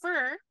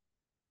prefer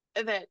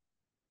that,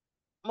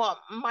 well,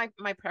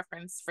 my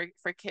preference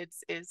for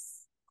kids is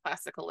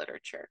classical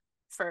literature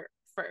for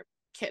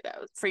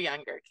kiddos, for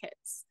younger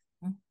kids.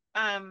 Mm-hmm.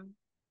 Um,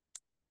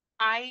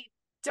 I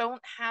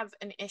don't have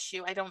an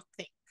issue, I don't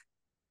think.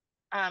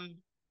 Um,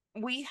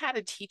 we had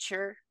a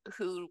teacher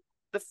who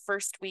the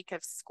first week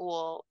of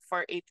school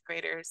for eighth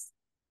graders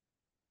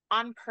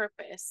on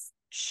purpose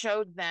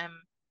showed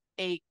them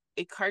a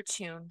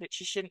cartoon that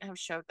she shouldn't have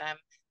showed them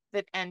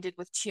that ended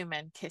with two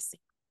men kissing.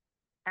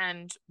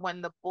 And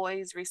when the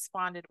boys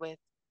responded with,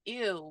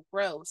 ew,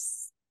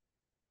 gross,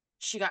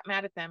 she got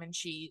mad at them and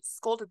she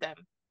scolded them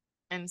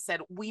and said,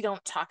 we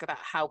don't talk about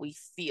how we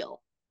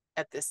feel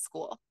at this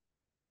school.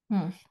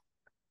 Hmm.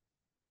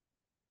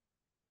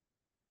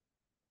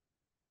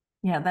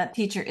 Yeah, that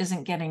teacher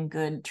isn't getting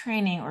good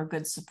training or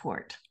good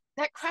support.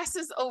 That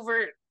crosses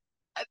over,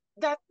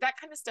 that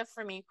kind of stuff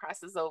for me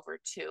crosses over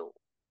to,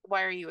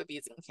 why are you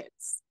abusing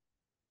kids?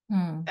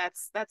 Hmm.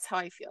 That's how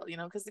I feel,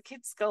 because the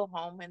kids go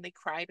home and they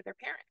cry to their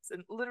parents,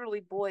 and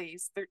literally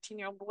boys,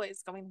 13-year-old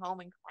boys going home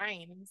and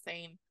crying and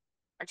saying,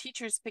 our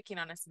teacher's picking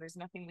on us and there's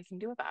nothing we can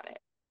do about it.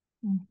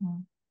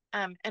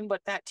 Mm-hmm. And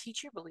what that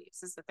teacher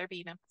believes is that they're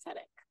being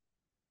empathetic.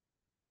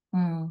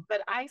 Mm.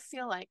 But I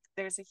feel like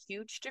there's a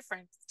huge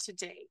difference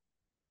today.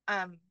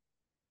 Um,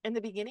 in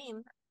the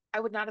beginning, I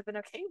would not have been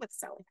okay with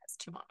Sally has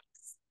two moms,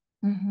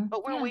 Mm-hmm.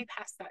 but we're Yeah. way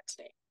past that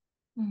today.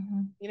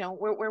 Mm-hmm.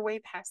 We're way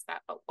past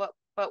that,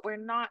 but we're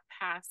not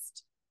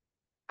past.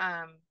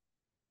 Um,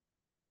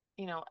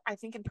 I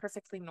think in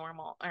perfectly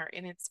normal, or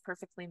in It's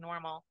Perfectly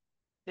Normal,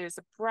 there's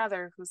a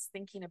brother who's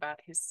thinking about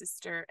his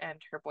sister and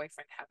her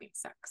boyfriend having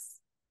sex,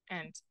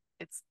 and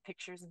it's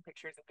pictures and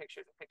pictures and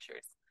pictures and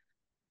pictures.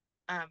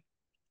 Um,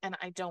 and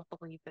I don't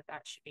believe that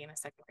that should be in a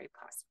second grade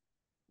class.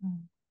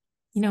 Mm.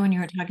 So, When you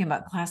were talking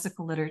about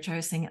classical literature, I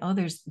was thinking, oh,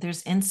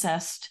 there's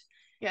incest,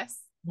 yes.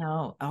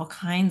 all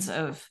kinds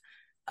of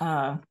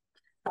uh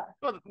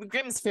Well,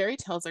 Grimm's fairy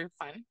tales are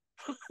fun.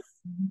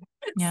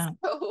 yeah.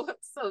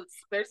 So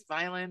there's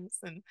violence,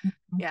 and Mhm.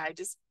 yeah, I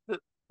just the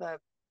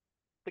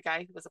the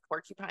guy who was a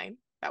porcupine.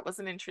 That was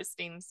an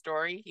interesting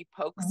story. He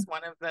pokes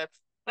one of the.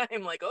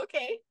 I'm like,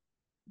 okay,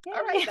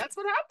 all right, Yay. that's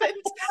what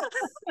happened.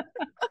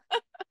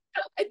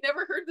 I'd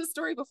never heard the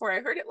story before. I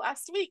heard it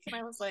last week, and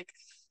I was like,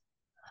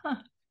 Huh.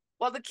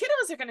 well, the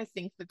kiddos are going to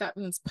think that that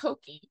means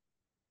poking.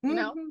 You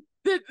know,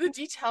 Mm-hmm. the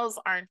details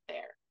aren't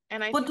there,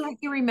 and I Well, think don't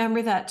you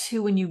remember that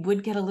too when you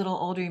would get a little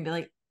older and be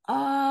like,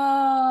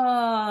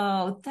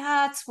 oh,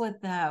 that's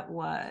what that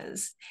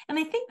was. And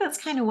I think that's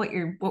kind of what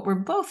we're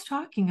both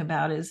talking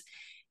about is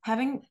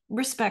having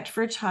respect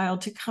for a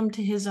child to come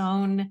to his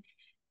own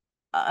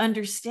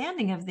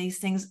understanding of these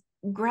things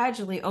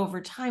gradually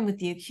over time with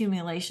the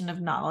accumulation of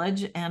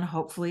knowledge and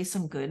hopefully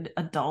some good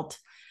adult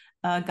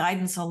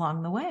guidance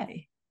along the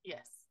way.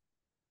 yes,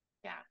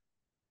 yeah,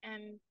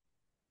 and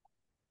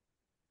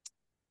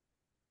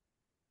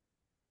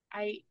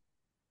I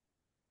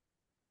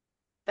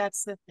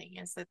that's the thing,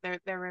 is that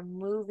they're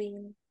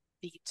removing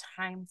the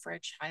time for a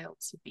child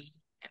to be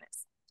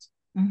innocent.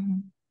 Mm-hmm.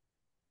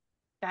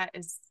 That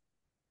is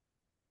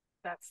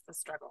that's the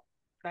struggle.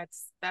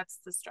 That's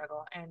the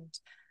struggle. And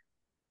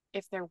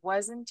if there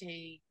wasn't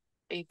a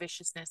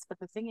viciousness, but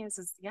the thing is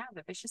yeah,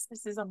 the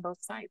viciousness is on both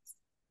sides.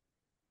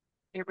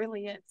 It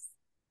really is.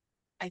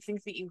 I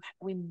think that you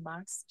we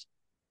must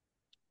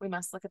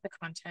look at the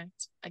content.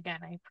 Again,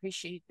 I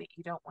appreciate that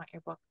you don't want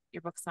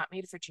your book's not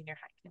made for junior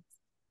high kids,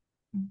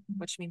 Mm-hmm.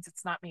 which means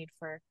it's not made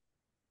for,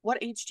 what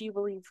age do you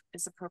believe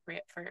is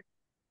appropriate for?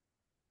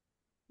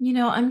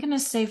 I'm going to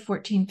say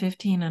 14,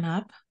 15 and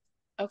up,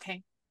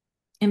 Okay.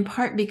 in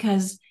part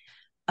because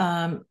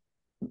um,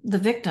 the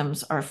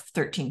victims are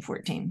 13,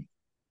 14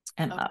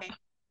 and up. Okay.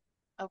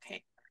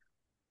 Okay.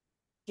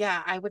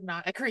 Yeah, I would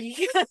not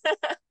agree.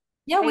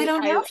 Yeah, we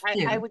don't have I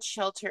to. would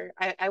shelter.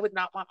 I would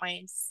not want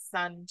my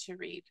son to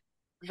read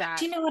Do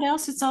that you know what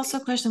else? It's also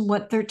a question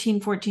what 13,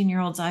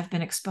 14-year-olds I've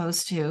been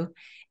exposed to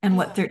and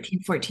what Yeah.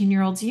 13,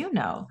 14-year-olds You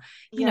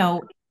Yeah.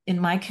 know, in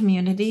my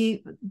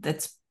community,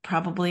 that's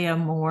probably a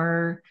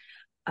more,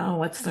 oh,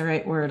 what's the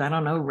right word? I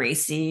don't know,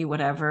 racy,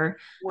 whatever.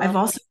 I've Worldly.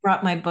 also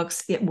brought my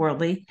books, Get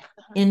Worldly,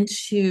 Uh-huh.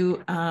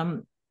 into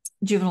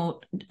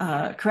juvenile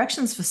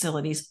corrections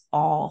facilities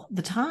all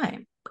the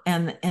time.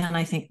 And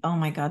I think, oh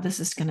my God, this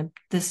is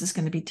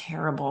gonna be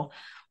terrible.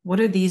 What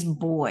are these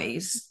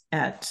boys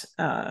at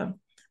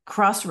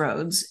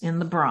Crossroads in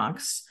the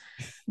Bronx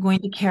going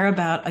to care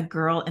about a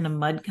girl in a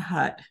mud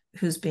hut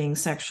who's being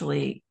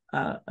sexually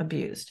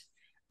abused?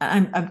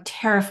 I'm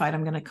terrified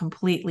I'm going to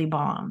completely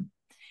bomb.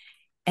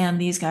 And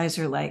these guys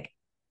are like,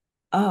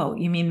 oh,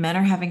 you mean men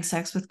are having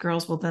sex with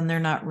girls? Well, then they're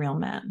not real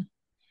men.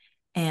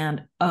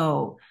 And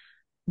oh,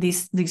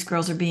 these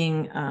girls are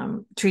being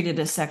treated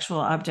as sexual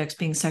objects,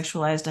 being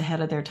sexualized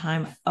ahead of their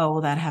time. Oh,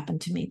 well, that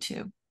happened to me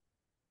too.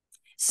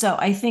 So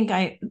I think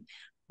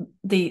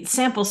the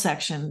sample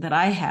section that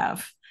I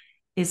have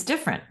is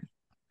different.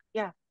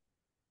 Yeah.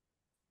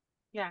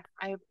 Yeah.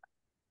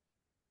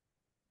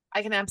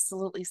 I can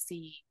absolutely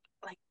see,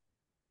 like,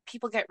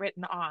 people get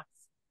written off,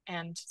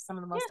 and some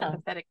of the most Yeah,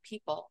 empathetic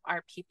people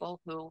are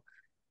people who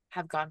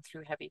have gone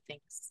through heavy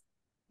things.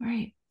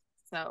 right.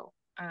 So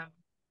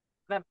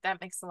that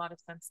makes a lot of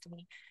sense to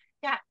me.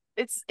 Yeah,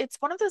 it's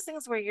one of those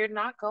things where you're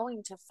not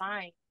going to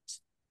find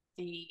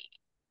the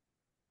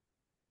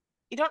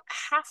you don't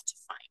have to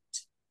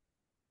find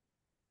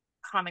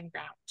common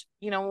ground.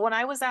 When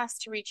I was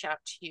asked to reach out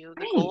to you,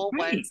 the Right, goal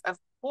right. was, of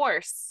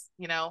course,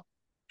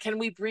 can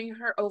we bring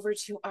her over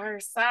to our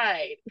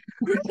side?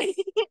 Right?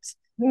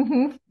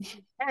 Mm-hmm.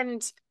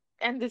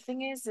 And the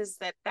thing is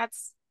that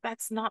that's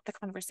not the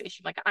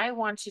conversation. Like, I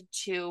want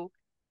to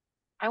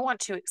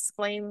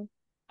explain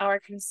our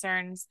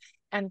concerns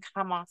and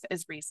come off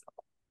as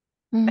reasonable.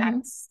 Mm-hmm.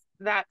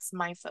 That's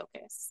my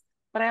focus.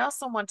 But I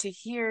also want to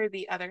hear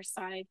the other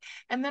side,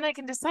 and then I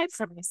can decide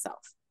for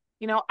myself.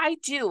 I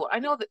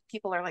know that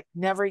people are like,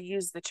 never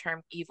use the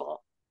term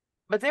evil,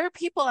 but there are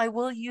people I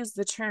will use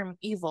the term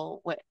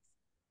evil with.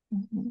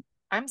 Mm-hmm.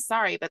 I'm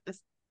sorry, but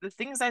the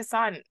things I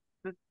saw, and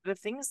the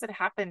things that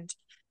happened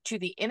to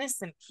the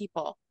innocent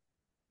people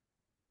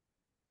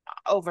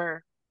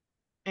over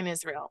in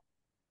Israel,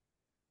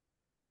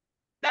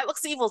 that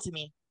looks evil to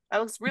me. That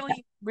looks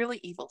really,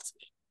 really evil to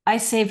I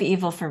save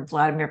evil for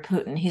Vladimir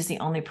Putin. He's the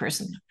only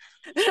person.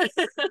 me.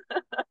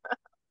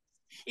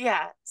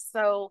 Yeah.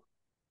 So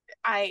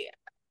I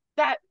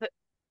that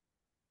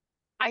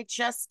I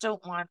just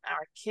don't want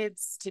our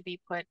kids to be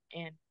put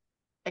in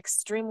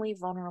extremely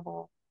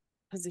vulnerable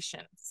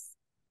positions.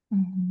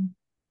 Mm-hmm.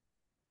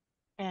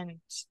 And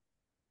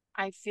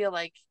I feel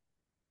like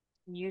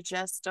you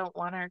just don't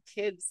want our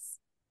kids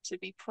to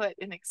be put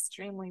in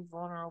extremely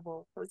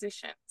vulnerable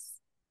positions.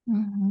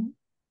 Mm-hmm.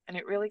 And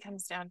it really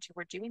comes down to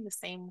We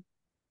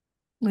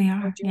we're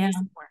are, doing yeah. the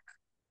same work.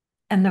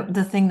 And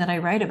the thing that I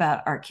write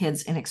about are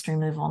kids in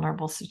extremely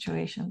vulnerable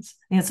situations.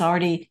 And it's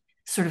already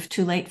sort of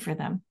too late for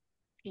them.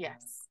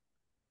 Yes.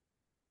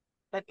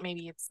 But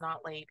maybe it's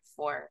not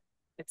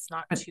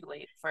But too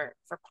late for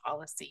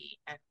policy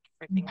and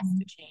for things mm-hmm.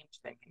 to change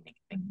that can make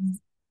Mm-hmm. things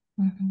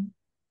Mm-hmm.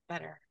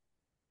 better.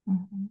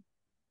 Mm-hmm.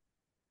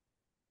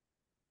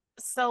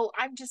 So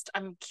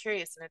I'm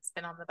curious, and it's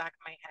been on the back of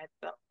my head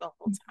the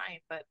whole time,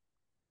 but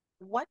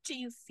what do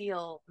you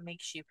feel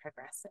makes you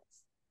progressive?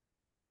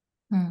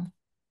 Mm-hmm.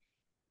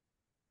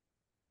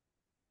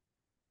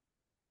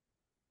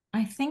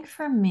 I think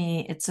for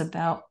me, it's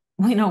about,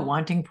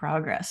 wanting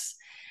progress.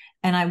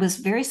 And I was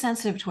very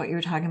sensitive to what you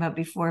were talking about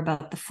before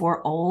about the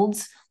four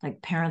olds,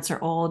 like parents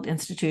are old,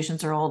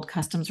 institutions are old,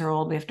 customs are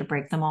old. We have to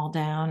break them all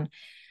down.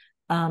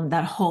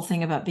 That whole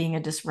thing about being a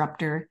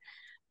disruptor.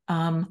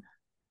 Um,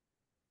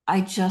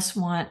 I just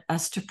want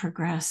us to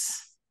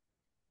progress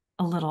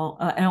a little.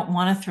 I don't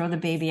want to throw the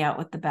baby out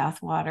with the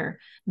bathwater.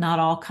 Not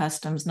all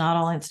customs, not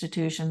all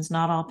institutions,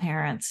 not all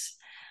parents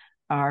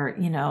are,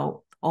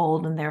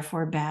 old and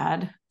therefore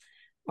bad,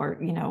 or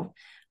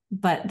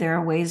but there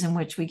are ways in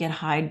which we get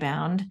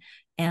hidebound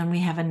and we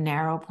have a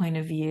narrow point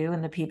of view,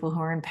 and the people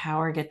who are in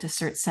power get to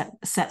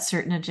set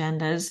certain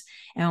agendas,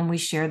 and when we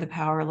share the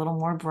power a little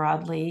more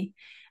broadly,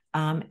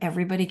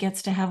 everybody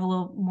gets to have a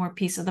little more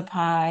piece of the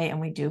pie, and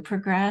we do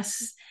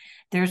progress.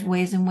 There's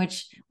ways in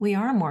which we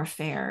are more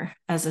fair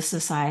as a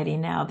society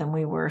now than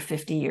we were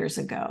 50 years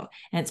ago.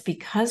 And it's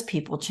because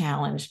people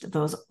challenged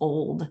those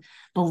old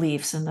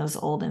beliefs and those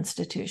old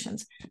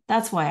institutions.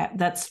 That's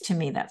to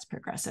me, that's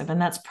progressive.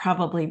 And that's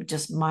probably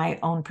just my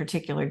own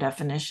particular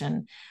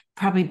definition.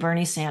 Probably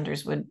Bernie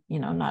Sanders would,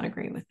 not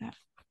agree with that.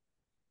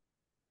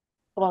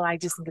 Well, I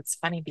just think it's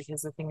funny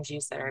because the things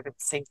you said are the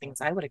same things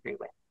I would agree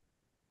with.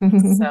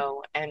 Mm-hmm.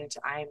 So, and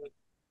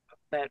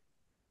the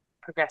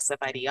progressive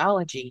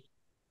ideology,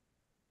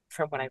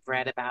 from what I've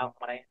read about,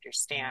 what I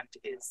understand,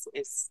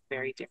 is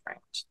very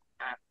different.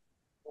 Um,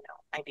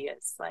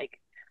 Ideas like,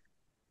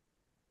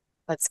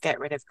 let's get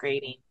rid of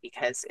grading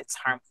because it's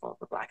harmful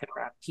to Black and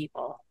brown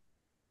people.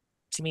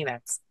 To me,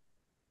 that's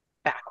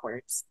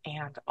backwards,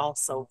 and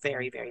also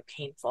very, very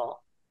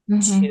painful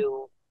Mm-hmm.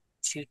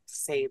 to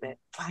say that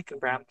Black and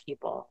brown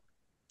people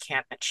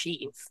can't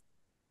achieve.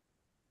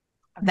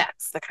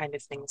 That's the kind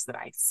of things that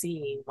I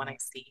see when I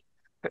see,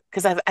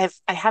 because I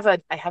have a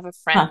friend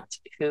Huh.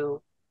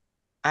 who,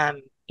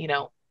 um you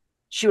know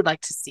she would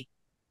like to see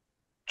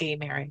gay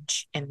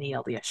marriage in the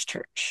LDS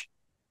church.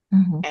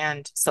 Mhm.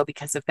 And so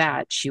because of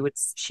that, she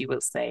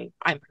will say,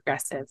 I'm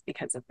progressive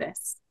because of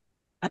this.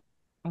 But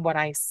what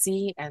I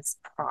see as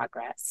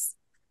progress,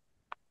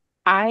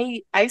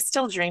 I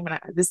still dream, and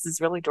this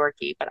is really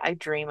dorky, but I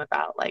dream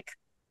about like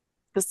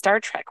the Star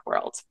Trek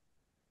world.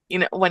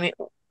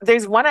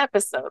 There's one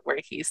episode where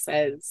he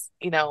says,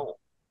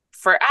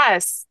 for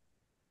us,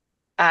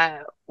 uh,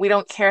 we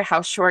don't care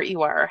how short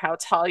you are or how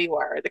tall you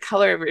are, or the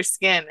color of your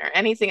skin or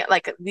anything.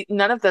 Like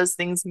none of those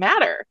things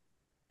matter.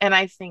 And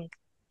I think,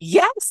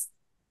 yes,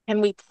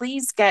 can we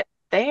please get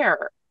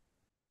there?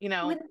 You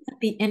know, Wouldn't that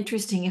be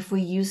interesting if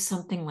we use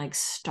something like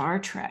Star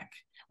Trek,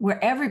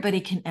 where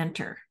everybody can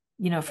enter,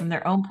 from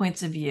their own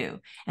points of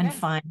view and yes,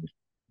 find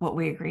what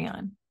we agree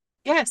on?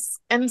 yes.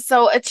 And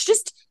so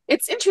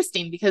it's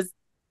interesting because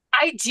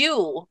I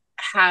do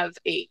have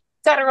a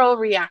guttural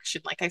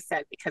reaction, like I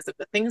said, because of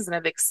the things that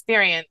I've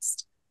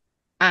experienced.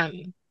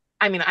 Um,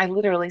 I mean, I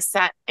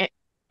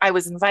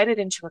was invited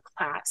into a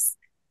class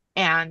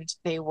and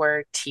they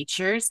were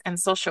teachers and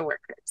social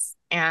workers,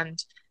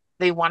 and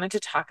they wanted to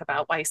talk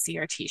about why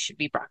CRT should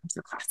be brought into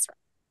the classroom.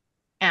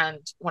 And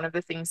one of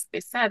the things they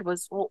said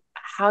was, well,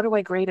 how do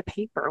I grade a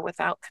paper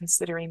without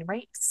considering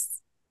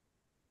race?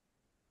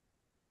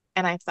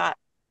 And I thought,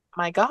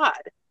 my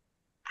God,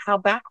 how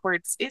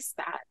backwards is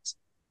that?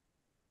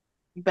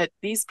 But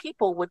these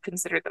people would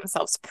consider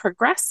themselves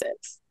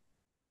progressive.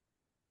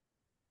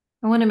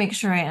 I want to make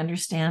sure I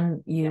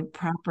understand Yeah, you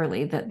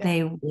properly, that yeah,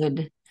 they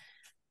would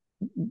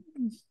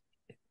yeah.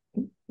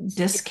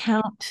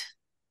 discount.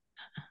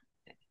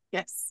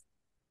 Yes.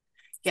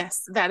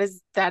 Yes, that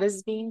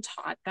is being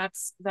taught.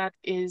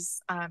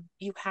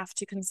 You have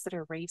to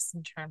consider race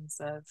in terms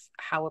of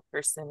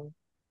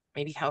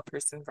maybe how a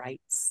person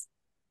writes.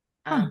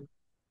 Huh. Um,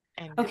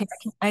 and Okay,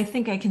 it's I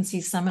think I can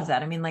see some of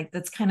that. I mean, like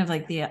that's kind of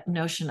like the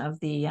notion of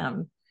the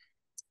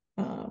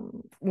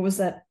what was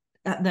that?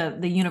 The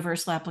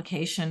universal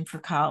application for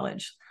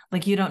college.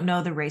 Like you don't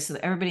know the race of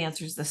everybody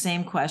answers the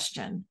same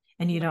question,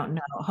 and you right. don't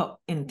know.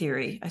 In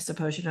theory, I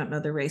suppose you don't know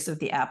the race of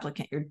the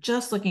applicant. You're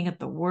just looking at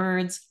the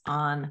words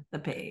on the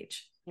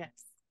page, Yes.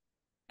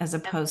 as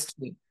And opposed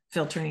to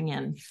filtering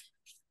in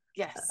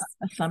yes.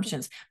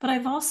 assumptions. But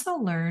I've also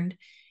learned,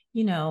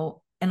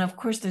 and of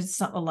course,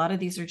 a lot of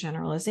these are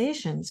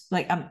generalizations.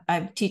 Like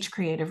I teach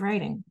creative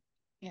writing.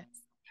 Yes.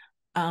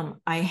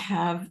 I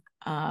have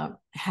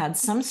had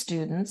some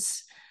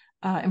students,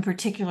 in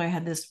particular, I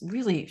had this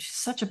really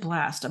such a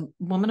blast, a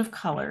woman of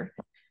color.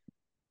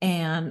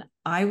 And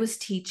I was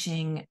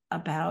teaching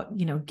about,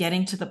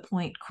 getting to the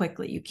point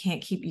quickly. You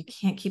can't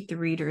keep the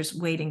readers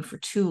waiting for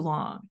too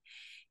long.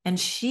 And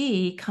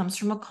she comes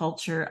from a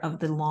culture of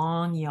the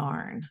long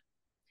yarn.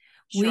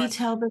 We Sure.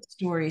 tell the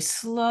story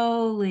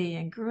slowly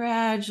and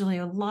gradually,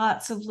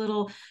 lots of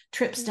little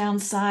trips down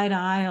side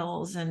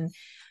aisles, and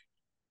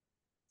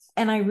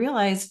I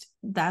realized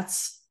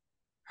that's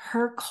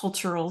her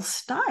cultural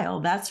style.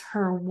 That's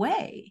her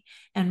way.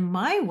 And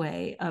my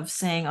way of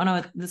saying, oh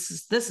no, this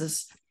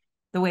is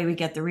the way we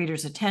get the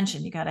reader's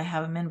attention. You got to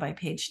have them in by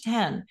page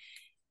 10.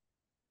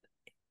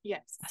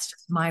 Yes. That's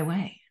just my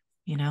way.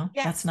 That's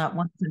Yes. not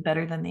one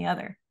better than the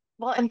other.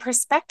 Well, and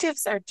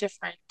perspectives are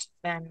different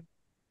than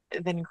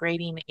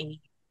grading a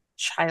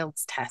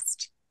child's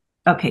test.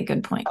 Okay,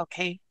 good point.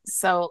 Okay.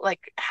 So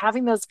like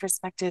having those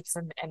perspectives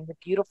and the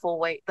beautiful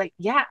way, like,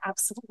 yeah,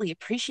 absolutely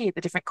appreciate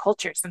the different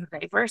cultures and the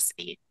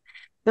diversity.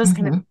 Those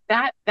kind of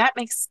Mm-hmm. that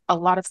makes a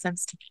lot of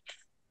sense to me.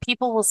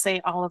 People will say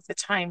all of the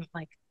time,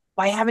 like,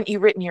 why haven't you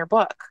written your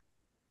book?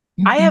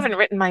 I Mm-hmm. haven't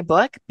written my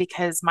book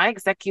because my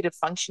executive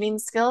functioning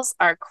skills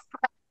are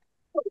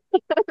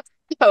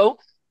so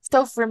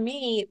so for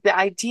me, the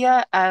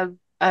idea of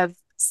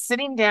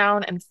sitting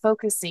down and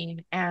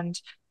focusing and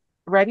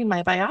writing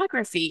my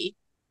biography,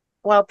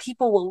 while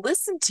people will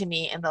listen to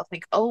me and they'll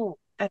think, oh,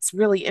 that's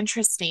really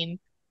interesting.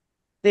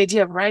 The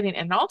idea of writing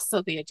and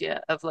also the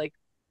idea of like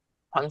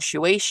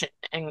punctuation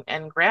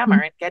and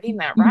grammar and getting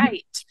that Mm-hmm.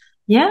 right.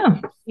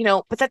 Yeah.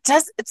 But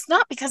it's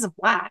not because of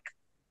black.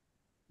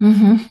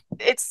 Mm-hmm.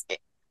 It's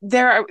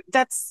there are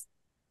that's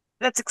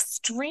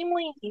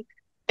extremely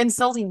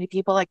insulting to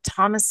people like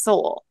Thomas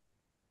Sowell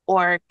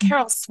or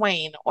Carol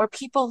Swain or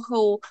people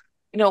who,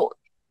 you know,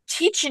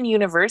 teach in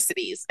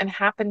universities and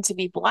happen to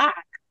be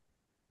black,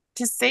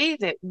 to say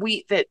that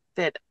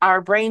that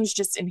our brains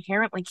just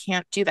inherently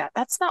can't do that.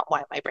 That's not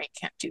why my brain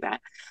can't do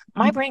that.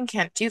 My brain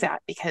can't do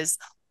that because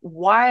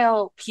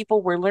while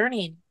people were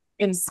learning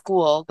in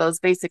school those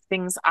basic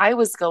things, I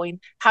was going,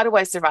 how do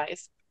I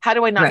survive? How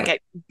do I not Right.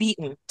 get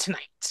beaten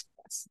tonight?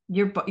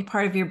 Your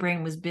part of your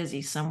brain was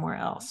busy somewhere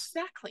else.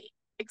 Exactly.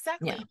 Yeah.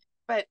 Exactly.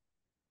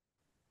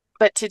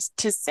 But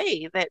to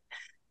say that,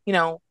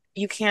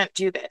 you can't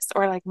do this,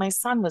 or like my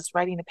son was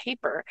writing a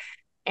paper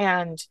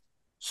and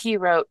he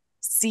wrote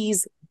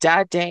seize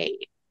da day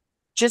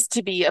just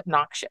to be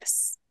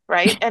obnoxious,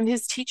 right? And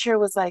his teacher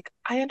was like,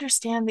 I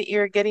understand that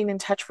you're getting in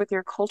touch with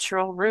your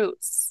cultural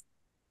roots.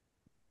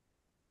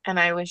 And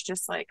I was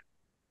just like,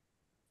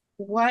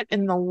 what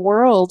in the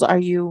world are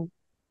you?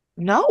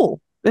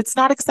 No, it's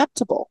not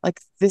acceptable. Like,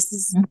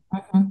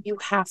 Mhm. you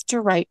have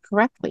to write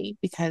correctly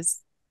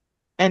because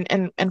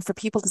And for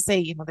people to say,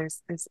 you know,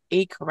 there's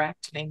a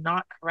correct and a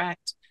not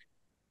correct,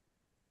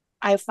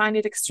 I find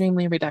it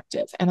extremely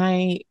reductive. And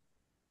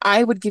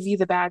I would give you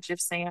the badge of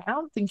saying, I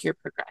don't think you're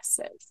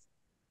progressive.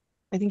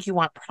 I think you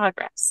want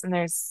progress. And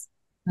there's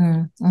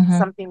Mm-hmm.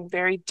 something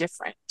very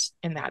different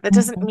in that. That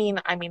doesn't Mm-hmm. mean,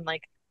 I mean,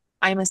 like,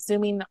 I'm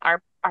assuming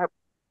our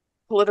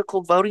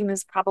political voting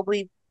is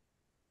probably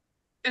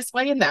this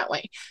way and that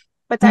way.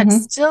 But that Mm-hmm.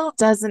 still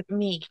doesn't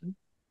mean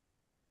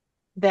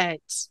that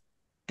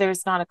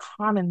there's not a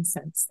common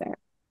sense there.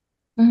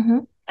 Mm-hmm.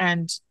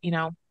 And, you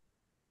know,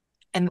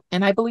 and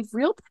I believe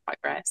real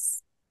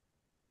progress,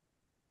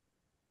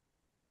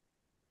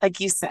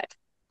 like you said,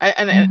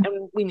 and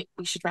Mm-hmm.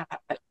 we should wrap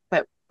up,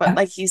 but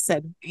like you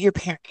said, you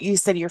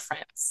said your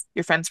friends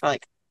were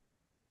like,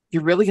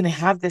 you're really going to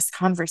have this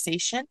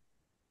conversation?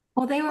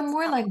 Well, they were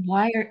more like,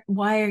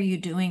 why are you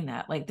doing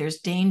that? Like there's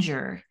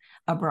danger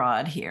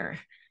abroad here.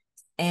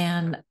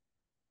 And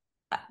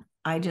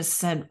I just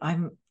said,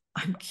 I'm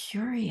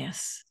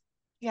curious.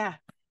 Yeah.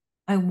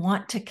 I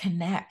want to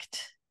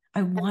connect.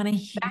 I And want to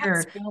that's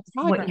hear real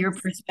what your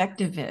progress.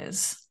 perspective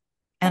is.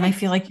 And I Right.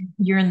 feel like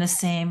you're in the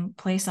same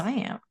place I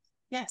am in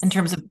Yes.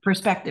 terms of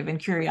perspective and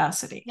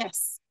curiosity.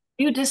 Yes.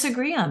 You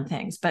disagree on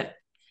things, but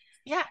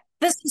Yeah.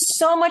 this is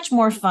so much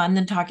more fun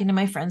than talking to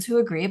my friends who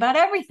agree about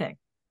everything.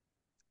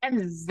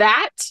 And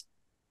that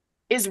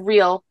is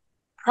real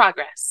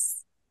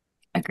progress.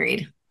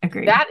 Agreed.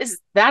 Agreed. That is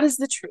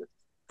the truth.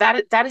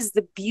 That is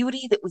the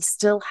beauty that we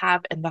still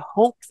have and the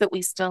hope that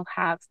we still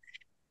have.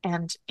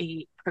 And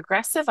a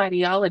progressive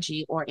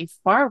ideology or a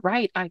far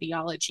right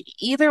ideology,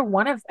 either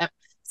one of them,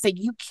 say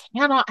you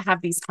cannot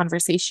have these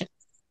conversations.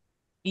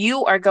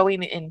 You are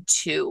going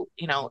into,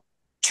 you know,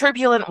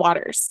 turbulent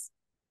waters.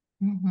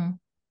 Mm-hmm.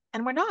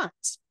 And we're not.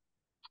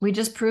 We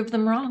just proved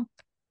them wrong.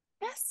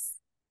 Yes.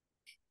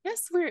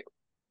 Yes, we're,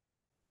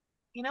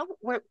 you know,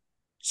 we're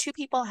two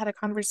people had a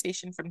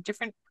conversation from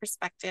different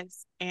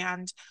perspectives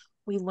and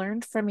we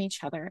learned from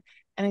each other.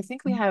 And I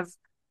think we have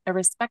a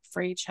respect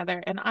for each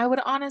other. And I would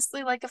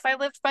honestly, like, if I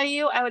lived by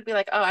you, I would be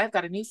like, oh, I've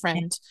got a new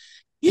friend.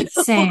 You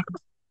know? Same.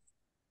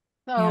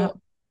 Yeah,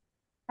 So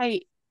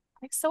I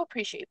I so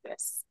appreciate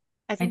this.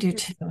 I I think do you're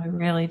too. I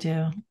really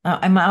do.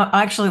 I'm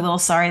actually a little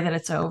sorry that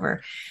it's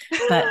over,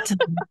 but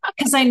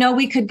because I know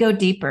we could go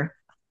deeper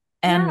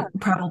yeah,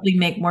 and probably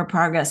make more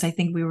progress. I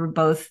think we were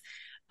both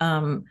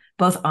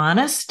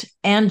honest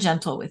and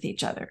gentle with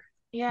each other.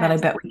 But I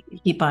yes. bet we can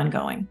keep on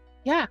going.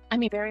 Yeah, I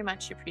mean, very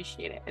much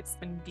appreciate it. It's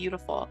been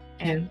beautiful.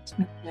 And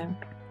Yeah.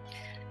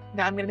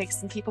 now I'm gonna make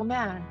some people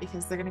mad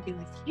because they're gonna be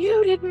like,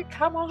 you didn't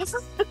come off.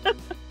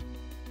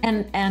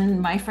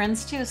 And my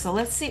friends too. So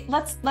let's see.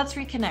 Let's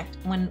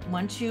reconnect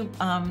once you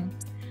I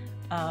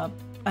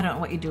don't know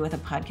what you do with a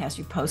podcast.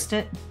 You post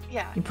it.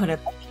 Yeah. You put it.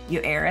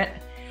 You air it.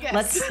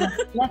 Yes.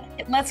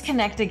 Let's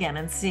connect again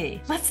and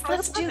see. Let's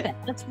do that.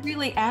 Let's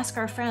really ask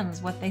our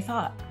friends what they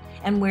thought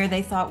and where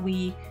they thought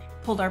we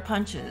pulled our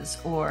punches,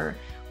 or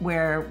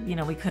where, you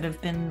know, we could have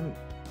been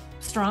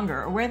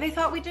stronger, or where they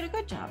thought we did a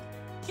good job.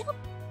 Yeah,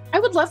 I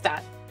would love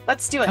that.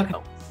 Let's do it. Okay.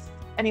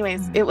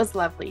 Anyways, it was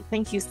lovely.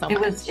 Thank you so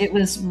much. It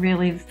was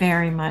really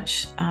very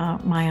much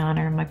my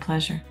honor and my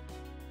pleasure.